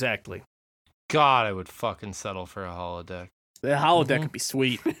holodecks. Exactly. God, I would fucking settle for a holodeck. The holodeck would be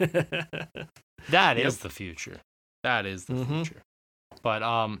sweet. That is the future. That is the future. But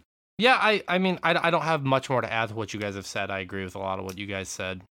I mean, I don't have much more to add to what you guys have said. I agree with a lot of what you guys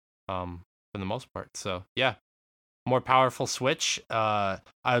said, for the most part. So yeah, more powerful Switch. I'd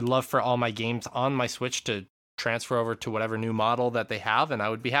love for all my games on my Switch to transfer over to whatever new model that they have, and I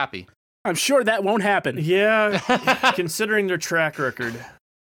would be happy. I'm sure that won't happen. Yeah, considering their track record.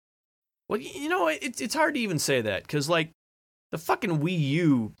 Well, it's hard to even say that, because, like, the fucking Wii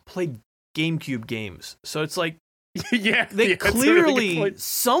U played GameCube games. So it's like, they clearly, really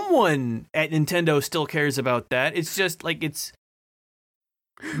someone at Nintendo still cares about that. It's just, like,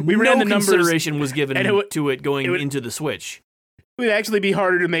 we ran the consideration was given to it going into the Switch. It would actually be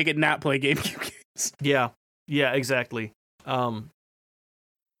harder to make it not play GameCube games. Yeah, exactly.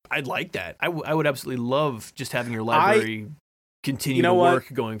 I'd like that. I would absolutely love just having your library continue to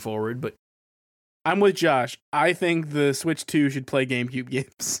work going forward. But I'm with Josh. I think the Switch 2 should play GameCube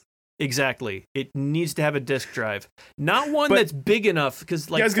games. exactly, it needs to have a disc drive, not one that's big enough because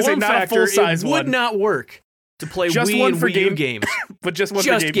like form factor, it would not work to play just Wii one and for Wii U games, but just one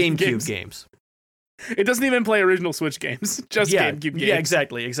just for GameCube games. It doesn't even play original Switch games. Just GameCube games. Yeah,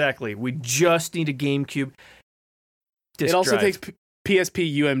 exactly. We just need a GameCube disc It also drive. takes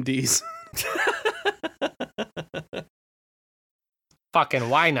PSP UMDs. Fucking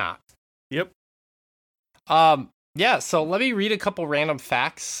why not? Yep. Yeah, so let me read a couple random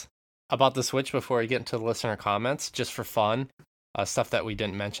facts about the Switch before we get into the listener comments, just for fun. Stuff that we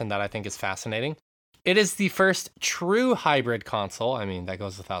didn't mention that I think is fascinating. It is the first true hybrid console. I mean, that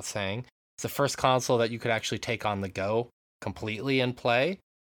goes without saying. It's the first console that you could actually take on the go completely and play.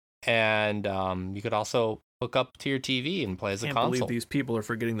 And you could also hook up to your TV and play as a console. I can't believe these people are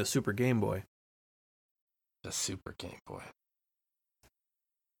forgetting the Super Game Boy. The Super Game Boy.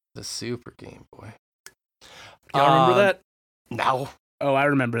 The Super Game Boy. Y'all remember that? No. Oh, I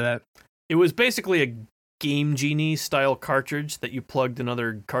remember that. It was basically a Game Genie style cartridge that you plugged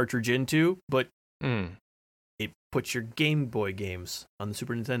another cartridge into, but it puts your Game Boy games on the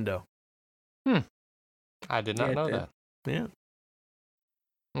Super Nintendo. I did not know that. Yeah.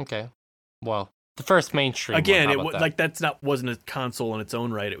 Okay. Well, the first mainstream Again, one. it wasn't a console in its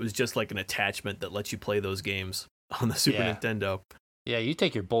own right. It was just like an attachment that lets you play those games on the Super Nintendo. Yeah, you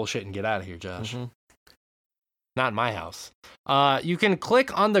take your bullshit and get out of here, Josh. Mm-hmm. Not in my house. You can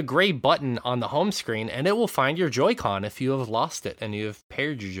click on the gray button on the home screen, and it will find your Joy-Con if you have lost it and you have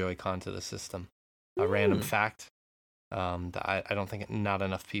paired your Joy-Con to the system. A random fact that I don't think not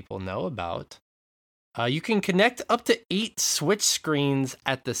enough people know about. You can connect up to 8 Switch screens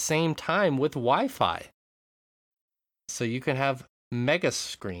at the same time with Wi-Fi. So you can have mega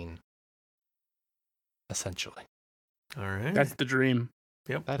screen, essentially. All right. That's the dream.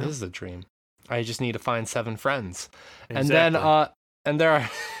 Yep. That is the dream. I just need to find 7 friends. Exactly. And then and there are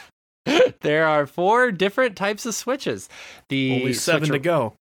there are 4 different types of Switches. Only 7 to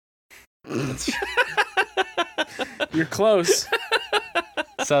go. You're close.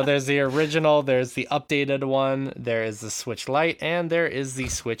 So there's the original, there's the updated one, there is the Switch Lite, and there is the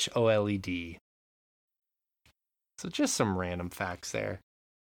Switch OLED. So just some random facts there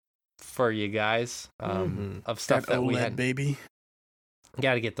for you guys of stuff that we had. Baby.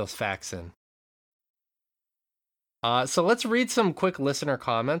 Got to get those facts in. So let's read some quick listener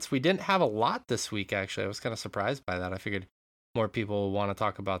comments. We didn't have a lot this week, actually. I was kind of surprised by that. I figured more people would want to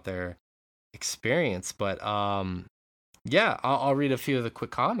talk about their experience. But yeah, I'll read a few of the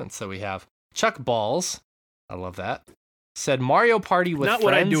quick comments that we have. Chuck Balls, I love that, said Mario Party with Not friends.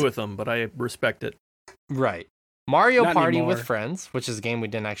 what I do with them, but I respect it. Right. Mario Not Party anymore. with friends, which is a game we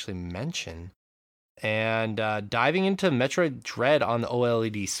didn't actually mention. And diving into Metroid Dread on the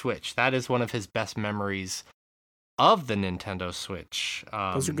OLED Switch. That is one of his best memories of the Nintendo Switch.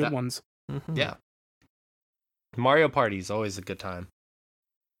 Those are good ones. Mm-hmm. Yeah. Mario Party is always a good time.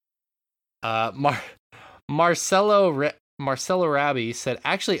 Marcelo Rabbi said,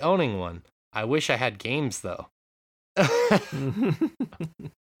 actually owning one. I wish I had games, though.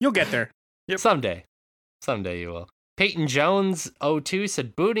 You'll get there. Yep. Someday you will. Peyton Jones 02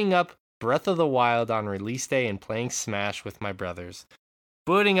 said, booting up Breath of the Wild on release day and playing Smash with my brothers.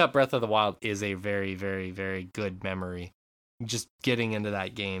 Booting up Breath of the Wild is a very, very, very good memory. Just getting into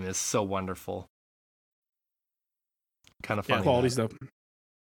that game is so wonderful. Kind of funny. Quality stuff.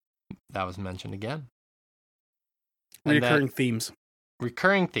 That was mentioned again. Recurring themes.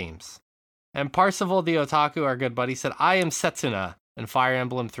 Recurring themes. And Parsifal the Otaku, our good buddy, said, I am Setsuna in Fire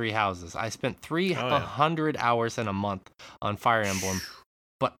Emblem 3 Houses. I spent 300 hours in a month on Fire Emblem.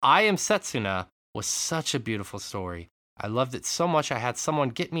 But I Am Setsuna was such a beautiful story. I loved it so much I had someone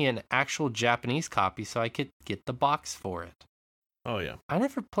get me an actual Japanese copy so I could get the box for it. Oh, yeah. I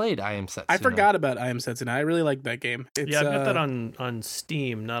never played I Am Setsuna. I forgot about I Am Setsuna. I really like that game. It's, I've got that on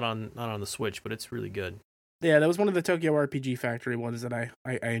Steam, not on the Switch, but it's really good. Yeah, that was one of the Tokyo RPG Factory ones that I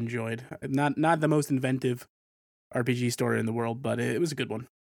enjoyed. Not the most inventive RPG story in the world, but it was a good one.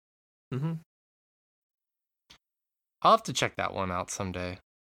 Mm-hmm. I'll have to check that one out someday.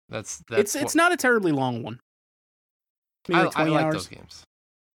 It's not a terribly long one. Maybe like 20 I like hours. those games.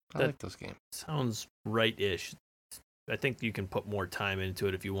 I like those games. Sounds right-ish. I think you can put more time into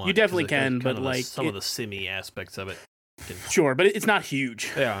it if you want. You definitely 'cause can, kind but of like some of the simmy aspects of it. Sure, but it's not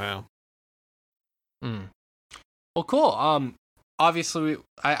huge. Yeah. Well, cool. Obviously,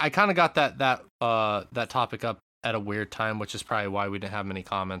 I kind of got that topic up at a weird time, which is probably why we didn't have many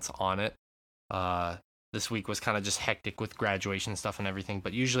comments on it. this week was kind of just hectic with graduation stuff and everything.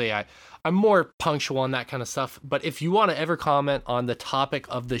 But usually I'm more punctual on that kind of stuff. But if you want to ever comment on the topic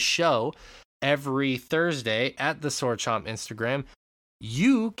of the show every Thursday at the Sword Chomp Instagram,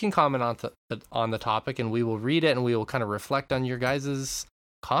 you can comment on the topic, and we will read it, and we will kind of reflect on your guys'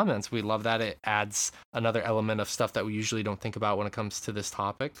 comments. We love that. It adds another element of stuff that we usually don't think about when it comes to this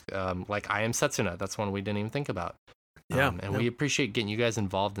topic. Like I Am Setsuna, that's one we didn't even think about. We appreciate getting you guys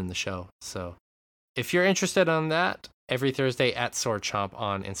involved in the show. So if you're interested on that, every Thursday at Sword Chomp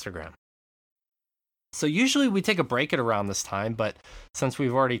on Instagram. So usually we take a break at around this time, but since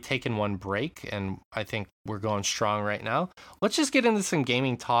we've already taken one break and I think we're going strong right now, let's just get into some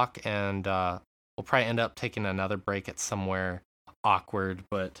gaming talk, and we'll probably end up taking another break at somewhere awkward,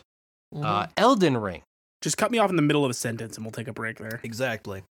 but Elden Ring. Just cut me off in the middle of a sentence and we'll take a break there.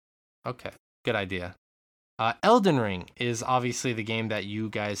 Exactly. Okay, good idea. Elden Ring is obviously the game that you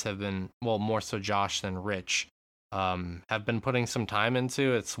guys have been, well, more so Josh than Rich, have been putting some time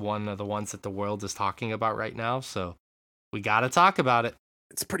into. It's one of the ones that the world is talking about right now, so we got to talk about it.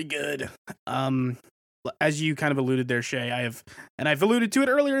 It's pretty good. As you kind of alluded there, Shay, I've alluded to it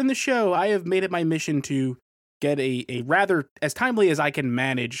earlier in the show, I have made it my mission to get a rather, as timely as I can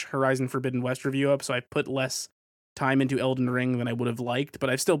manage, Horizon Forbidden West review up, so I put less time into Elden Ring than I would have liked, but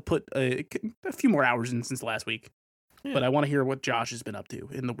I've still put a few more hours in since last week. Yeah. But I want to hear what Josh has been up to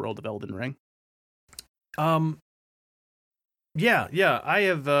in the world of Elden Ring. Yeah, I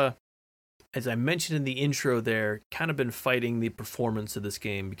have, as I mentioned in the intro there, kind of been fighting the performance of this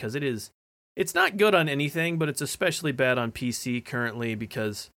game, because it's not good on anything, but it's especially bad on PC currently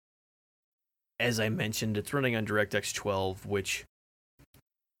because, as I mentioned, it's running on DirectX 12, which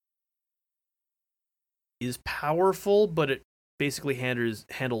is powerful, but it basically hands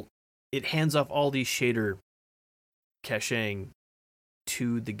off all these shader caching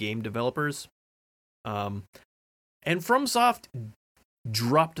to the game developers. And FromSoft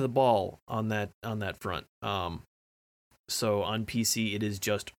dropped the ball on that front. So on PC, it is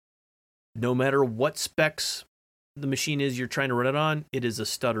just, no matter what specs the machine is you're trying to run it on, it is a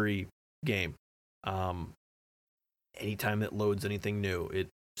stuttery game. Anytime it loads anything new, it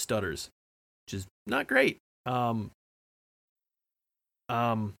stutters, which is not great. And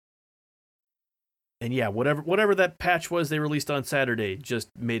yeah, whatever that patch was they released on Saturday just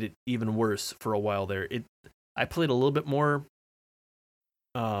made it even worse for a while there. I played a little bit more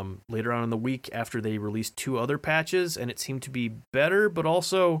later on in the week after they released 2 other patches, and it seemed to be better, but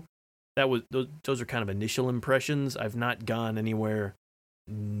also those are kind of initial impressions. I've not gone anywhere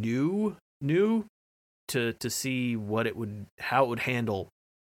new to see how it would handle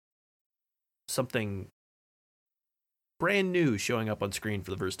something brand new showing up on screen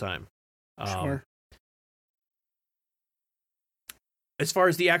for the first time. Sure. As far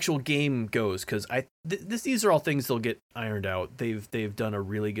as the actual game goes, because these are all things they'll get ironed out. They've done a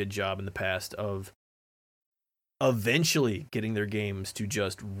really good job in the past of eventually getting their games to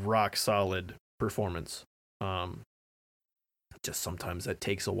just rock solid performance. Just sometimes that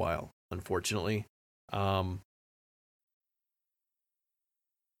takes a while, unfortunately. I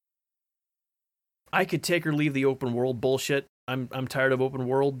could take or leave the open world bullshit. I'm tired of open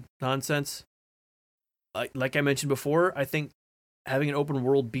world nonsense. Like I mentioned before, I think having an open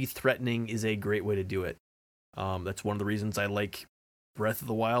world be threatening is a great way to do it. That's one of the reasons I like Breath of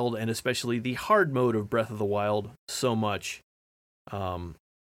the Wild, and especially the hard mode of Breath of the Wild so much,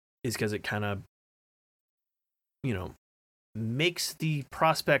 is because it kind of, makes the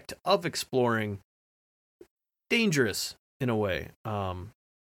prospect of exploring dangerous in a way. And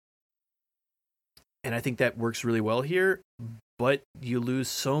I think that works really well here, but you lose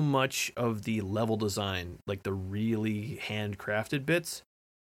so much of the level design, like the really handcrafted bits,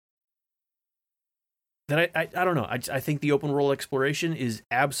 that I don't know. I think the open world exploration is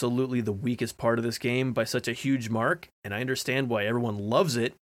absolutely the weakest part of this game by such a huge mark, and I understand why everyone loves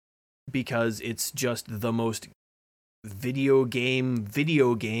it, because it's just the most video game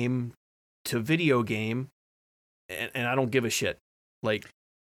to video game, and I don't give a shit. Like,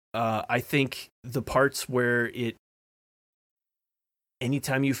 I think the parts where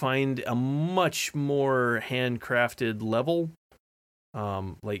anytime you find a much more handcrafted level,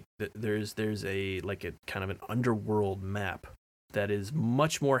 there's a kind of an underworld map that is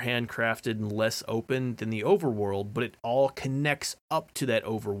much more handcrafted and less open than the overworld, but it all connects up to that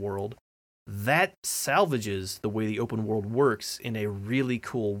overworld. That salvages the way the open world works in a really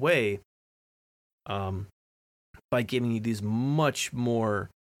cool way, by giving you these much more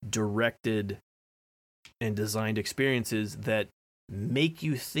directed and designed experiences that make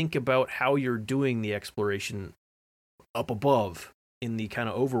you think about how you're doing the exploration up above in the kind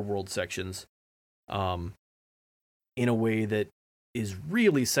of overworld sections. in a way that is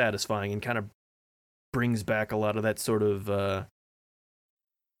really satisfying and kind of brings back a lot of that sort of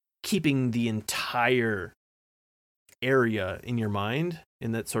keeping the entire area in your mind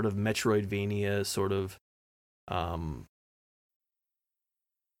in that sort of Metroidvania sort of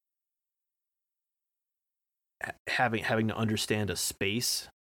having to understand a space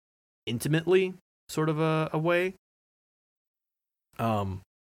intimately sort of a way.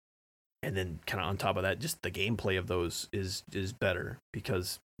 And then kind of on top of that, just the gameplay of those is better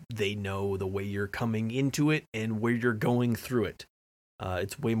because they know the way you're coming into it and where you're going through it.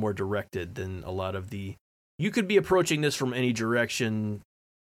 It's way more directed than a lot of the, you could be approaching this from any direction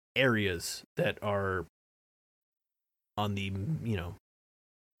areas that are on the,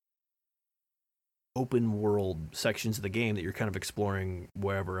 open world sections of the game that you're kind of exploring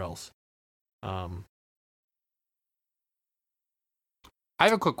wherever else. I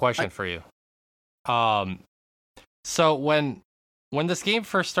have a quick question for you. So when this game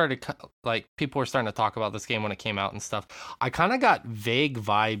first started, like people were starting to talk about this game when it came out and stuff, I kind of got vague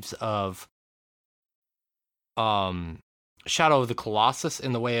vibes of Shadow of the Colossus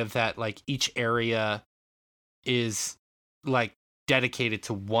in the way of that, like each area is like dedicated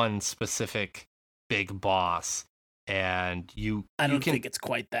to one specific big boss, and I don't think it's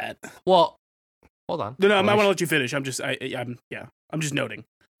quite that. Well, hold on. No, I want to let you finish. I'm just noting.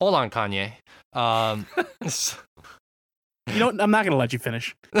 Hold on, Kanye. You know what? I'm not going to let you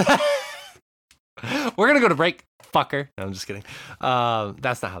finish. We're going to go to break, fucker. No, I'm just kidding.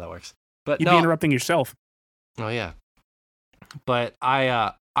 That's not how that works. But You'd be interrupting yourself. Oh, yeah. But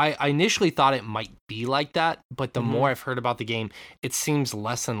I initially thought it might be like that, but the more I've heard about the game, it seems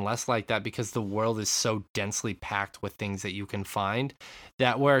less and less like that because the world is so densely packed with things that you can find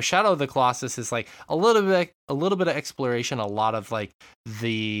that where Shadow of the Colossus is like a little bit of exploration, a lot of like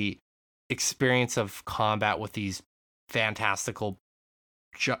the experience of combat with these fantastical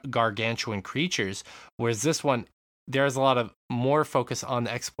gargantuan creatures, whereas this one, there's a lot of more focus on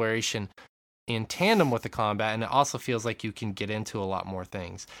the exploration in tandem with the combat, and it also feels like you can get into a lot more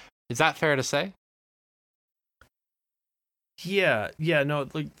things. Is that fair to say? Yeah, no,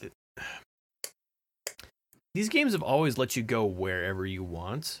 like these games have always let you go wherever you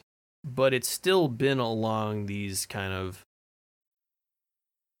want, but it's still been along these kind of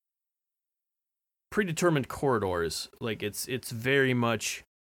predetermined corridors. Like it's very much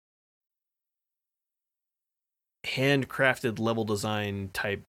handcrafted level design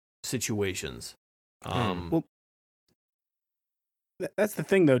type situations. Well, that's the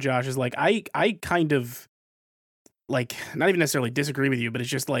thing though, Josh, is like I kind of like not even necessarily disagree with you, but it's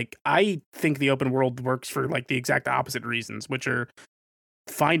just like I think the open world works for like the exact opposite reasons, which are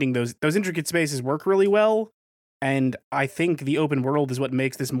finding those intricate spaces work really well. And I think the open world is what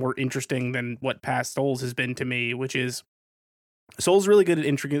makes this more interesting than what past Souls has been to me, which is Souls really good at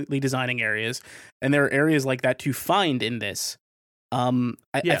intricately designing areas, and there are areas like that to find in this.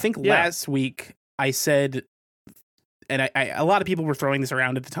 I think last week I said, and a lot of people were throwing this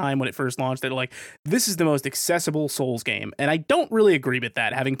around at the time when it first launched, that like, this is the most accessible Souls game. And I don't really agree with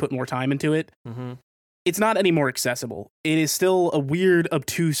that, having put more time into it. Mm-hmm. It's not any more accessible. It is still a weird,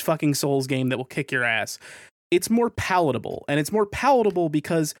 obtuse fucking Souls game that will kick your ass. It's more palatable, and it's more palatable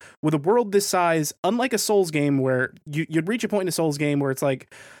because with a world this size, unlike a Souls game where you'd reach a point in a Souls game where it's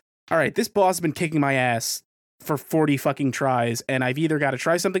like, all right, this boss has been kicking my ass for 40 fucking tries, and I've either got to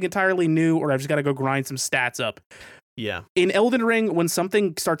try something entirely new or I've just got to go grind some stats up. Yeah. In Elden Ring, when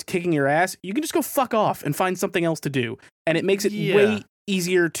something starts kicking your ass, you can just go fuck off and find something else to do. And it makes it way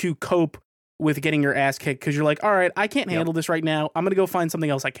easier to cope with getting your ass kicked because you're like, all right, I can't handle this right now. I'm going to go find something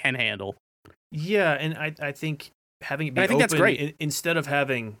else I can handle. Yeah, and I think having it be open, that's great. Instead of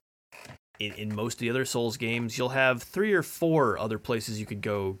having, in most of the other Souls games, you'll have 3 or 4 other places you could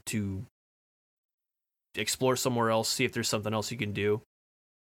go to explore somewhere else, see if there's something else you can do.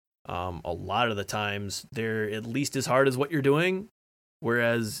 A lot of the times, they're at least as hard as what you're doing,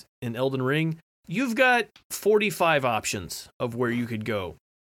 whereas in Elden Ring, you've got 45 options of where you could go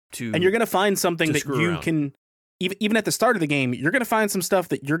to. And you're going to find something that you around. can, even at the start of the game, you're going to find some stuff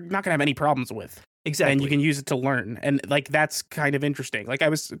that you're not going to have any problems with. Exactly. And you can use it to learn. And like, that's kind of interesting. Like I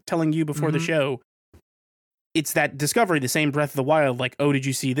was telling you before the show, it's that discovery, the same Breath of the Wild, like, oh, did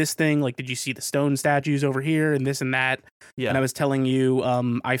you see this thing? Like, did you see the stone statues over here and this and that? Yeah. And I was telling you,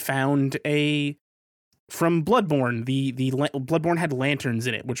 I found from Bloodborne, the Bloodborne had lanterns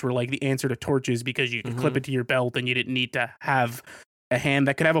in it, which were like the answer to torches because you could clip it to your belt and you didn't need to have a hand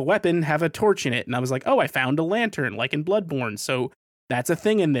that could have a weapon, have a torch in it. And I was like, oh, I found a lantern like in Bloodborne. So that's a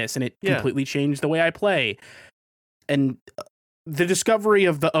thing in this. And it completely changed the way I play. And the discovery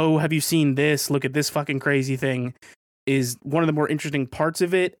of the, oh, have you seen this? Look at this fucking crazy thing is one of the more interesting parts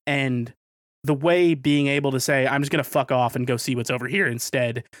of it. And the way being able to say, I'm just going to fuck off and go see what's over here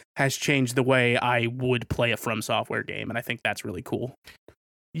instead has changed the way I would play a From Software game. And I think that's really cool.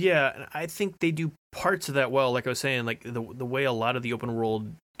 Yeah, and I think they do parts of that well. Like I was saying, like the way a lot of the open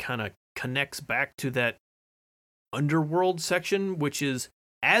world kind of connects back to that underworld section, which is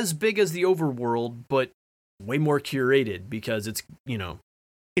as big as the overworld, but way more curated because it's, you know,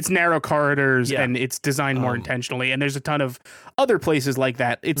 it's narrow corridors Yeah. and it's designed more intentionally. And there's a ton of other places like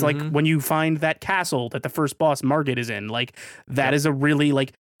that. It's like when you find that castle that the first boss Margit is in, like that is a really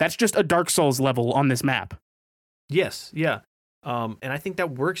like, that's just a Dark Souls level on this map. Yes, yeah. And I think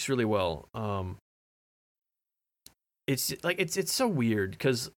that works really well. It's like it's so weird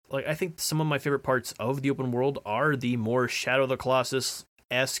because like I think some of my favorite parts of the open world are the more Shadow of the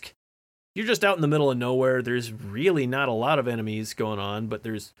Colossus-esque. You're just out in the middle of nowhere. There's really not a lot of enemies going on, but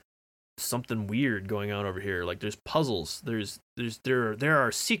there's something weird going on over here. Like there's puzzles. There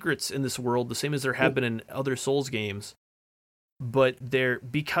are secrets in this world, the same as there have been in other Souls games. But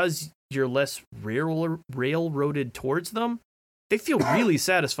because you're less railroaded towards them, they feel really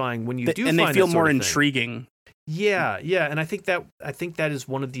satisfying when you do. And find they feel that sort more of thing. intriguing. Yeah, and I think that is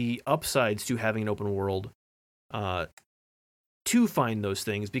one of the upsides to having an open world, to find those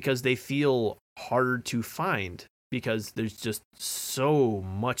things because they feel harder to find because there's just so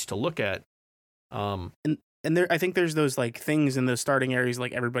much to look at. And there, I think there's those like things in those starting areas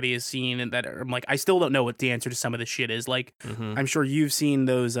like everybody has seen, and that I'm like, I still don't know what the answer to some of this shit is. Like, I'm sure you've seen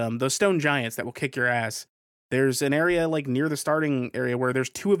those stone giants that will kick your ass. There's an area like near the starting area where there's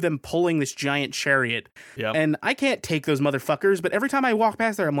two of them pulling this giant chariot. Yep. And I can't take those motherfuckers, but every time I walk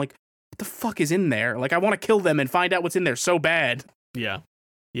past there, I'm like, what the fuck is in there? Like, I want to kill them and find out what's in there so bad. Yeah.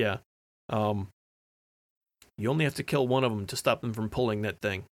 You only have to kill one of them to stop them from pulling that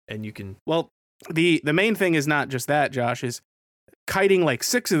thing, and you can. Well, the main thing is not just that, Josh, is kiting like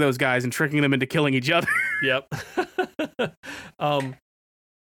 6 of those guys and tricking them into killing each other. Yep.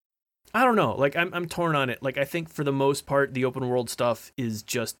 I don't know. Like I'm torn on it. Like I think for the most part, the open world stuff is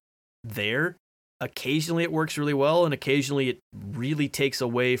just there. Occasionally it works really well, and occasionally it really takes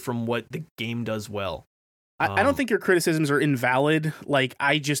away from what the game does well. I don't think your criticisms are invalid. Like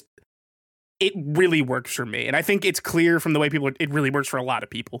it really works for me, and I think it's clear from the way it really works for a lot of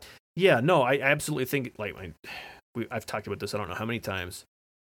people. Yeah, no, I absolutely think like I've talked about this. I don't know how many times.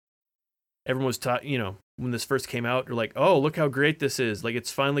 Everyone was when this first came out, you're like, oh, look how great this is. Like,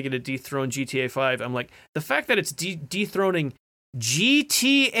 it's finally going to dethrone GTA 5. I'm like, the fact that it's dethroning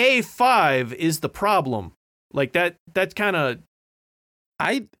GTA 5 is the problem. Like, that kind of...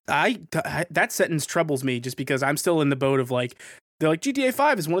 That sentence troubles me just because I'm still in the boat of, like, they're like, GTA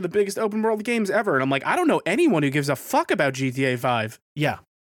 5 is one of the biggest open world games ever. And I'm like, I don't know anyone who gives a fuck about GTA 5. Yeah.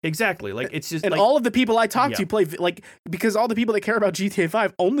 Exactly. Like it's just and like, all of the people I talk to play like because all the people that care about GTA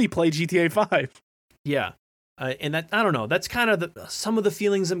 5 only play GTA 5. Yeah. And that I don't know. That's kind of some of the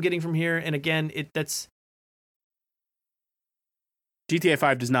feelings I'm getting from here. And again, that's GTA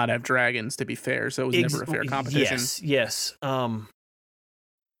 5 does not have dragons, to be fair, so it was never a fair competition. Yes.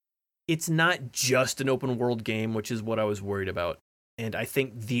 It's not just an open world game, which is what I was worried about. And I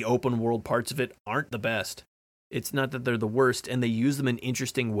think the open world parts of it aren't the best. It's not that they're the worst, and they use them in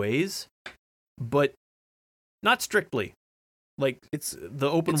interesting ways, but not strictly. Like it's the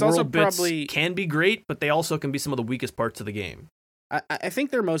open world bits can be great, but they also can be some of the weakest parts of the game. I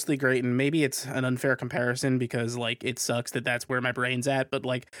think they're mostly great, and maybe it's an unfair comparison because like it sucks that that's where my brain's at, but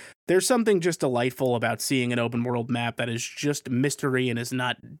like there's something just delightful about seeing an open world map that is just mystery and is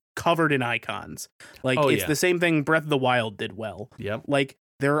not covered in icons. Like it's the same thing Breath of the Wild did well. Yep. Like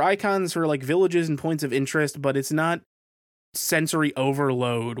there are icons for like villages and points of interest, but it's not sensory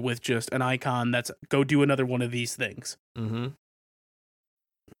overload with just an icon that's go do another one of these things. Mm-hmm.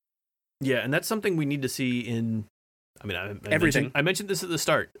 Yeah, and that's something we need to see in. I mean, everything. I mentioned this at the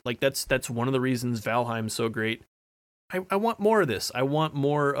start. Like that's one of the reasons Valheim's so great. I want more of this. I want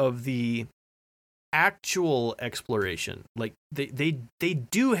more of the actual exploration. Like they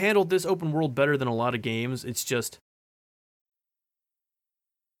do handle this open world better than a lot of games. It's just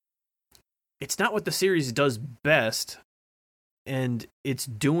it's not what the series does best, and it's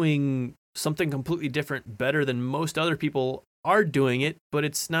doing something completely different better than most other people are doing it, but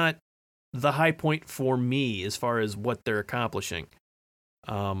it's not the high point for me as far as what they're accomplishing.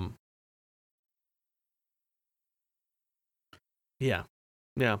 Yeah.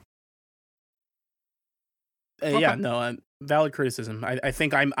 Yeah, no, valid criticism. I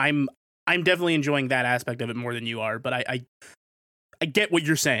think I'm definitely enjoying that aspect of it more than you are, but I get what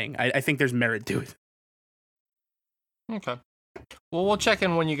you're saying. I think there's merit to it. Okay. Well, we'll check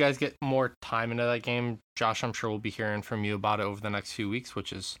in when you guys get more time into that game. Josh, I'm sure we'll be hearing from you about it over the next few weeks,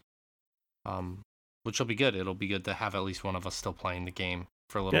 which will be good. It'll be good to have at least one of us still playing the game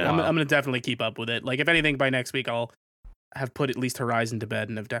for a little Yeah, while. I'm gonna definitely keep up with it. Like, if anything, by next week I'll have put at least Horizon to bed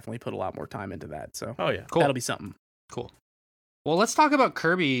and have definitely put a lot more time into that. So Oh yeah. Cool. that'll be something. Cool. Well, let's talk about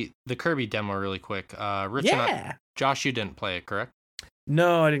Kirby, the Kirby demo really quick. Rich and Josh, you didn't play it, correct?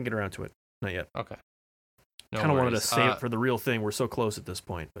 No, I didn't get around to it. Not yet. Okay. No Kind of wanted to worries. save it for the real thing. We're so close at this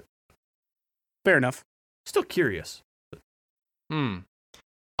point, but Fair enough. still curious.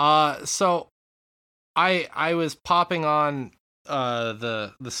 So I was popping on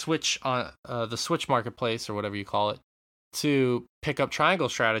the Switch on the Switch marketplace or whatever you call it to pick up Triangle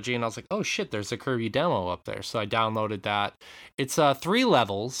Strategy, and I was like, oh shit, there's a Kirby demo up there. So I downloaded that. It's 3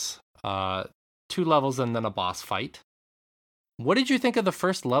 levels, 2 levels and then a boss fight. What did you think of the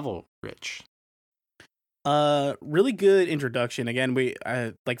first level, Rich? Really good introduction. Again, we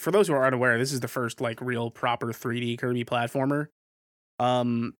like, for those who are unaware, this is the first like real proper 3D Kirby platformer.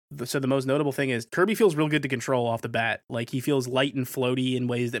 So the most notable thing is Kirby feels real good to control off the bat. Like, he feels light and floaty in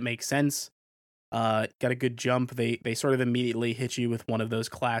ways that make sense. Got a good jump. They sort of immediately hit you with one of those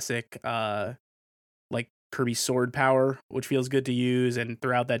classic like Kirby sword power, which feels good to use, and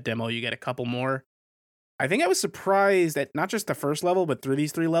throughout that demo you get a couple more. I think I was surprised at not just the first level, but through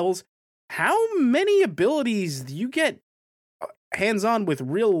these 3 levels, how many abilities you get hands-on with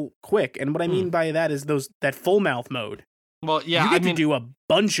real quick. And what I mean by that is that full mouth mode. Well, yeah, you get to do a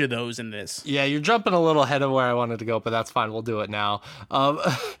bunch of those in this. Yeah, you're jumping a little ahead of where I wanted to go, but that's fine. We'll do it now.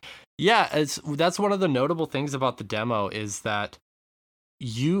 Yeah, that's one of the notable things about the demo is that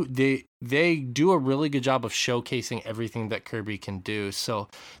they do a really good job of showcasing everything that Kirby can do. So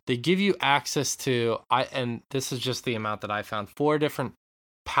they give you access to and this is just the amount that I found, 4 different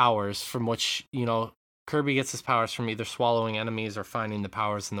powers from which, Kirby gets his powers from either swallowing enemies or finding the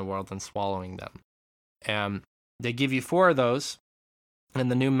powers in the world and swallowing them. And they give you 4 of those. In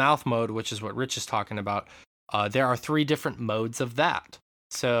the new mouth mode, which is what Rich is talking about, there are 3 different modes of that.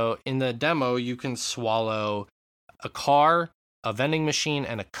 So in the demo, you can swallow a car, a vending machine,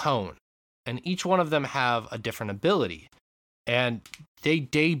 and a cone. And each one of them have a different ability. And they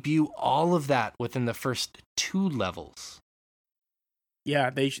debut all of that within the first 2 levels.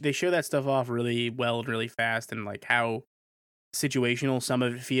 Yeah, they show that stuff off really well and really fast, and like how situational some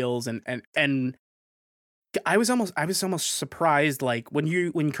of it feels, and I was almost surprised, like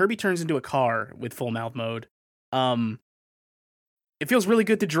when Kirby turns into a car with full mouth mode, it feels really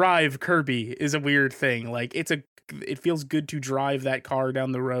good to drive Kirby is a weird thing. Like, it feels good to drive that car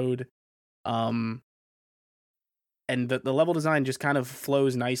down the road. And the level design just kind of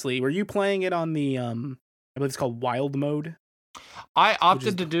flows nicely. Were you playing it on the I believe it's called wild mode? I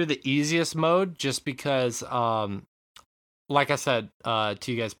opted to do the easiest mode just because like I said to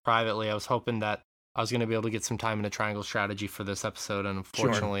you guys privately, I was hoping that I was going to be able to get some time into Triangle Strategy for this episode, and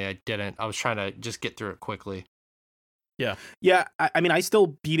unfortunately I didn't. I was trying to just get through it quickly. Yeah, I mean, I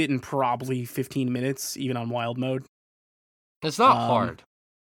still beat it in probably 15 minutes, even on wild mode. It's not hard.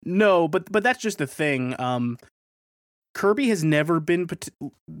 No, but that's just the thing. Kirby has never been...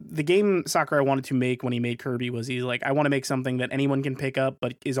 The game Sakurai wanted to make when he made Kirby was, he's like, I want to make something that anyone can pick up,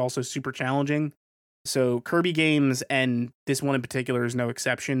 but is also super challenging. So Kirby games, and this one in particular is no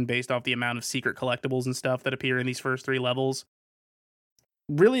exception, based off the amount of secret collectibles and stuff that appear in these first 3 levels.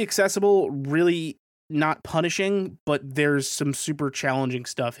 Really accessible, really not punishing, but there's some super challenging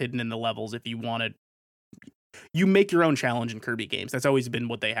stuff hidden in the levels if you want to. You make your own challenge in Kirby games. That's always been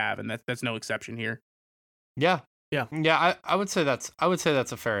what they have, and that's no exception here. Yeah. I would say that's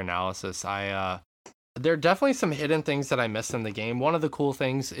a fair analysis. There are definitely some hidden things that I missed in the game. One of the cool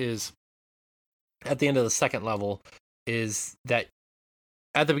things is at the end of the second level is that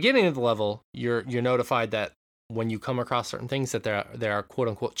at the beginning of the level, you're notified that when you come across certain things that there are quote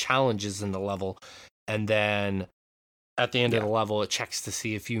unquote challenges in the level, and then at the end of the level, it checks to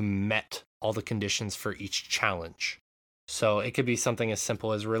see if you met all the conditions for each challenge. So it could be something as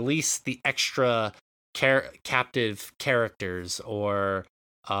simple as release the extra captive characters, or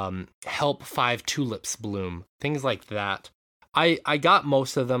help 5 tulips bloom, things like that. I got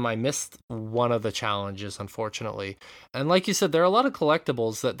most of them. I missed one of the challenges, unfortunately. And like you said, there are a lot of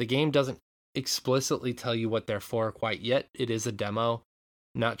collectibles that the game doesn't explicitly tell you what they're for quite yet. It is a demo.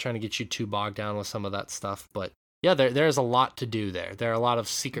 Not trying to get you too bogged down with some of that stuff, but yeah, there's a lot to do there. There are a lot of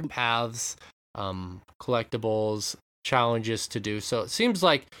secret paths, collectibles, challenges to do. So it seems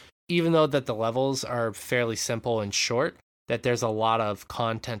like even though that the levels are fairly simple and short, that there's a lot of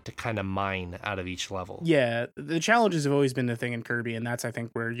content to kind of mine out of each level. Yeah, the challenges have always been the thing in Kirby, and that's, I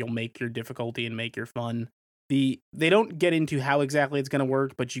think, where you'll make your difficulty and make your fun. they don't get into how exactly it's going to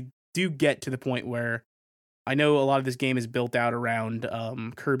work, but you do get to the point where I know a lot of this game is built out around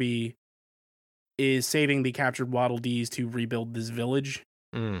Kirby is saving the captured Waddle Dees to rebuild this village.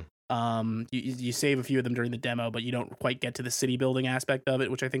 You save a few of them during the demo, but you don't quite get to the city building aspect of it,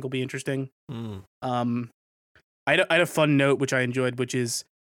 which I think will be interesting. I had a fun note which I enjoyed, which is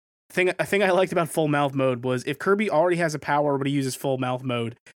a thing I liked about full mouth mode was if Kirby already has a power but he uses full mouth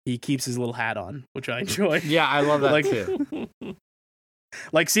mode, he keeps his little hat on, which I enjoy. Yeah, I love that too.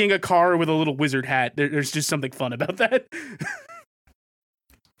 Like seeing a car with a little wizard hat, there's just something fun about that.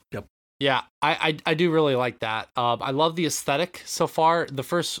 Yep. Yeah, I do really like that. I love the aesthetic so far. The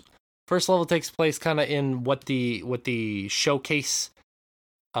first level takes place kind of in what the showcase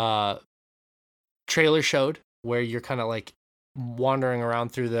trailer showed, where you're kind of like wandering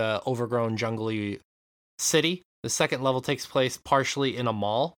around through the overgrown jungly city. The second level takes place partially in a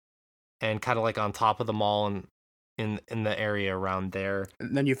mall and kind of like on top of the mall and in the area around there.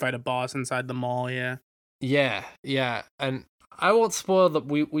 And then you fight a boss inside the mall, yeah. Yeah. And I won't spoil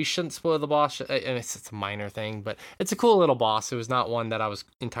we shouldn't spoil the boss, and it's a minor thing, but it's a cool little boss. It was not one that I was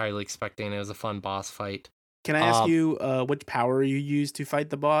entirely expecting. It was a fun boss fight. Can I ask you which power you used to fight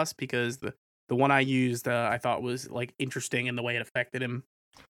the boss? Because the one I used, I thought was like interesting in the way it affected him.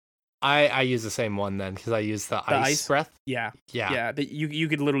 I use the same one then because I used the ice breath. Yeah. You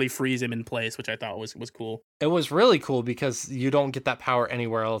could literally freeze him in place, which I thought was cool. It was really cool because you don't get that power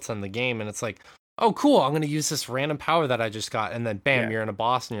anywhere else in the game, and it's like, oh, cool! I'm gonna use this random power that I just got, and then bam, you're in a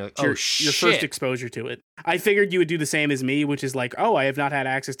boss, and you're like, oh shit! Your first exposure to it. I figured you would do the same as me, which is like, oh, I have not had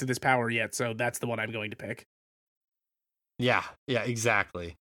access to this power yet, so that's the one I'm going to pick. Yeah,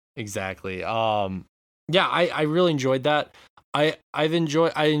 exactly. Yeah, I really enjoyed that. I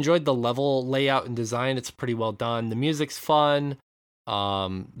enjoyed the level layout and design. It's pretty well done. The music's fun.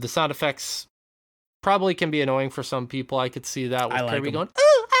 The sound effects probably can be annoying for some people. I could see that with Kirby going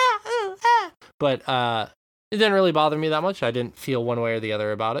ooh ah, but it didn't really bother me that much. I didn't feel one way or the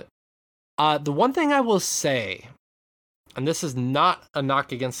other about it. The one thing I will say, and this is not a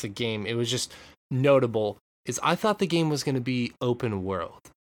knock against the game, it was just notable, is I thought the game was going to be open world.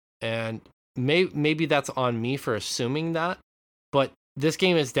 And maybe that's on me for assuming that, but this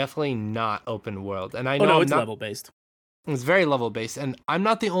game is definitely not open world. And I know it's level based. It's very level based, and I'm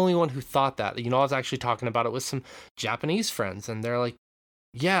not the only one who thought that. You know, I was actually talking about it with some Japanese friends, and they're like,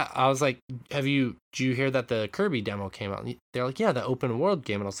 "Yeah." I was like, "Do you hear that the Kirby demo came out?" And they're like, "Yeah, the open world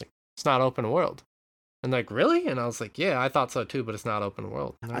game." And I was like, "It's not open world." And they're like, "Really?" And I was like, "Yeah, I thought so too, but it's not open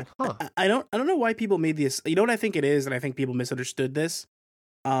world." And they're like, huh. I don't know why people made this. You know what I think it is, and I think people misunderstood this.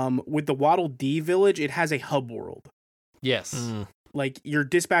 With the Waddle Dee village, it has a hub world. Yes. Like you're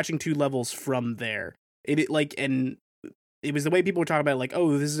dispatching 2 levels from there. And it was the way people were talking about it, like,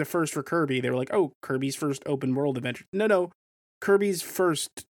 oh, this is a first for Kirby. They were like, oh, Kirby's first open world adventure. No, Kirby's first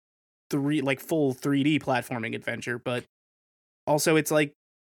full 3D platforming adventure. But also, it's like,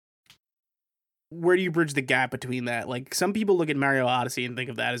 where do you bridge the gap between that? Like, some people look at Mario Odyssey and think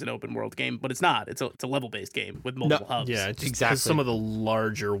of that as an open world game, but it's not. It's a level based game with multiple hubs. Yeah, exactly. Some of the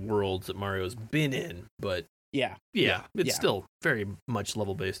larger worlds that Mario's been in, but yeah, it's still very much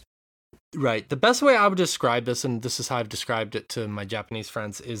level based. Right. The best way I would describe this, and this is how I've described it to my Japanese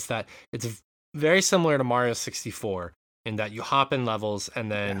friends, is that it's very similar to Mario 64 in that you hop in levels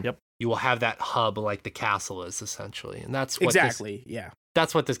and then you will have that hub like the castle is essentially. And that's what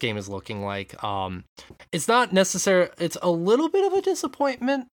that's what this game is looking like. It's not necessary. It's a little bit of a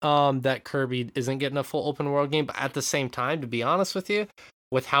disappointment that Kirby isn't getting a full open world game, but at the same time, to be honest with you,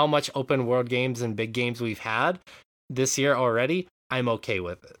 with how much open world games and big games we've had this year already, I'm okay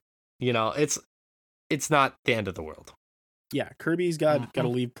with it. You know, it's not the end of the world. Yeah, Kirby's got to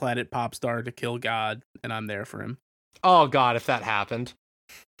leave Planet Popstar to kill God, and I'm there for him. Oh God, if that happened.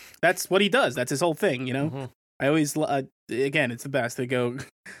 That's what he does. That's his whole thing, you know? I always, again, it's the best. They're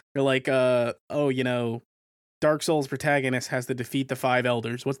like, Dark Souls protagonist has to defeat the 5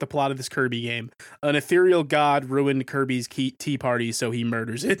 elders. What's the plot of this Kirby game? An ethereal god ruined Kirby's tea party, so he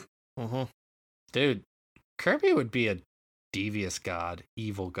murders it. Dude, Kirby would be a devious god,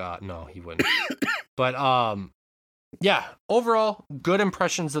 evil god. No, he wouldn't. But yeah, overall, good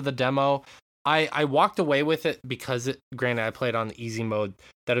impressions of the demo. I walked away with it because granted I played on the easy mode,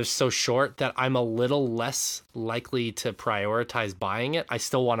 that it was so short that I'm a little less likely to prioritize buying it. I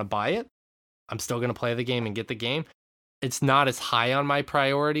still want to buy it. I'm still going to play the game and get the game. It's not as high on my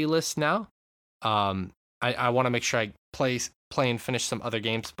priority list now. I want to make sure I play and finish some other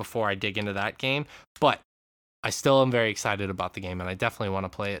games before I dig into that game, but I still am very excited about the game, and I definitely want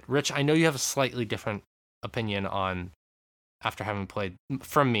to play it. Rich, I know you have a slightly different opinion on after having played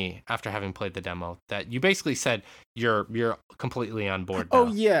the demo, that you basically said you're completely on board now.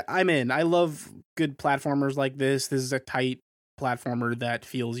 Oh yeah, I'm in. I love good platformers like this. This is a tight platformer that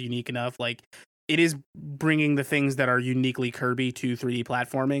feels unique enough. Like, it is bringing the things that are uniquely Kirby to 3D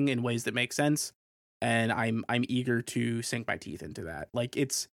platforming in ways that make sense, and I'm eager to sink my teeth into that. Like,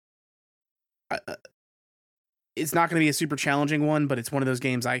 it's not going to be a super challenging one, but it's one of those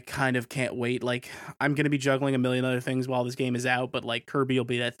games I kind of can't wait. Like, I'm going to be juggling a million other things while this game is out, but like Kirby will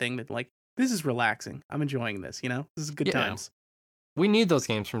be that thing that, like, this is relaxing. I'm enjoying this, This is good times. We need those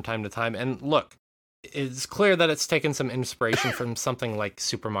games from time to time. And look, it's clear that it's taken some inspiration from something like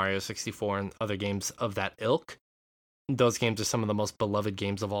Super Mario 64 and other games of that ilk. Those games are some of the most beloved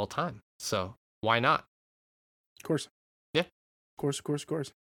games of all time. So why not? Of course. Yeah. Of course.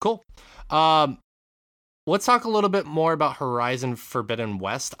 Cool. Let's talk a little bit more about Horizon Forbidden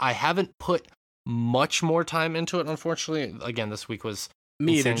West. I haven't put much more time into it, unfortunately. Again, this week was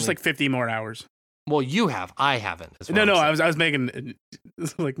me either. Just like 50 more hours. Well, you have. I haven't. No. I was making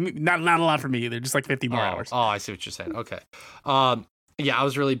like not a lot for me either. Just like 50 more hours. Oh, I see what you're saying. Okay. Yeah, I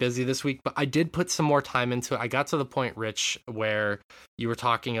was really busy this week, but I did put some more time into it. I got to the point, Rich, where you were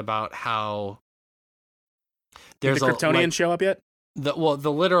talking about how there's did the Kryptonians show up yet? The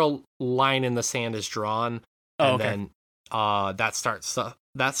literal line in the sand is drawn, and then that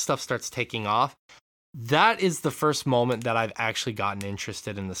stuff starts taking off. That is the first moment that I've actually gotten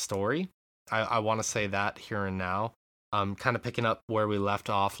interested in the story. I want to say that here and now. Kind of picking up where we left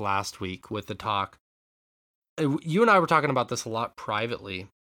off last week with the talk. You and I were talking about this a lot privately.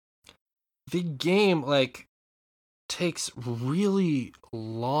 The game takes really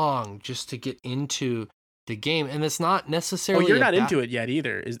long just to get into the game, and it's not necessarily. Oh, you're not into it yet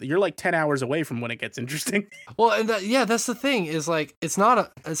either. You're like 10 hours away from when it gets interesting. Well, and that's the thing is it's not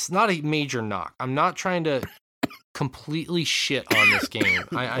a major knock. I'm not trying to completely shit on this game.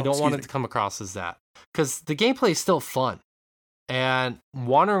 I don't want it to come across as that, because the gameplay is still fun, and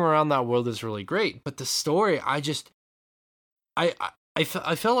wandering around that world is really great. But the story, I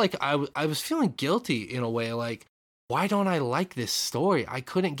felt like I was feeling guilty in a way, like, why don't I like this story? I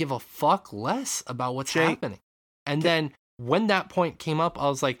couldn't give a fuck less about what's happening. And then when that point came up, I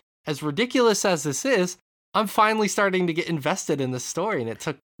was like, as ridiculous as this is, I'm finally starting to get invested in this story, and it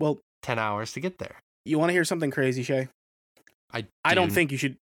took 10 hours to get there. You want to hear something crazy, Shay? I don't think you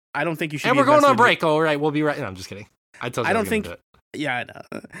should. And we're going on break. All right, we'll be right. No, I'm just kidding. I told you. I don't think. Yeah, I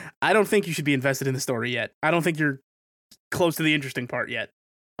know. I don't think you should be invested in the story yet. I don't think you're close to the interesting part yet.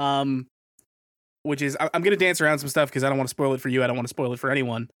 Which is, I'm going to dance around some stuff because I don't want to spoil it for you. I don't want to spoil it for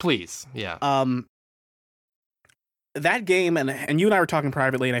anyone. Please, yeah. That game, and you and I were talking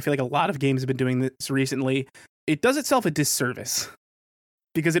privately, and I feel like a lot of games have been doing this recently. It does itself a disservice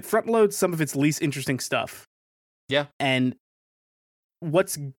because it front loads some of its least interesting stuff. Yeah. And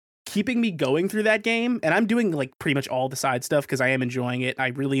what's keeping me going through that game, and I'm doing like pretty much all the side stuff because I am enjoying it. I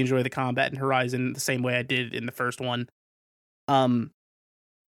really enjoy the combat in Horizon the same way I did in the first one.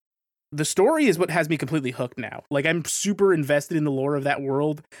 The story is what has me completely hooked now. Like, I'm super invested in the lore of that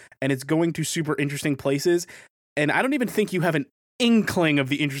world, and it's going to super interesting places. And I don't even think you have an inkling of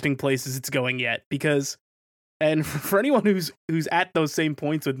the interesting places it's going yet, because, and for anyone who's at those same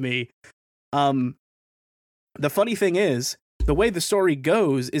points with me, the funny thing is, the way the story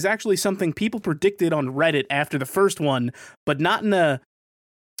goes is actually something people predicted on Reddit after the first one, but not in a,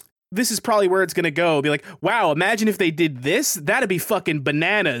 this is probably where it's going to go. Be like, wow, imagine if they did this. That'd be fucking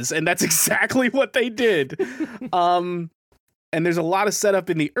bananas. And that's exactly what they did. And there's a lot of setup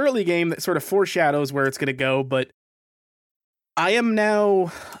in the early game that sort of foreshadows where it's going to go. But I am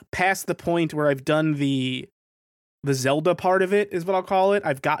now past the point where I've done the Zelda part of it, is what I'll call it.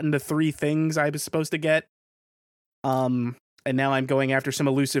 I've gotten the 3 things I was supposed to get. And now I'm going after some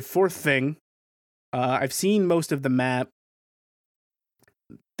elusive 4th thing. I've seen most of the map.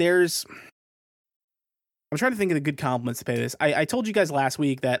 I'm trying to think of the good compliments to pay this. I told you guys last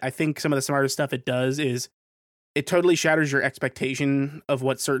week that I think some of the smartest stuff it does is it totally shatters your expectation of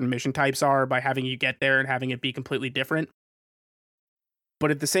what certain mission types are by having you get there and having it be completely different.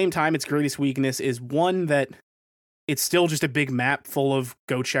 But at the same time, its greatest weakness is one that it's still just a big map full of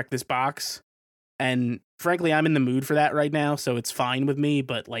go check this box. And frankly, I'm in the mood for that right now, so it's fine with me,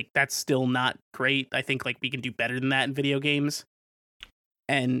 but like that's still not great. I think like we can do better than that in video games.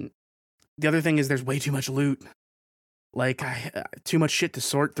 And the other thing is there's way too much loot. Like, too much shit to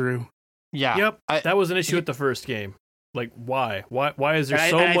sort through. Yeah. Yep. That was an issue with the first game. Like, why? Why is there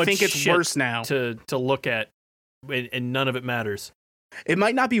so much I think it's shit worse now to look at, and none of it matters? It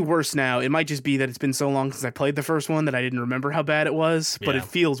might not be worse now. It might just be that it's been so long since I played the first one that I didn't remember how bad it was, but it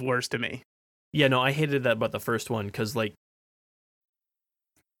feels worse to me. Yeah, no, I hated that about the first one because, like,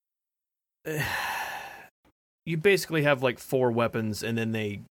 you basically have like 4 weapons, and then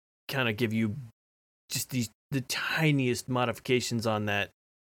they kind of give you just the tiniest modifications on that,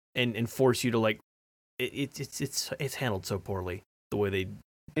 and force you to like it's handled so poorly the way they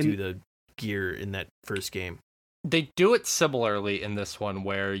do the gear in that first game. They do it similarly in this one,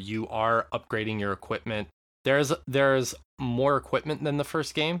 where you are upgrading your equipment. There's more equipment than the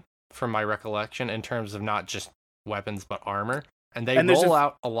first game, from my recollection, in terms of not just weapons but armor. And they roll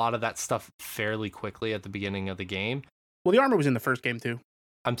out a lot of that stuff fairly quickly at the beginning of the game. Well, the armor was in the first game too.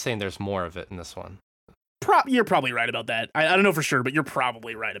 I'm saying there's more of it in this one. You're probably right about that. I don't know for sure, but you're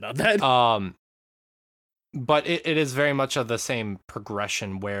probably right about that. But it is very much of the same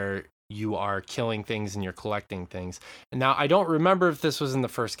progression where you are killing things and you're collecting things. And now, I don't remember if this was in the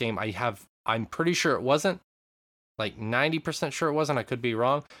first game. I'm pretty sure it wasn't. Like 90% sure it wasn't. I could be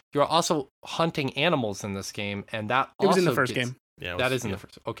wrong. You're also hunting animals in this game, and that it was in the first game. Yeah, that is in the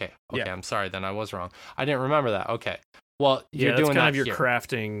first. Okay. Yeah. I'm sorry. Then I was wrong. I didn't remember that. Okay. Well, you're doing that's kind of your here.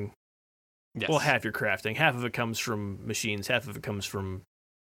 crafting. Yes. Well, half your crafting. Half of it comes from machines. Half of it comes from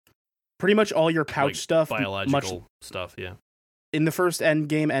pretty much all your pouch stuff, biological stuff. Yeah. In the first end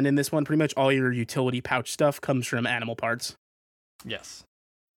game and in this one, pretty much all your utility pouch stuff comes from animal parts. Yes.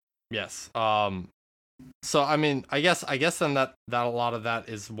 So I mean, I guess then that a lot of that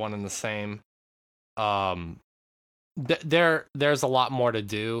is one and the same. There's a lot more to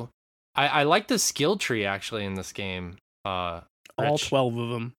do. I like the skill tree actually in this game. All 12 of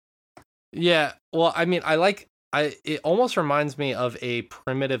them. Yeah. Well, I mean, it almost reminds me of a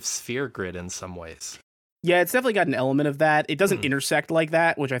primitive sphere grid in some ways. Yeah, it's definitely got an element of that. It doesn't intersect like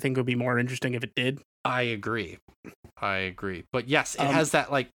that, which I think would be more interesting if it did. I agree. But yes, it has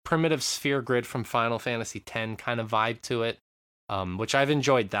that like primitive sphere grid from Final Fantasy X kind of vibe to it, which I've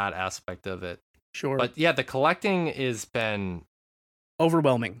enjoyed that aspect of it. Sure. But yeah, the collecting has been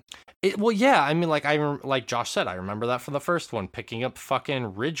overwhelming. Well, yeah, I mean, like Josh said, I remember that for the first one, picking up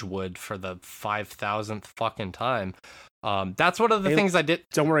fucking Ridgewood for the 5,000th fucking time. That's one of the things I did.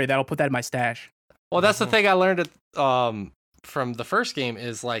 Don't worry, that'll put that in my stash. Well, that's the thing I learned from the first game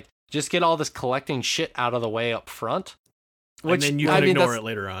is like, just get all this collecting shit out of the way up front. Which, and then you can ignore it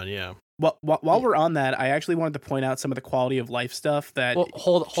later on, yeah. Well, while we're on that, I actually wanted to point out some of the quality of life stuff that... Well,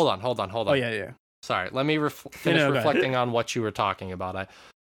 hold on. Oh, yeah. Sorry, let me finish reflecting on what you were talking about.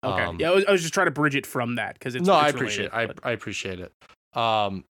 Okay. Yeah, I was just trying to bridge it from that, because it's... No, it's I appreciate it. I appreciate it.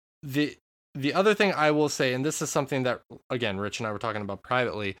 The other thing I will say, and this is something that, again, Rich and I were talking about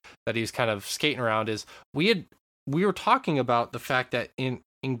privately, that he was kind of skating around, is we were talking about the fact that in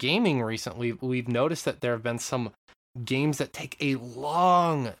gaming recently, we've noticed that there have been some games that take a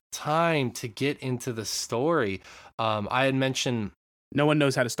long time to get into the story. I had mentioned... No one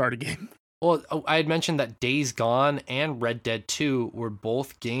knows how to start a game. Well, I had mentioned that Days Gone and Red Dead 2 were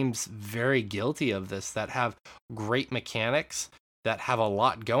both games very guilty of this, that have great mechanics, that have a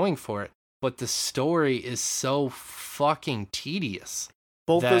lot going for it, but the story is so fucking tedious.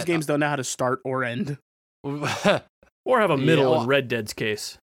 Both those games don't know how to start or end. Or have a middle in Red Dead's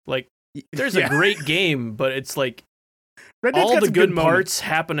case. Like, there's a great game, but it's like all the good parts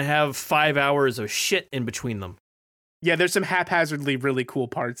happen to have 5 hours of shit in between them. Yeah, there's some haphazardly really cool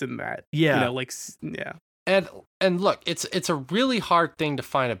parts in that. Yeah. And look, it's a really hard thing to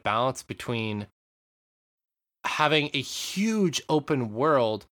find a balance between having a huge open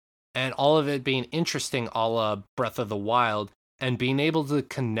world and all of it being interesting, a la Breath of the Wild, and being able to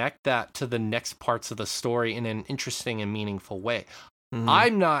connect that to the next parts of the story in an interesting and meaningful way. Mm-hmm.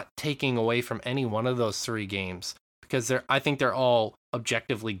 I'm not taking away from any one of those 3 games, because I think they're all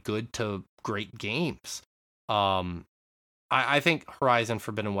objectively good to great games. I think Horizon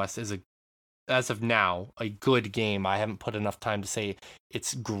Forbidden West is, as of now, a good game. I haven't put enough time to say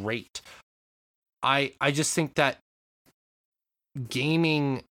it's great. I just think that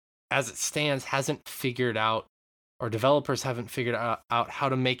gaming, as it stands, hasn't figured out, or developers haven't figured out how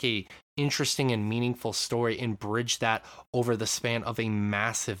to make a interesting and meaningful story and bridge that over the span of a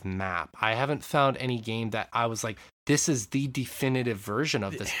massive map. I haven't found any game that I was like, this is the definitive version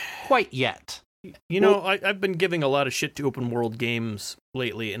of this quite yet. You know, I've been giving a lot of shit to open world games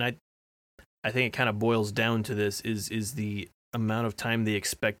lately, and I think it kind of boils down to this is the amount of time they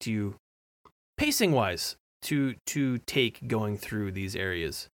expect you, pacing wise, to take going through these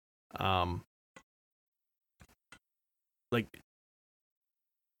areas. Like,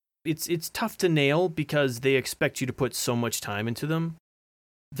 it's tough to nail because they expect you to put so much time into them.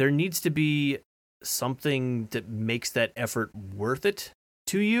 There needs to be something that makes that effort worth it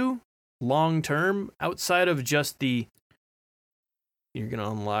to you long term, outside of just you're gonna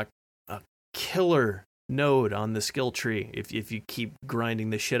unlock a killer node on the skill tree if you keep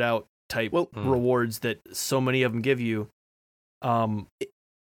grinding the shit out type rewards that so many of them give you. And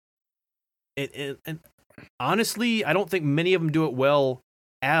honestly, I don't think many of them do it well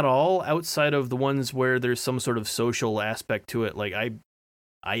at all, outside of the ones where there's some sort of social aspect to it. Like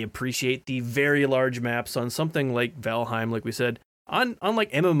I appreciate the very large maps on something like Valheim, like we said, on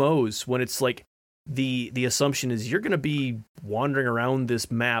like MMOs, when it's like the assumption is you're going to be wandering around this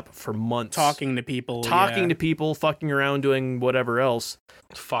map for months, talking to people, fucking around, doing whatever else.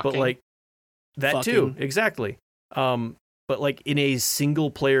 But like that too, exactly. But like in a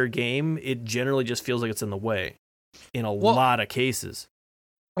single player game, it generally just feels like it's in the way in a lot of cases.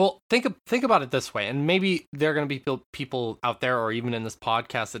 Well, think about it this way, and maybe there are going to be people out there, or even in this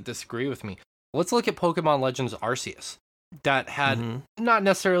podcast, that disagree with me. Let's look at Pokemon Legends Arceus. That had not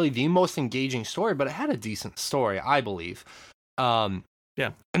necessarily the most engaging story, but it had a decent story, I believe. And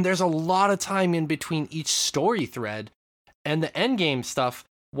there's a lot of time in between each story thread and the end game stuff.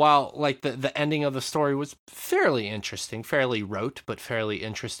 While like the ending of the story was fairly interesting, fairly rote, but fairly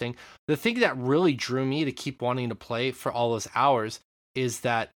interesting. The thing that really drew me to keep wanting to play for all those hours is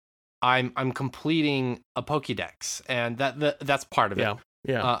that I'm completing a Pokédex, and that's part of it.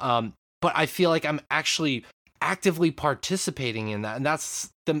 But I feel like I'm actually actively participating in that, and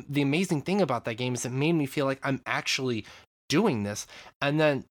that's the amazing thing about that game, is it made me feel like I'm actually doing this. And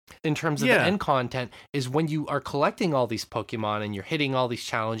then in terms of the end content, is when you are collecting all these Pokemon and you're hitting all these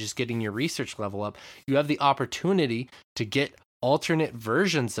challenges, getting your research level up, you have the opportunity to get alternate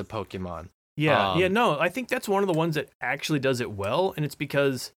versions of Pokemon. No, I think that's one of the ones that actually does it well, and it's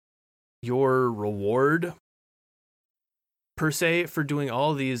because your reward per se for doing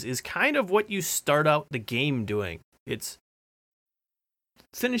all of these is kind of what you start out the game doing. It's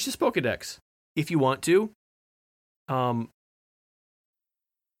finish this Pokédex if you want to.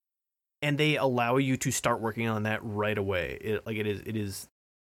 And they allow you to start working on that right away. It is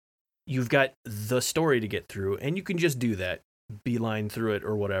you've got the story to get through, and you can just do that, beeline through it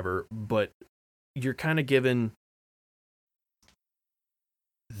or whatever, but you're kind of given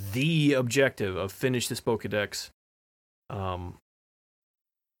the objective of finish this Pokédex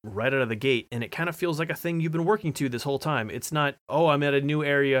right out of the gate, and it kind of feels like a thing you've been working to this whole time. It's not, oh, I'm at a new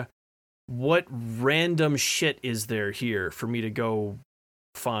area. What random shit is there here for me to go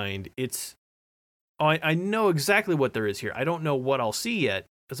find? It's, I know exactly what there is here. I don't know what I'll see yet,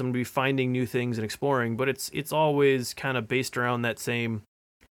 because I'm going to be finding new things and exploring, but it's always kind of based around that same,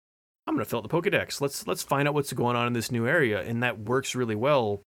 I'm going to fill out the Pokédex. Let's find out what's going on in this new area, and that works really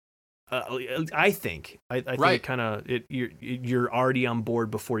well. I think it kind of you're already on board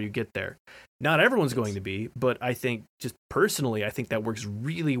before you get there. Not everyone's going to be, but I think just personally, I think that works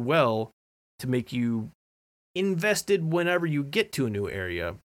really well to make you invested whenever you get to a new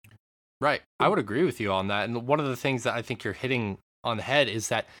area. Right. I would agree with you on that. And one of the things that I think you're hitting on the head is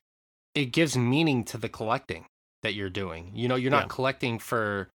that it gives meaning to the collecting that you're doing. You know, you're not collecting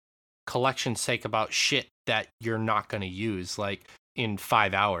for collection's sake about shit that you're not going to use like in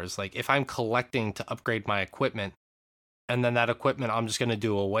 5 hours. Like if I'm collecting to upgrade my equipment, and then that equipment I'm just going to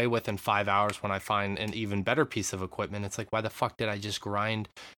do away with in 5 hours when I find an even better piece of equipment, it's like, why the fuck did I just grind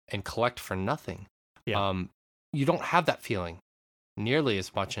and collect for nothing? You don't have that feeling nearly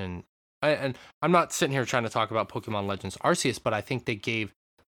as much and I'm not sitting here trying to talk about Pokemon Legends Arceus, but I think they gave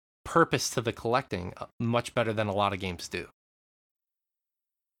purpose to the collecting much better than a lot of games do.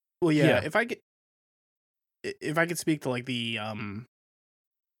 Well, yeah. If I could speak to like the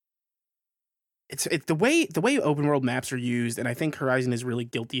it's the way open world maps are used, and I think Horizon is really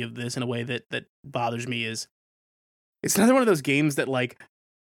guilty of this in a way that bothers me, is it's another one of those games that like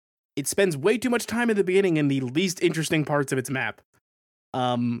it spends way too much time at the beginning in the least interesting parts of its map.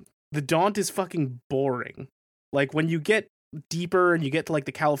 The Daunt is fucking boring. Like when you get deeper and you get to like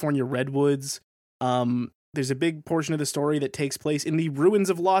the California redwoods, there's a big portion of the story that takes place in the ruins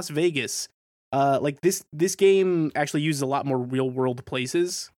of Las Vegas. Like this game actually uses a lot more real world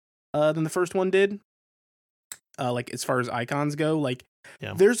places than the first one did. Like as far as icons go, like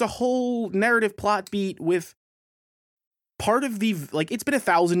there's a whole narrative plot beat with part of the, like, it's been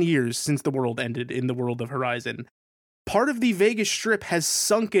 1,000 years since the world ended in the world of Horizon. Part of the Vegas Strip has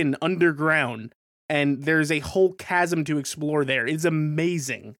sunken underground, and there's a whole chasm to explore there. It's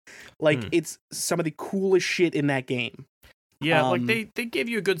amazing. Like, it's some of the coolest shit in that game. Yeah, like, they gave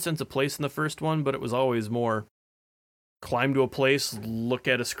you a good sense of place in the first one, but it was always more climb to a place, look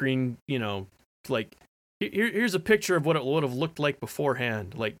at a screen, you know, like, here's a picture of what it would have looked like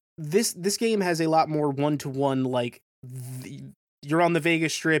beforehand. Like, this game has a lot more one-to-one, like, you're on the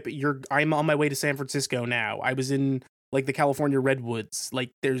Vegas Strip, I'm on my way to San Francisco now. I was in, like, the California redwoods.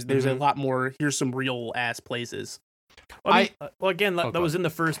 Like, there's a lot more, here's some real ass places. Well, again, that was in the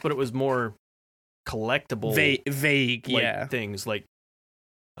first, but it was more collectible, vague, things like,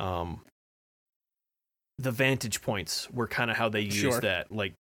 the vantage points were kind of how they used that.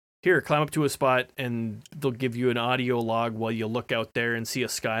 Like, here, climb up to a spot, and they'll give you an audio log while you look out there and see a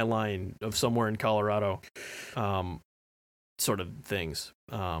skyline of somewhere in Colorado, sort of things.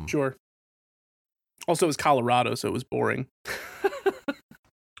 Sure. Also, it was Colorado, so it was boring.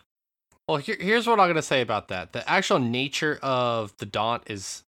 Well, here's what I'm going to say about that. The actual nature of the Daunt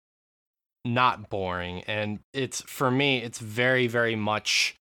is not boring, and for me, it's very, very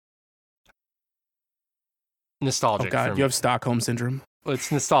much nostalgic. Oh, God, you have Stockholm Syndrome.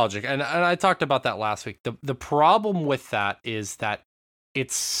 It's nostalgic, and I talked about that last week. The problem with that is that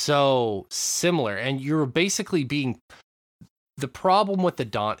it's so similar, and you're basically being... The problem with the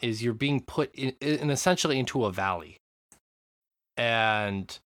Daunt is you're being put in essentially into a valley,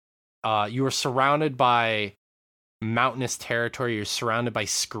 and you are surrounded by mountainous territory. You're surrounded by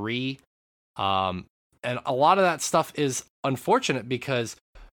scree, and a lot of that stuff is unfortunate because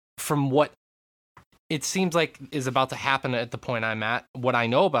from what it seems like is about to happen at the point I'm at, what I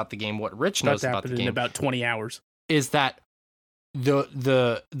know about the game, what Rich knows about the game, in about 20 hours, is that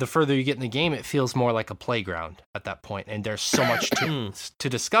the further you get in the game, it feels more like a playground at that point, and there's so much to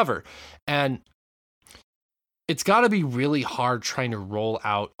discover, and it's got to be really hard trying to roll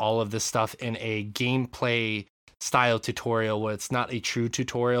out all of this stuff in a gameplay style tutorial where it's not a true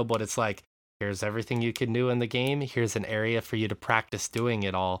tutorial, but it's like, here's everything you can do in the game, here's an area for you to practice doing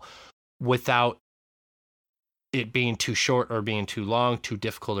it all, without it being too short or being too long, too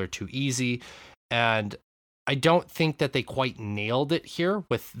difficult or too easy. And I don't think that they quite nailed it here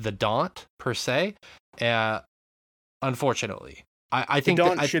with the Daunt per se. Unfortunately, I think the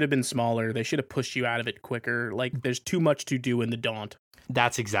Daunt should have been smaller. They should have pushed you out of it quicker. Like, there's too much to do in the Daunt.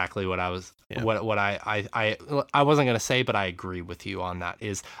 That's exactly what I was. Yeah. What I wasn't gonna say, but I agree with you on that.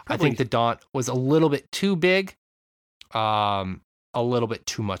 I think the Daunt was a little bit too big, a little bit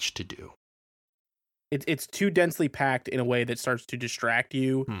too much to do. It's too densely packed in a way that starts to distract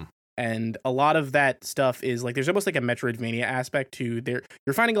you. And a lot of that stuff is like, there's almost like a Metroidvania aspect to there.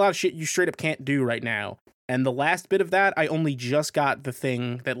 You're finding a lot of shit you straight up can't do right now. And the last bit of that, I only just got the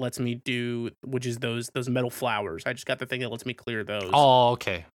thing that lets me do, which is those metal flowers. I just got the thing that lets me clear those. Oh,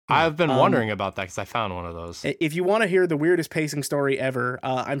 okay. I've been wondering about that because I found one of those. If you want to hear the weirdest pacing story ever,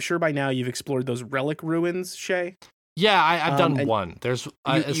 I'm sure by now you've explored those relic ruins, Shay. Yeah, I've done one. There's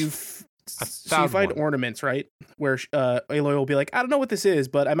so you find ornaments, right? Where Aloy will be like, I don't know what this is,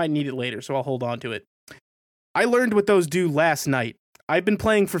 but I might need it later, so I'll hold on to it. I learned what those do last night. I've been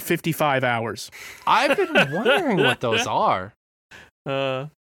playing for 55 hours. I've been wondering what those are. And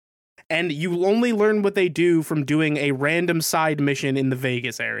you only learn what they do from doing a random side mission in the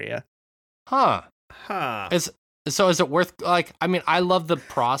Vegas area. Huh. Is it worth, like, I mean, I love the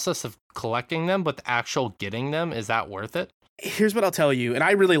process of collecting them, but the actual getting them, is that worth it? Here's what I'll tell you, and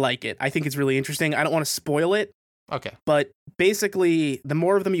I really like it. I think it's really interesting. I don't want to spoil it. Okay. But basically, the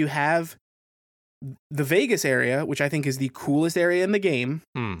more of them you have, the Vegas area, which I think is the coolest area in the game,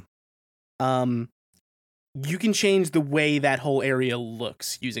 you can change the way that whole area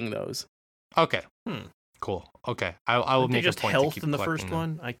looks using those. Okay. Cool. Okay. I will make a point health to keep in the first them.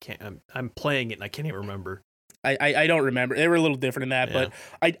 one. I can't. I'm playing it and I can't even remember. I don't remember. They were a little different in that, but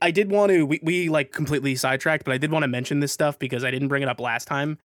I did want to, we like completely sidetracked, but I did want to mention this stuff because I didn't bring it up last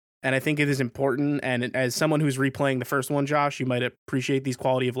time. And I think it is important. And as someone who's replaying the first one, Josh, you might appreciate these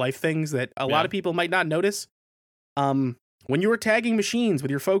quality of life things that a lot of people might not notice. When you were tagging machines with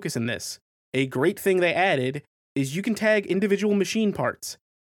your focus in this, a great thing they added is you can tag individual machine parts.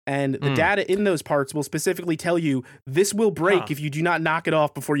 And the data in those parts will specifically tell you this will break if you do not knock it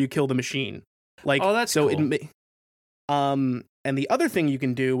off before you kill the machine. Like, oh, that's so cool. And the other thing you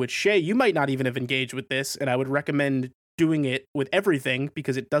can do, which Shay, you might not even have engaged with this, and I would recommend doing it with everything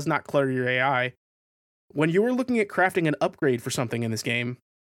because it does not clutter your AI. When you are looking at crafting an upgrade for something in this game,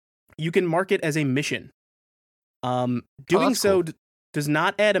 you can mark it as a mission. Doing so does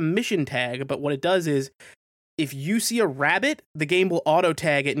not add a mission tag, but what it does is if you see a rabbit, the game will auto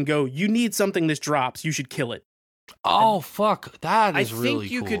tag it and go, you need something this drops, you should kill it. Oh, fuck. That is really cool. I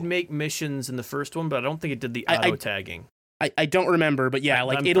think you could make missions in the first one, but I don't think it did the auto tagging. I don't remember, but yeah,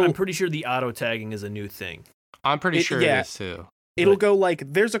 I'm pretty sure the auto tagging is a new thing. I'm pretty sure it is too. It'll go like,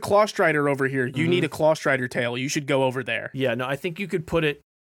 there's a Clawstrider over here. You need a Clawstrider tail. You should go over there. Yeah, no, I think you could put it,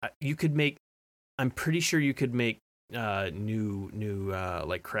 I'm pretty sure you could make new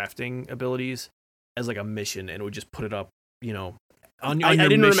like crafting abilities as like a mission, and it would just put it up, on your I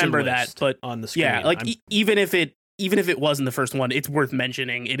didn't mission remember list that, but on the screen. yeah, like even if it even if it was in the first one, it's worth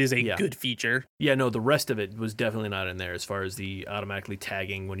mentioning. It is a good feature. Yeah, no, the rest of it was definitely not in there as far as the automatically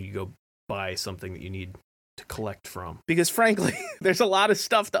tagging when you go buy something that you need to collect from. Because frankly, there's a lot of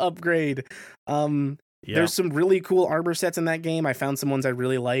stuff to upgrade. There's some really cool armor sets in that game. I found some ones I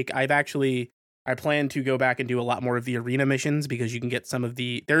really like. I plan to go back and do a lot more of the arena missions because you can get some of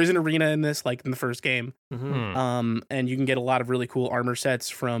there is an arena in this, like in the first game. Mm-hmm. And you can get a lot of really cool armor sets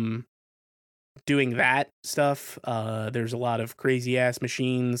from doing that stuff. There's a lot of crazy ass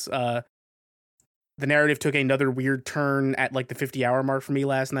machines. The narrative took another weird turn at like the 50-hour mark for me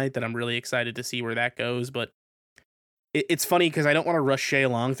last night that I'm really excited to see where that goes. But it's funny because I don't want to rush Shay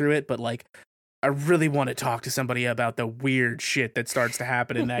along through it, but like I really want to talk to somebody about the weird shit that starts to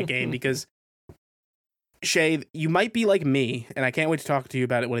happen in that game because Shay, you might be like me, and I can't wait to talk to you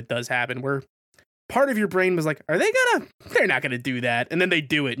about it when it does happen, where part of your brain was like, they're not gonna do that. And then they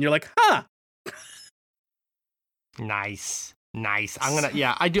do it, and you're like, huh. Nice.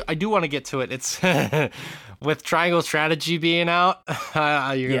 I do want to get to it. It's with Triangle Strategy being out,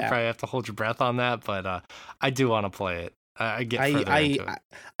 you're gonna probably have to hold your breath on that, but I do want to play it. I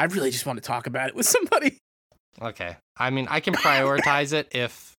really just want to talk about it with somebody. Okay. I mean, I can prioritize it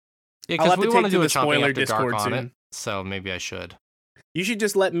if because we want to do a spoiler Chomping After Dark on soon. it, so maybe I should. You should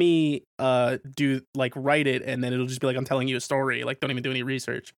just let me write it, and then it'll just be like I'm telling you a story. Like, don't even do any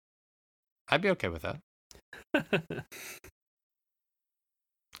research. I'd be okay with that.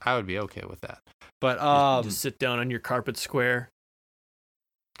 I would be okay with that. But just sit down on your carpet square,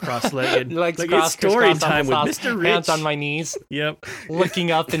 cross-legged, legs like crossed, it's story crisscrossed time with applesauce, Mr. Rich. hands on my knees. Yep,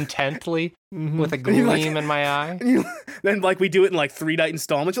 looking up intently with a gleam in my eye. Then we do it in like 3 night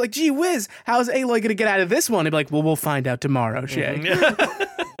installments. You're like, gee whiz, how's Aloy gonna get out of this one? And be like, well, we'll find out tomorrow, Shay.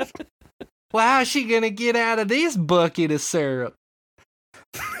 Well, how's she gonna get out of this bucket of syrup?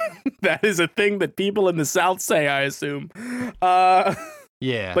 That is a thing that people in the South say, I assume.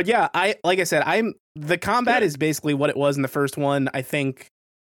 Yeah. But yeah, like I said, the combat is basically what it was in the first one. I think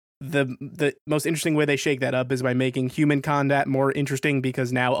the most interesting way they shake that up is by making human combat more interesting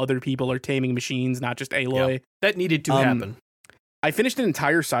because now other people are taming machines, not just Aloy. Yeah, that needed to happen. I finished an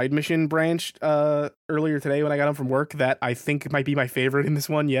entire side mission branch earlier today when I got home from work that I think might be my favorite in this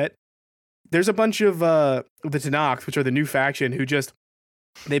one yet. There's a bunch of the Tenaks, which are the new faction, who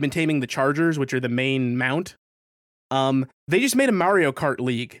they've been taming the Chargers, which are the main mount. They just made a Mario Kart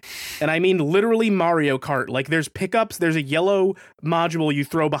league. And I mean literally Mario Kart. Like there's pickups, there's a yellow module you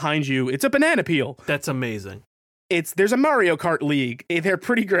throw behind you. It's a banana peel. That's amazing. There's a Mario Kart league. They're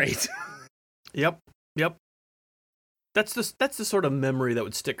pretty great. Yep. That's the sort of memory that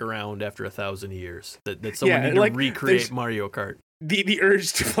would stick around after 1,000 years. That someone need to recreate Mario Kart. The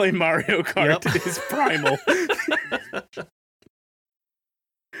urge to play Mario Kart is primal.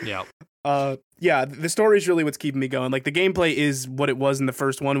 Yep. Yeah, the story is really what's keeping me going. Like the gameplay is what it was in the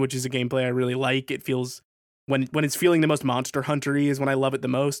first one, which is a gameplay I really like. It feels when it's feeling the most Monster Hunter-y is when I love it the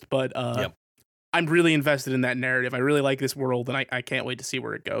most. But I'm really invested in that narrative. I really like this world, and I can't wait to see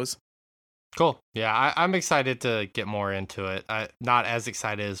where it goes. Cool. Yeah, I'm excited to get more into it. Not as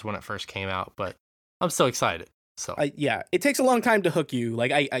excited as when it first came out, but I'm still excited. So it takes a long time to hook you.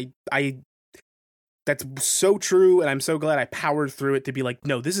 Like I that's so true, and I'm so glad I powered through it to be like,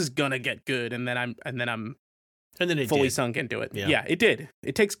 no, this is gonna get good, and then I'm it fully did. sunk into it. Yeah. Yeah, it did.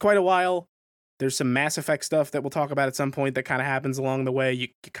 It takes quite a while. There's some Mass Effect stuff that we'll talk about at some point that kind of happens along the way. You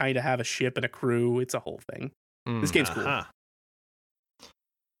kind of have a ship and a crew. It's a whole thing. This game's cool.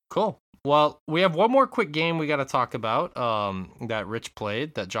 Cool. Well, we have one more quick game we got to talk about that Rich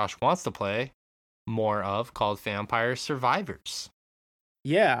played, that Josh wants to play more of, called Vampire Survivors.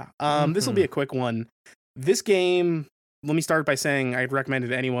 Yeah, this will be a quick one. This game, let me start by saying I'd recommend it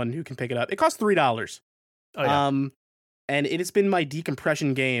to anyone who can pick it up. It costs $3. Oh, yeah. And it has been my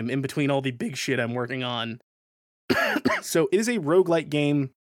decompression game in between all the big shit I'm working on. So it is a roguelike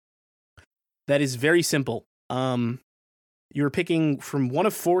game that is very simple. You're picking from one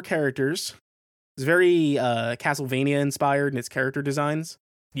of 4 characters. It's very Castlevania inspired in its character designs.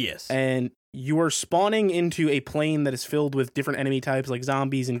 Yes. And you are spawning into a plane that is filled with different enemy types like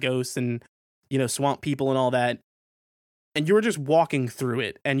zombies and ghosts and, swamp people and all that. And you are just walking through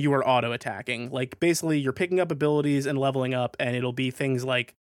it and you are auto attacking. Like basically you're picking up abilities and leveling up, and it'll be things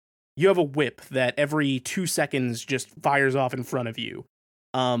like you have a whip that every 2 seconds just fires off in front of you.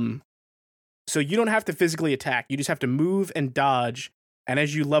 So you don't have to physically attack. You just have to move and dodge. And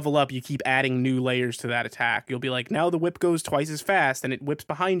as you level up, you keep adding new layers to that attack. You'll be like, now the whip goes twice as fast and it whips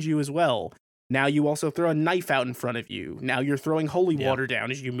behind you as well. Now you also throw a knife out in front of you. Now you're throwing holy water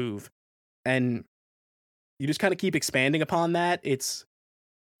down as you move. And you just kind of keep expanding upon that. It's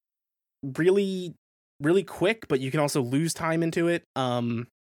really really quick, but you can also lose time into it.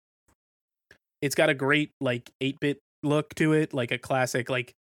 It's got a great like 8-bit look to it, like a classic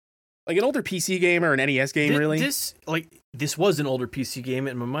like an older PC game or an NES game. This was an older PC game,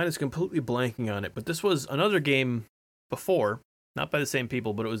 and my mind is completely blanking on it. But this was another game before, not by the same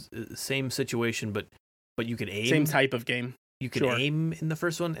people, but it was the same situation. But you could aim. Same type of game. You could aim in the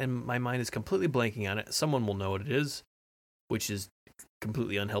first one, and my mind is completely blanking on it. Someone will know what it is, which is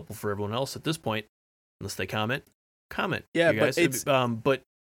completely unhelpful for everyone else at this point, unless they comment. Yeah, you guys. But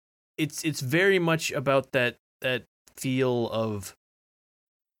it's very much about that feel of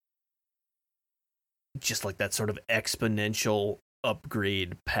just like that sort of exponential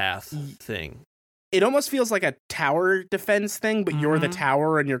upgrade path thing. It almost feels like a tower defense thing, but you're the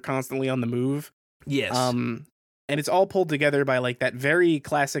tower and you're constantly on the move. Yes. And it's all pulled together by like that very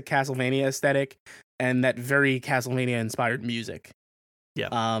classic Castlevania aesthetic and that very Castlevania inspired music.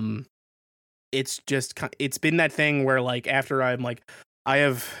 Yeah. It's been that thing where like after I'm like, I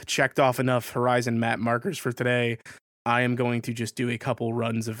have checked off enough Horizon map markers for today, I am going to just do a couple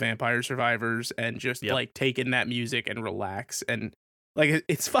runs of Vampire Survivors and just like take in that music and relax. And like,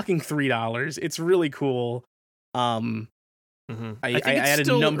 it's fucking $3. It's really cool. I think it's added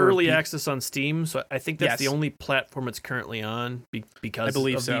still a number early access on Steam, so I think that's the only platform it's currently on because of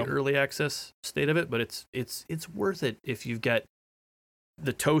the early access state of it. But it's worth it if you've got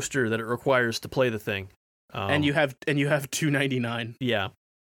the toaster that it requires to play the thing, and you have $2.99. Yeah,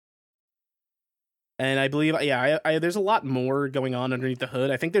 and I believe I there's a lot more going on underneath the hood.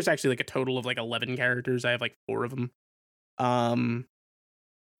 I think there's actually like a total of like 11 characters. I have like 4 of them.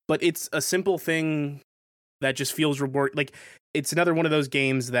 But it's a simple thing that just feels reward. Like it's another one of those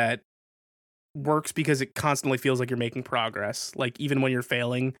games that works because it constantly feels like you're making progress. Like even when you're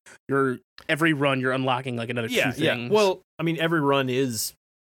failing, every run you're unlocking like another 2 things. Yeah. Well, I mean, every run is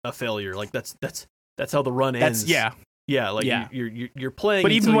a failure. Like that's how the run ends. You're playing.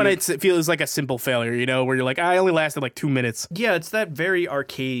 But even when it feels like a simple failure, you know, where you're like, I only lasted like 2 minutes. Yeah, it's that very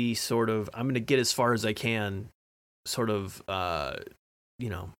arcadey sort of. I'm gonna get as far as I can, sort of.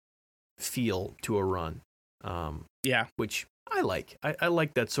 Feel to a run. Which I like. I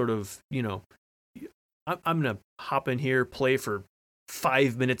like that sort of, I'm going to hop in here, play for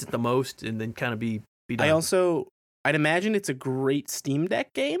 5 minutes at the most, and then kind of be done. I'd imagine it's a great Steam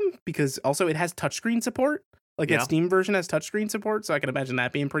Deck game because also it has touchscreen support. Like that Steam version has touchscreen support, so I can imagine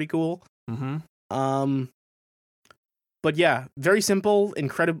that being pretty cool. Mm-hmm. But yeah, very simple,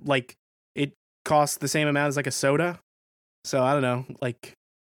 incredible. Like it costs the same amount as like a soda. So I don't know, like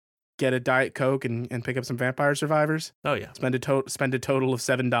get a Diet Coke and pick up some Vampire Survivors. Oh yeah, spend a total of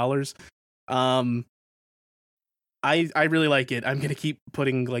 $7. I really like it. I'm gonna keep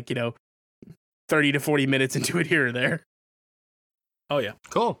putting 30 to 40 minutes into it here or there. Oh yeah,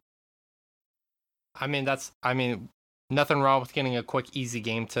 cool. I mean, nothing wrong with getting a quick, easy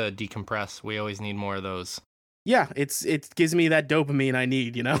game to decompress. We always need more of those. Yeah, it gives me that dopamine I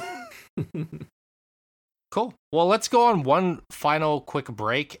need, Cool. Well, let's go on one final quick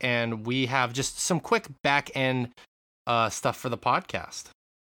break, and we have just some quick back end stuff for the podcast.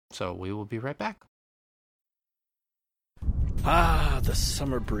 So we will be right back. Ah, the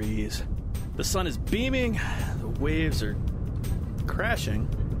summer breeze. The sun is beaming. The waves are crashing.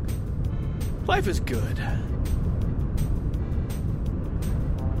 Life is good.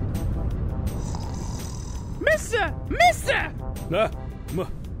 Mister!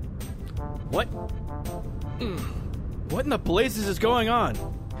 What? What in the blazes is going on?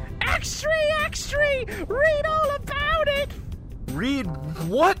 Extra! Read all about it! Read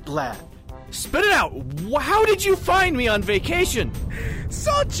what, lad? Spit it out! How did you find me on vacation?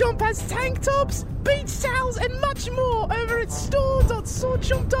 Swordchomp has tank tops, beach towels, and much more over at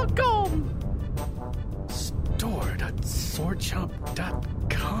store.swordchomp.com.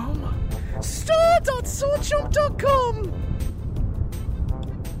 Store.swordchomp.com? Store.swordchomp.com.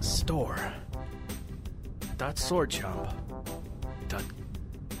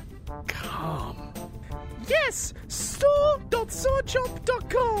 Store.swordchomp.com. Yes,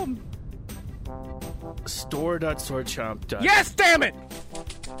 store.swordchomp.com. Store.swordchomp.com. Yes, damn it!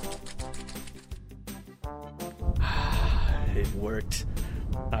 It worked.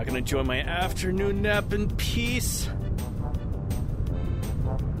 I can enjoy my afternoon nap in peace.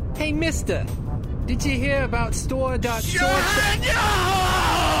 Hey, mister, did you hear about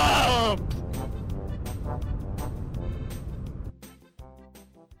store.swordchomp?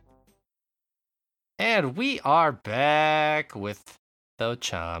 And we are back with the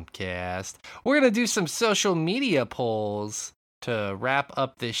Chompcast. We're going to do some social media polls to wrap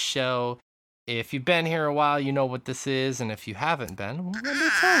up this show. If you've been here a while, you know what this is. And if you haven't been, well, let me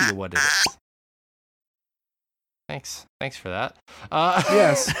tell you what it is. Thanks for that.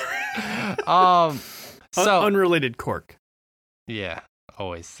 Yes. So Unrelated cork. yeah,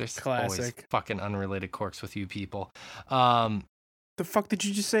 always. There's always Classic. fucking unrelated corks with you people. The fuck did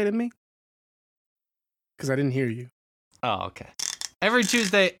you just say to me? Because I didn't hear you. Oh, okay. Every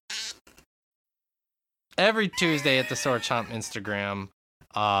Tuesday at the Sword Chomp Instagram,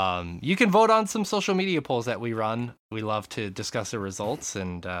 you can vote on some social media polls that we run. We love to discuss the results,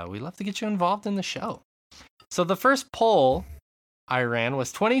 and we love to get you involved in the show. So the first poll I ran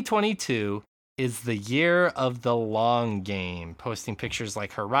was 2022 is the year of the long game, posting pictures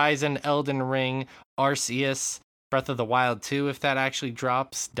like Horizon, Elden Ring, Arceus, Breath of the Wild 2, if that actually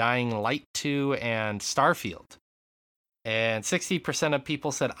drops, Dying Light 2, and Starfield. And 60% of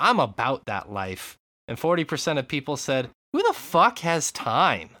people said, I'm about that life. And 40% of people said, who the fuck has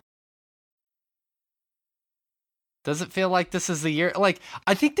time? Does it feel like this is the year? Like,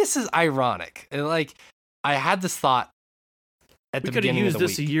 I think this is ironic. Like, I had this thought at the beginning of the week. We could have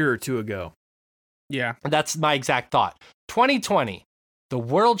used this a year or two ago. Yeah. That's my exact thought. 2020, the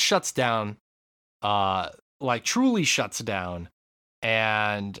world shuts down, like truly shuts down,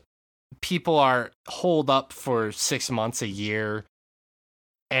 and people are holed up for 6 months, a year,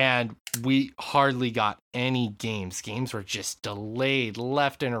 and we hardly got any games. Games were just delayed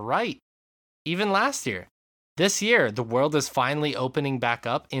left and right. Even last year. This year, the world is finally opening back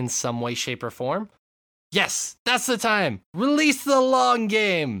up in some way, shape, or form. Yes, that's the time. Release the long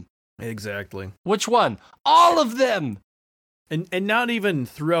game. Exactly. Which one? All of them. And not even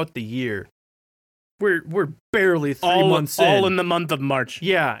throughout the year. We're barely 3 months in. All in the month of March.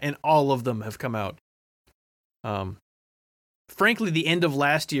 Yeah, and all of them have come out. Frankly, the end of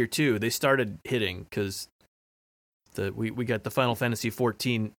last year too, they started hitting because we got the Final Fantasy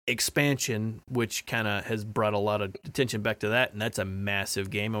XIV expansion, which kind of has brought a lot of attention back to that, and that's a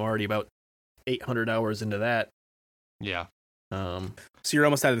massive game. I'm already about 800 hours into that. Yeah. So you're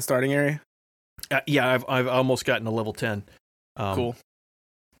almost out of the starting area? Yeah, I've almost gotten to level 10. Cool.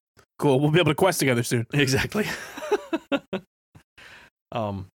 We'll be able to quest together soon. Exactly.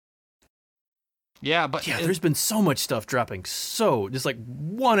 Yeah, but yeah, there's been so much stuff dropping, so just like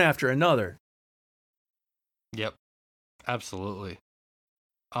one after another. Yep, absolutely.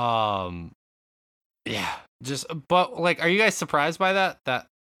 Yeah, but like, are you guys surprised by that? That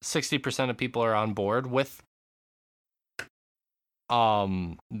 60% of people are on board with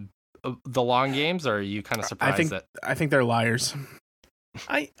the long games, or are you kind of surprised I think they're liars.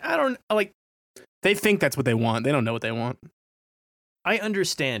 I don't like. They think that's what they want. They don't know what they want. I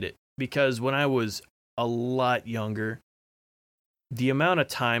understand it because when I was a lot younger, the amount of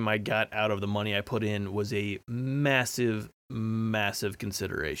time I got out of the money I put in was a massive, massive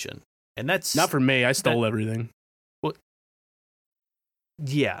consideration. And that's not for me. I stole everything. Well,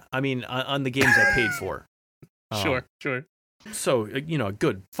 yeah. I mean, on the games I paid for. Sure. So, a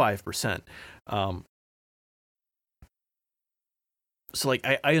good 5%. So, like,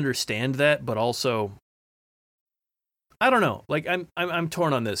 I understand that, but also, I don't know. Like, I'm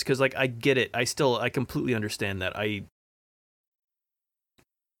torn on this because, like, I get it. I completely understand that. I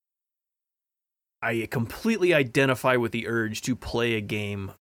completely identify with the urge to play a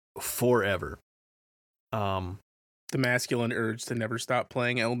game forever. The masculine urge to never stop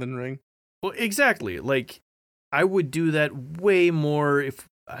playing Elden Ring. Well, exactly. Like, I would do that way more if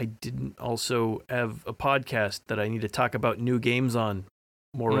I didn't also have a podcast that I need to talk about new games on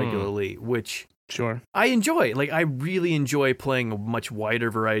more regularly, which sure I enjoy. Like, I really enjoy playing a much wider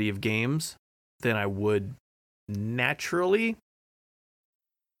variety of games than I would naturally.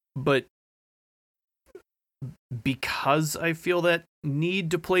 But because I feel that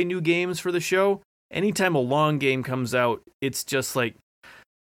need to play new games for the show, anytime a long game comes out, it's just like,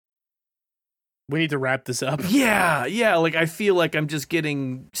 we need to wrap this up. Yeah. Like, I feel like I'm just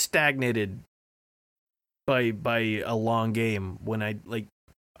getting stagnated by a long game when I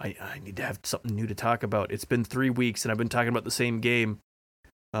need to have something new to talk about. It's been 3 weeks and I've been talking about the same game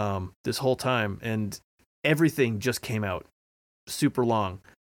this whole time, and everything just came out super long.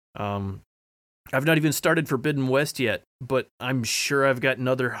 I've not even started Forbidden West yet, but I'm sure I've got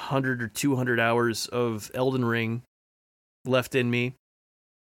another 100 or 200 hours of Elden Ring left in me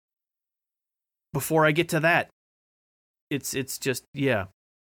before I get to that. It's just, yeah.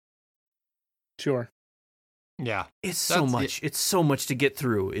 Sure. Yeah. It's so much. It's so much to get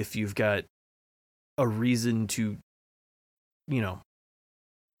through if you've got a reason to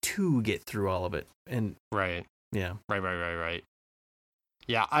get through all of it. And right. Yeah. Right.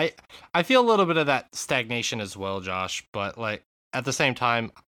 Yeah, I feel a little bit of that stagnation as well, Josh, but like at the same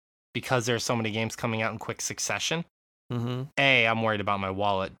time, because there's so many games coming out in quick succession, A, I'm worried about my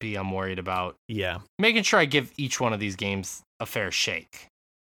wallet. B, I'm worried about making sure I give each one of these games a fair shake.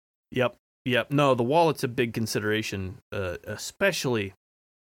 Yep. No, the wallet's a big consideration, especially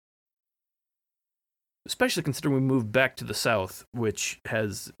considering we moved back to the South, which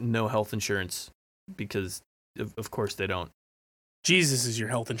has no health insurance because, of course, they don't. Jesus is your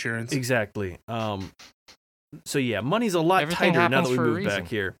health insurance. Exactly. So yeah, money's a lot tighter now that we moved back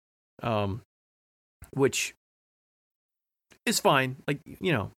here, which is fine. Like,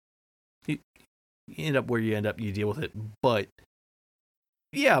 you end up where you end up, you deal with it. But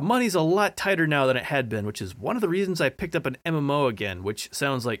yeah, money's a lot tighter now than it had been, which is one of the reasons I picked up an MMO again, which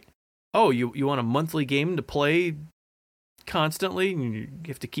sounds like, oh, you want a monthly game to play constantly and you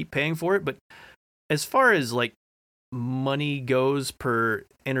have to keep paying for it. But as far as like money goes per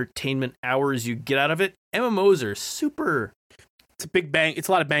entertainment hours you get out of it, MMOs are super. It's a big bang. It's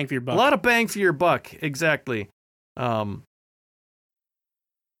a lot of bang for your buck. A lot of bang for your buck. Exactly.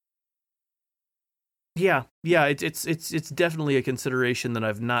 Yeah. It's definitely a consideration that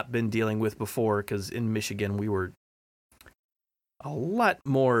I've not been dealing with before, because in Michigan we were a lot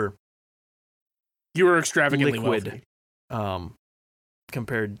more. You were extravagantly liquid, wealthy.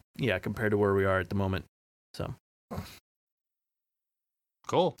 compared to where we are at the moment. So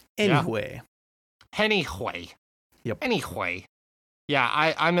cool. Anyway. Yep. Anyway.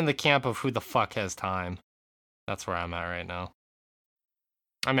 Yeah, I'm in the camp of who the fuck has time. That's where I'm at right now.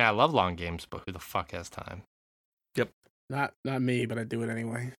 I mean, I love long games, but who the fuck has time? Yep. Not me, but I do it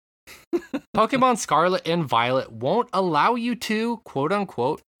anyway. Pokemon Scarlet and Violet won't allow you to, quote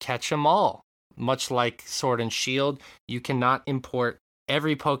unquote, catch them all. Much like Sword and Shield, you cannot import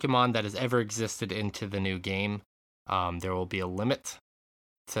every Pokemon that has ever existed into the new game. There will be a limit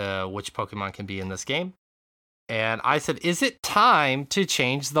to which Pokemon can be in this game. And I said, is it time to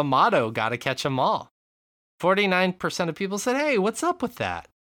change the motto, gotta catch them all? 49% of people said, hey, what's up with that?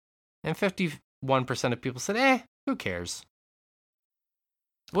 And 51% of people said, who cares?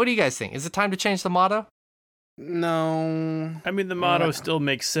 What do you guys think? Is it time to change the motto? No. I mean, the motto still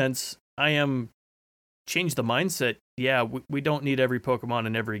makes sense. Change the mindset. Yeah, we don't need every Pokemon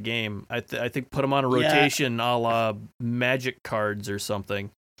in every game. I think put them on a rotation a la Magic cards or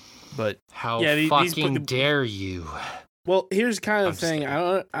something. But how fucking dare you? Well, here's kind of the thing. I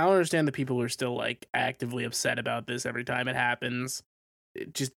don't understand the people who are still like actively upset about this every time it happens.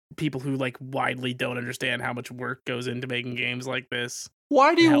 Just people who like widely don't understand how much work goes into making games like this.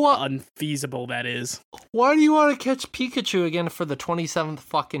 Why do you want unfeasible that is? Why do you want to catch Pikachu again for the 27th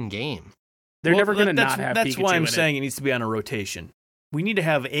fucking game? They're never going to not have Pikachu. That's why I'm saying it needs to be on a rotation. We need to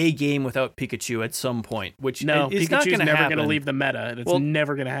have a game without Pikachu at some point, which Pikachu's not going to never happen. Going to leave the meta. It's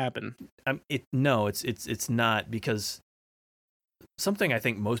never going to happen. It's not, because something I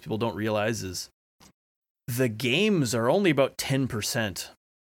think most people don't realize is the games are only about 10%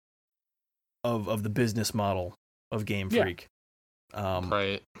 of the business model of Game Freak.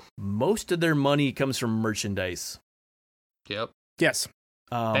 Right. Most of their money comes from merchandise. Yep. Yes.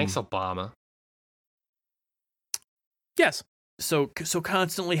 Thanks, Obama. Yes. So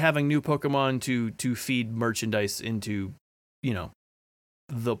constantly having new Pokemon to feed merchandise into,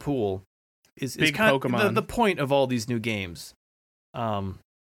 the pool is kind Pokemon. of the point of all these new games.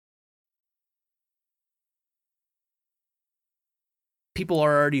 People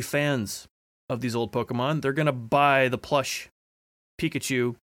are already fans of these old Pokemon. They're gonna buy the plush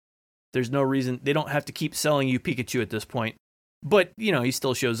Pikachu. There's no reason they don't have to keep selling you Pikachu at this point. But he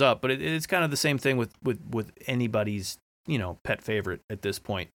still shows up. But it's kind of the same thing with anybody's pet favorite at this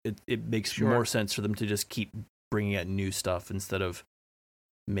point. It makes more sense for them to just keep bringing out new stuff instead of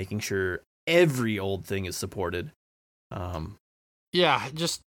making sure every old thing is supported. Yeah,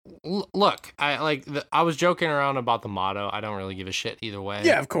 just look. I was joking around about the motto. I don't really give a shit either way.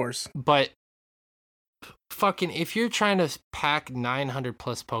 Yeah, of course. But fucking, if you're trying to pack 900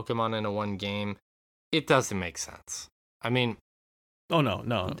 plus Pokemon into one game, it doesn't make sense. I mean,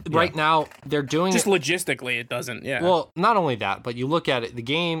 no. Right now, they're doing just logistically, it doesn't. Yeah. Well, not only that, but you look at it. The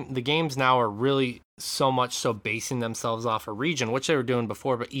games now are really so much so basing themselves off a region, which they were doing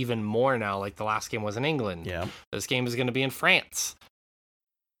before, but even more now. Like the last game was in England. Yeah. This game is going to be in France.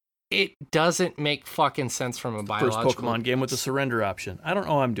 It doesn't make fucking sense from a biological. First Pokemon game with a surrender option. I don't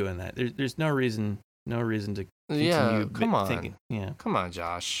know. I'm doing that. There's no reason to continue come on. thinking. Yeah. Come on,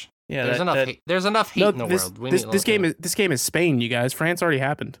 Josh. Yeah, there's enough hate in the world. This game is Spain, you guys. France already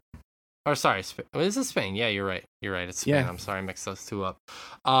happened. Or sorry, is it Spain? Yeah, you're right. It's Spain. Yeah. I'm sorry, I mixed those two up.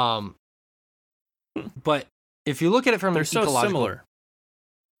 But if you look at it from similar.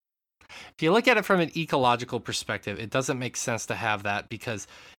 If you look at it from an ecological perspective, it doesn't make sense to have that, because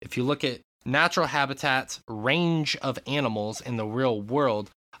if you look at natural habitats, range of animals in the real world,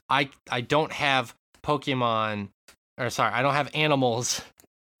 I don't have Pokemon, I don't have animals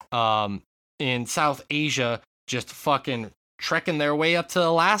in South Asia just fucking trekking their way up to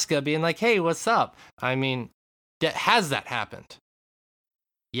Alaska being like, hey, what's up? I mean, has that happened?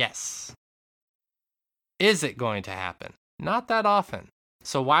 Yes. Is it going to happen? Not that often.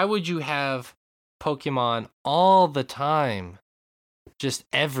 So why would you have Pokemon all the time, just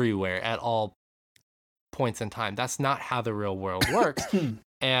everywhere at all points in time? That's not how the real world works.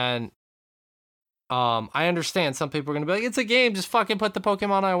 And I understand some people are going to be like, it's a game, just fucking put the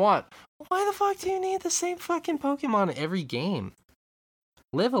Pokemon I want. Why the fuck do you need the same fucking Pokemon in every game?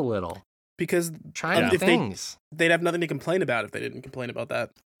 Live a little. Because try new things. They'd have nothing to complain about if they didn't complain about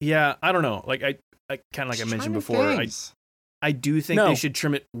that. Yeah, I don't know. Like I kind of like I mentioned before, I do think they should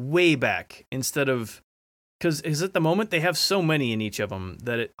trim it way back instead of, because at the moment they have so many in each of them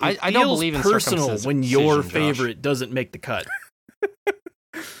that it I don't believe in personal when your favorite doesn't make the cut.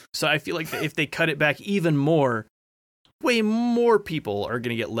 So I feel like if they cut it back even more, way more people are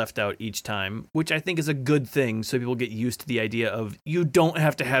going to get left out each time, which I think is a good thing. So people get used to the idea of you don't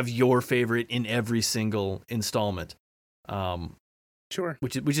have to have your favorite in every single installment. Sure.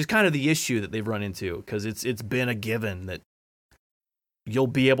 Which is kind of the issue that they've run into, because it's been a given that you'll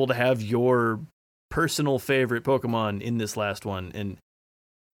be able to have your personal favorite Pokemon in this last one. And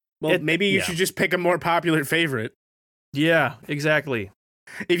maybe you should just pick a more popular favorite. Yeah, exactly.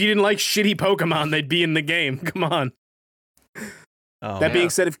 If you didn't like shitty Pokemon, they'd be in the game. Come on. That being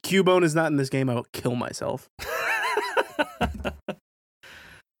said, if Cubone is not in this game, I will kill myself.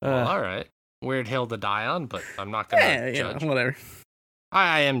 Well, all right. Weird hill to die on, but I'm not going to judge. Whatever.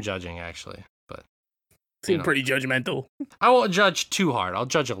 I am judging, actually, but seem pretty judgmental. I won't judge too hard. I'll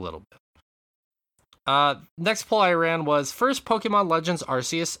judge a little bit. Next poll I ran was first Pokemon Legends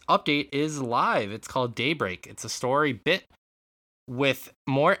Arceus update is live. It's called Daybreak. It's a story bit with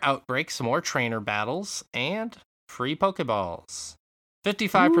more outbreaks, more trainer battles, and free Pokeballs.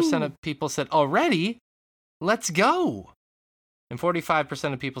 55% of people said already. Let's go. And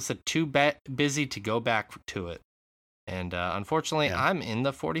 45% of people said too busy to go back to it. And unfortunately, I'm in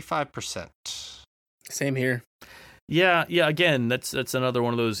the 45%. Same here. Yeah. Again, that's another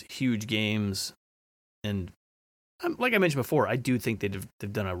one of those huge games, and like I mentioned before, I do think they've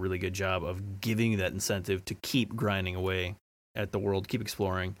done a really good job of giving you that incentive to keep grinding away at the world, keep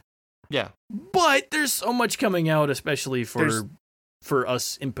exploring. Yeah, but there's so much coming out, especially for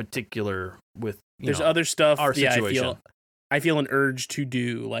us in particular. With there's other stuff. Our situation. I feel an urge to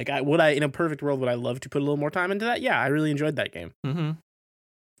do, like, in a perfect world, would I love to put a little more time into that? Yeah, I really enjoyed that game. Mm-hmm.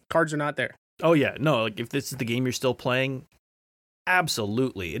 Cards are not there. Oh, yeah. No, like, if this is the game you're still playing,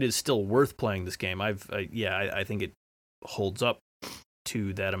 absolutely. It is still worth playing this game. I think it holds up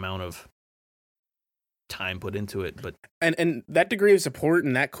to that amount of time put into it. But and that degree of support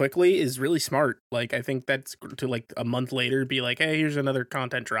and that quickly is really smart. Like, I think that's to, like, a month later be like, hey, here's another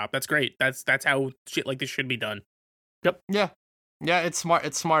content drop. That's great. That's how shit like this should be done. Yep. Yeah. It's smart.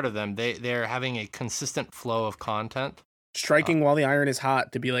 It's smart of them. They're having a consistent flow of content. Striking while the iron is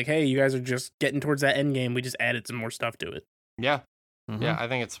hot to be like, hey, you guys are just getting towards that end game. We just added some more stuff to it. Yeah. Mm-hmm. Yeah, I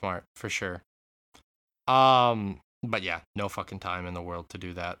think it's smart for sure. But yeah, no fucking time in the world to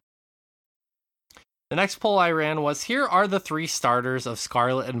do that. The next poll I ran was, here are the 3 starters of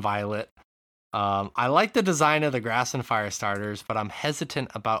Scarlet and Violet. I like the design of the Grass and Fire starters, but I'm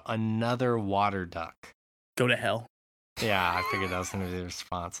hesitant about another water duck. Go to hell. Yeah, I figured that was going to be the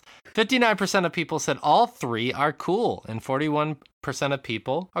response. 59% of people said all 3 are cool, and 41% of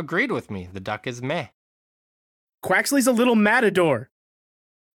people agreed with me. The duck is meh. Quaxley's a little matador.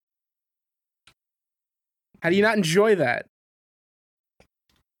 How do you not enjoy that?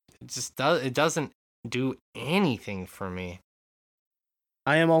 It doesn't do anything for me.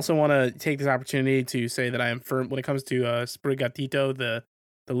 I am also want to take this opportunity to say that I am firm when it comes to Sprigatito, the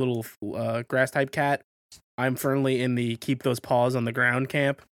little grass type cat. I'm firmly in the keep those paws on the ground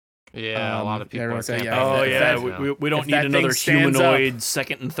camp. Yeah, a lot of people are saying, we don't need another humanoid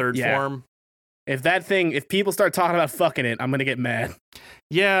second and third form. If people start talking about fucking it, I'm going to get mad.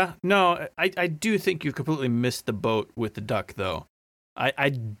 Yeah, no, I do think you completely missed the boat with the duck, though.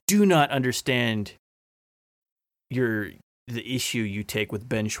 I do not understand the issue you take with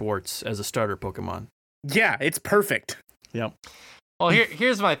Ben Schwartz as a starter Pokemon. Yeah, it's perfect. Yep. Well,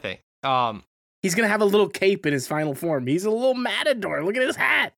 here's my thing. He's going to have a little cape in his final form. He's a little matador. Look at his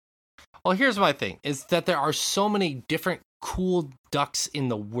hat. Well, here's my thing, is that there are so many different cool ducks in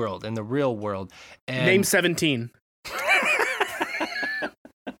the world, in the real world. And name 17.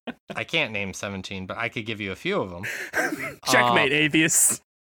 I can't name 17, but I could give you a few of them. Checkmate, atheists.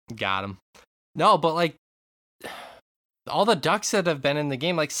 Got him. No, but like all the ducks that have been in the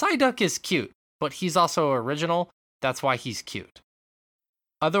game, like Psyduck is cute, but he's also original. That's why he's cute.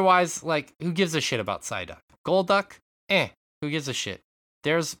 Otherwise, like, who gives a shit about Psyduck? Golduck? Who gives a shit?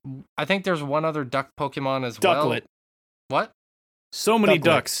 I think there's one other duck Pokemon as well. Ducklet. What? So many Ducklet.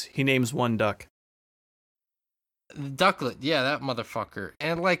 ducks. He names one duck. Ducklet, yeah, that motherfucker.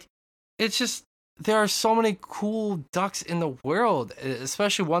 And like, it's just, there are so many cool ducks in the world,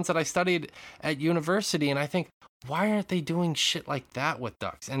 especially ones that I studied at university. And I think, why aren't they doing shit like that with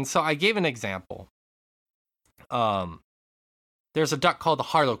ducks? And so I gave an example. There's a duck called the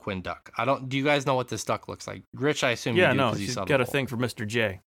Harlequin duck. Do you guys know what this duck looks like? Rich, I assume you do. No, you she's saw got the a thing for Mr.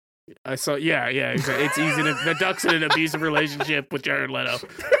 J. I saw. Yeah. Exactly. It's easy. The duck's in an abusive relationship with Jared Leto.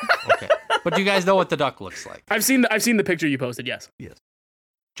 Okay, but do you guys know what the duck looks like? I've seen the picture you posted. Yes.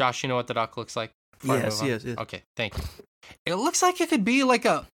 Josh, you know what the duck looks like? Yes. Okay, thank you. It looks like it could be like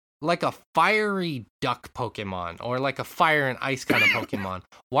a fiery duck Pokemon or like a fire and ice kind of Pokemon.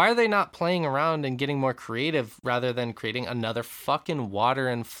 Why are they not playing around and getting more creative rather than creating another fucking water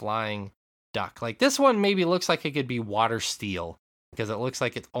and flying duck? Like this one maybe looks like it could be water steel because it looks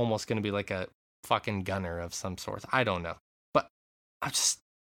like it's almost going to be like a fucking gunner of some sort. I don't know. But it's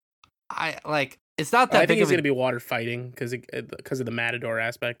not that I big think it's of going to be water fighting because of the Matador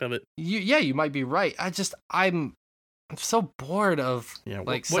aspect of it. You might be right. I'm so bored of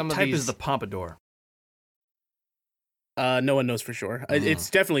like some what of type these. is the Pompadour? No one knows for sure. It's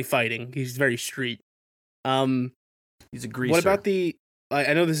definitely fighting. He's very street. He's a greaser. What about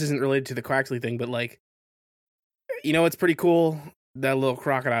I know this isn't related to the Quaxley thing, but like, it's pretty cool. That little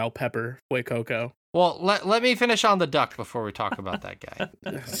crocodile Pepper, Fuecoco. Well, let me finish on the duck before we talk about that guy.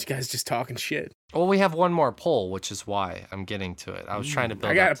 This guy's just talking shit. Well, we have one more poll, which is why I'm getting to it. I was trying to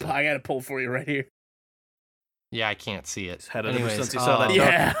build. I got a poll for you right here. Yeah, I can't see it. Had it ever since you saw that duck.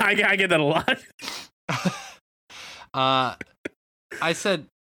 Yeah, I get that a lot. I said,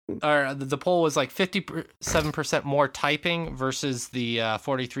 or the poll was like 57% more typing versus the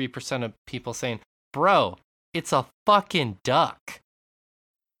 43% of people saying, "Bro, it's a fucking duck."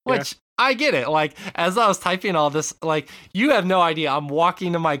 Which I get it. Like, as I was typing all this, like, you have no idea. I'm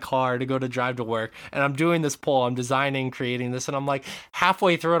walking to my car to go to drive to work, and I'm doing this poll. I'm designing, creating this, and I'm like,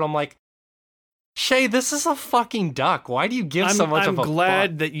 halfway through it, I'm like, Shay, this is a fucking duck. Why do you give so much of a I'm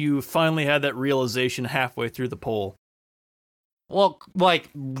glad that you finally had that realization halfway through the poll. Well, like,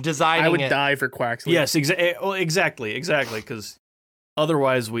 designing I would it. die for Quaxley. Yes, exactly, because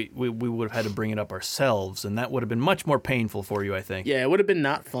otherwise we would have had to bring it up ourselves, and that would have been much more painful for you, I think. Yeah, it would have been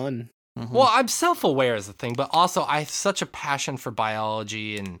not fun. Mm-hmm. Well, I'm self-aware is the thing, but also I have such a passion for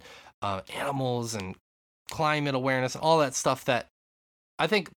biology and animals and climate awareness and all that stuff that I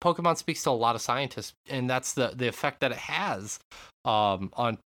think Pokemon speaks to a lot of scientists, and that's the effect that it has on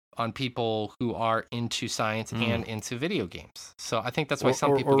people who are into science and into video games. So I think that's why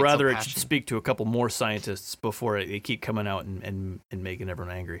some people get rather so it passionate. should speak to a couple more scientists before they keep coming out and making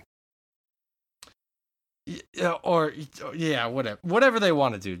everyone angry. Yeah, whatever they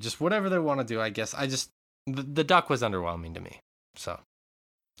want to do, just whatever they want to do. I guess the duck was underwhelming to me, so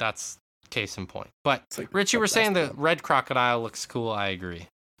that's case in point. But like Rich, you were saying the red crocodile looks cool. I agree.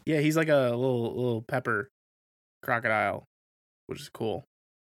 Yeah, he's like a little pepper crocodile, which is cool.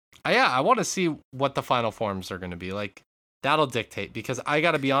 Yeah, I want to see what the final forms are going to be like. That'll dictate, because I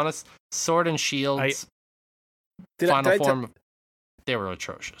got to be honest, Sword and Shield's final form, they were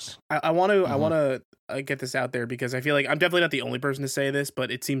atrocious. I want to get this out there because I feel like I'm definitely not the only person to say this,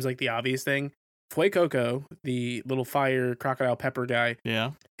 but it seems like the obvious thing. Fuecoco, the little fire crocodile pepper guy,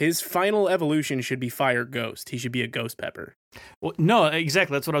 his final evolution should be fire ghost. He should be a ghost pepper. Well, no,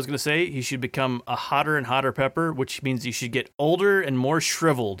 exactly. That's what I was going to say. He should become a hotter and hotter pepper, which means he should get older and more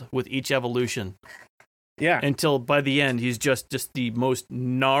shriveled with each evolution. Yeah. Until by the end, he's just the most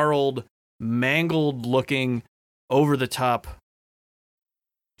gnarled, mangled looking, over the top,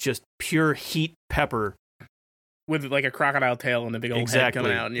 just pure heat pepper. With like a crocodile tail and a big old head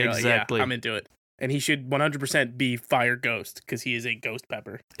coming out. And you're like, yeah, I'm into it. And he should 100% be fire ghost because he is a ghost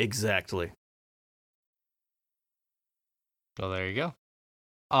pepper. Exactly. Well, there you go.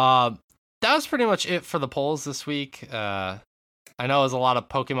 That was pretty much it for the polls this week. I know it was a lot of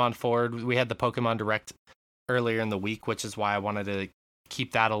Pokemon forward. We had the Pokemon Direct earlier in the week, which is why I wanted to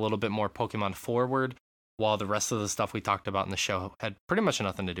keep that a little bit more Pokemon forward, while the rest of the stuff we talked about in the show had pretty much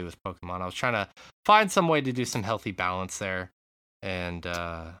nothing to do with Pokemon. I was trying to find some way to do some healthy balance there. And,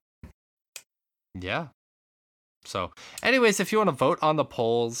 yeah. So, anyways, if you want to vote on the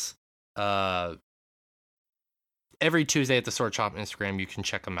polls, every Tuesday at the Sword Shop Instagram, you can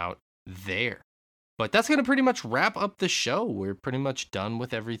check them out there. But that's going to pretty much wrap up the show. We're pretty much done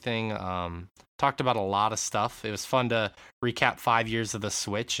with everything. Talked about a lot of stuff. It was fun to recap 5 years of the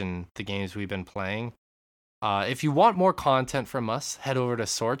Switch and the games we've been playing. If you want more content from us, head over to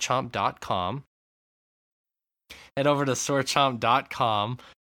swordchomp.com. Head over to swordchomp.com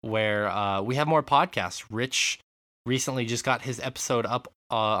where we have more podcasts. Rich recently just got his episode up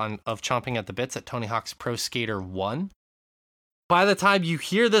of Chomping at the Bits at Tony Hawk's Pro Skater 1. By the time you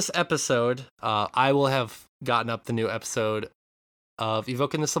hear this episode, I will have gotten up the new episode of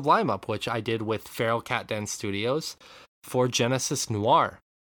Evoking the Sublime up, which I did with Feral Cat Den Studios for Genesis Noir.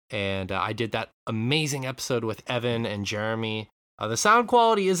 And I did that amazing episode with Evan and Jeremy. The sound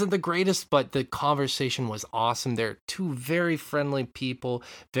quality isn't the greatest, but the conversation was awesome. They're two very friendly people,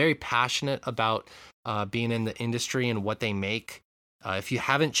 very passionate about being in the industry and what they make. If you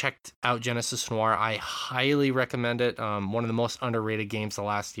haven't checked out Genesis Noir, I highly recommend it. One of the most underrated games of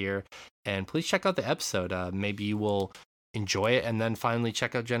last year. And please check out the episode. Maybe you will enjoy it and then finally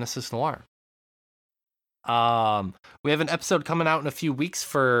check out Genesis Noir. We have an episode coming out in a few weeks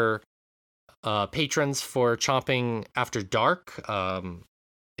for patrons for Chomping After Dark.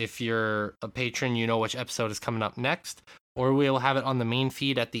 If you're a patron, you know which episode is coming up next. Or we'll have it on the main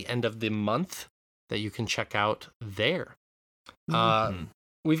feed at the end of the month that you can check out there.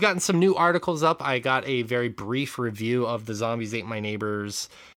 We've gotten some new articles up. I got a very brief review of the Zombies Ate My Neighbors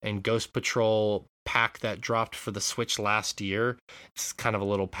and Ghost Patrol pack that dropped for the Switch last year. It's kind of a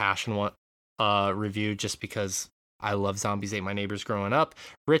little passion review just because I love Zombies Ate My Neighbors growing up.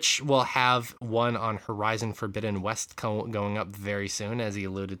 Rich will have one on Horizon Forbidden West going up very soon, as he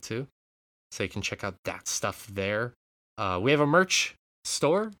alluded to. So you can check out that stuff there. We have a merch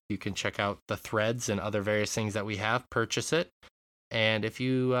store. You can check out the threads and other various things that we have. Purchase it. And if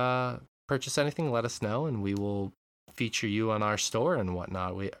you purchase anything, let us know, and we will feature you on our store and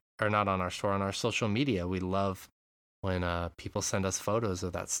whatnot. We are not on our store, on our social media. We love when people send us photos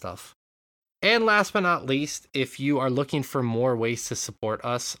of that stuff. And last but not least, if you are looking for more ways to support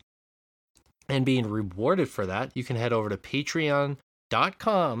us and being rewarded for that, you can head over to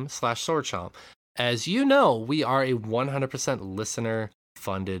patreon.com/swordchomp. As you know, we are a 100%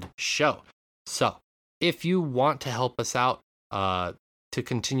 listener-funded show. So if you want to help us out, to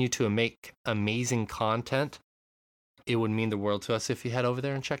continue to make amazing content, it would mean the world to us if you head over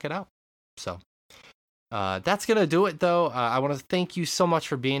there and check it out. So that's gonna do it, though. I want to thank you so much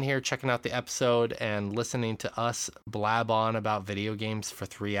for being here, checking out the episode and listening to us blab on about video games for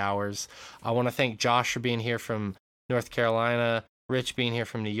 3 hours. I want to thank Josh for being here from North Carolina, Rich being here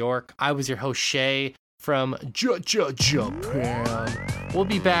from New York. I was your host, Shay, from Japan. We'll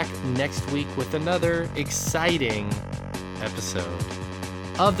be back next week with another exciting episode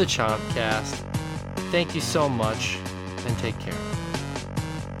of the Chompcast. Thank you so much, and take care.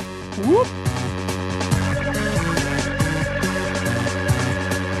 Whoop!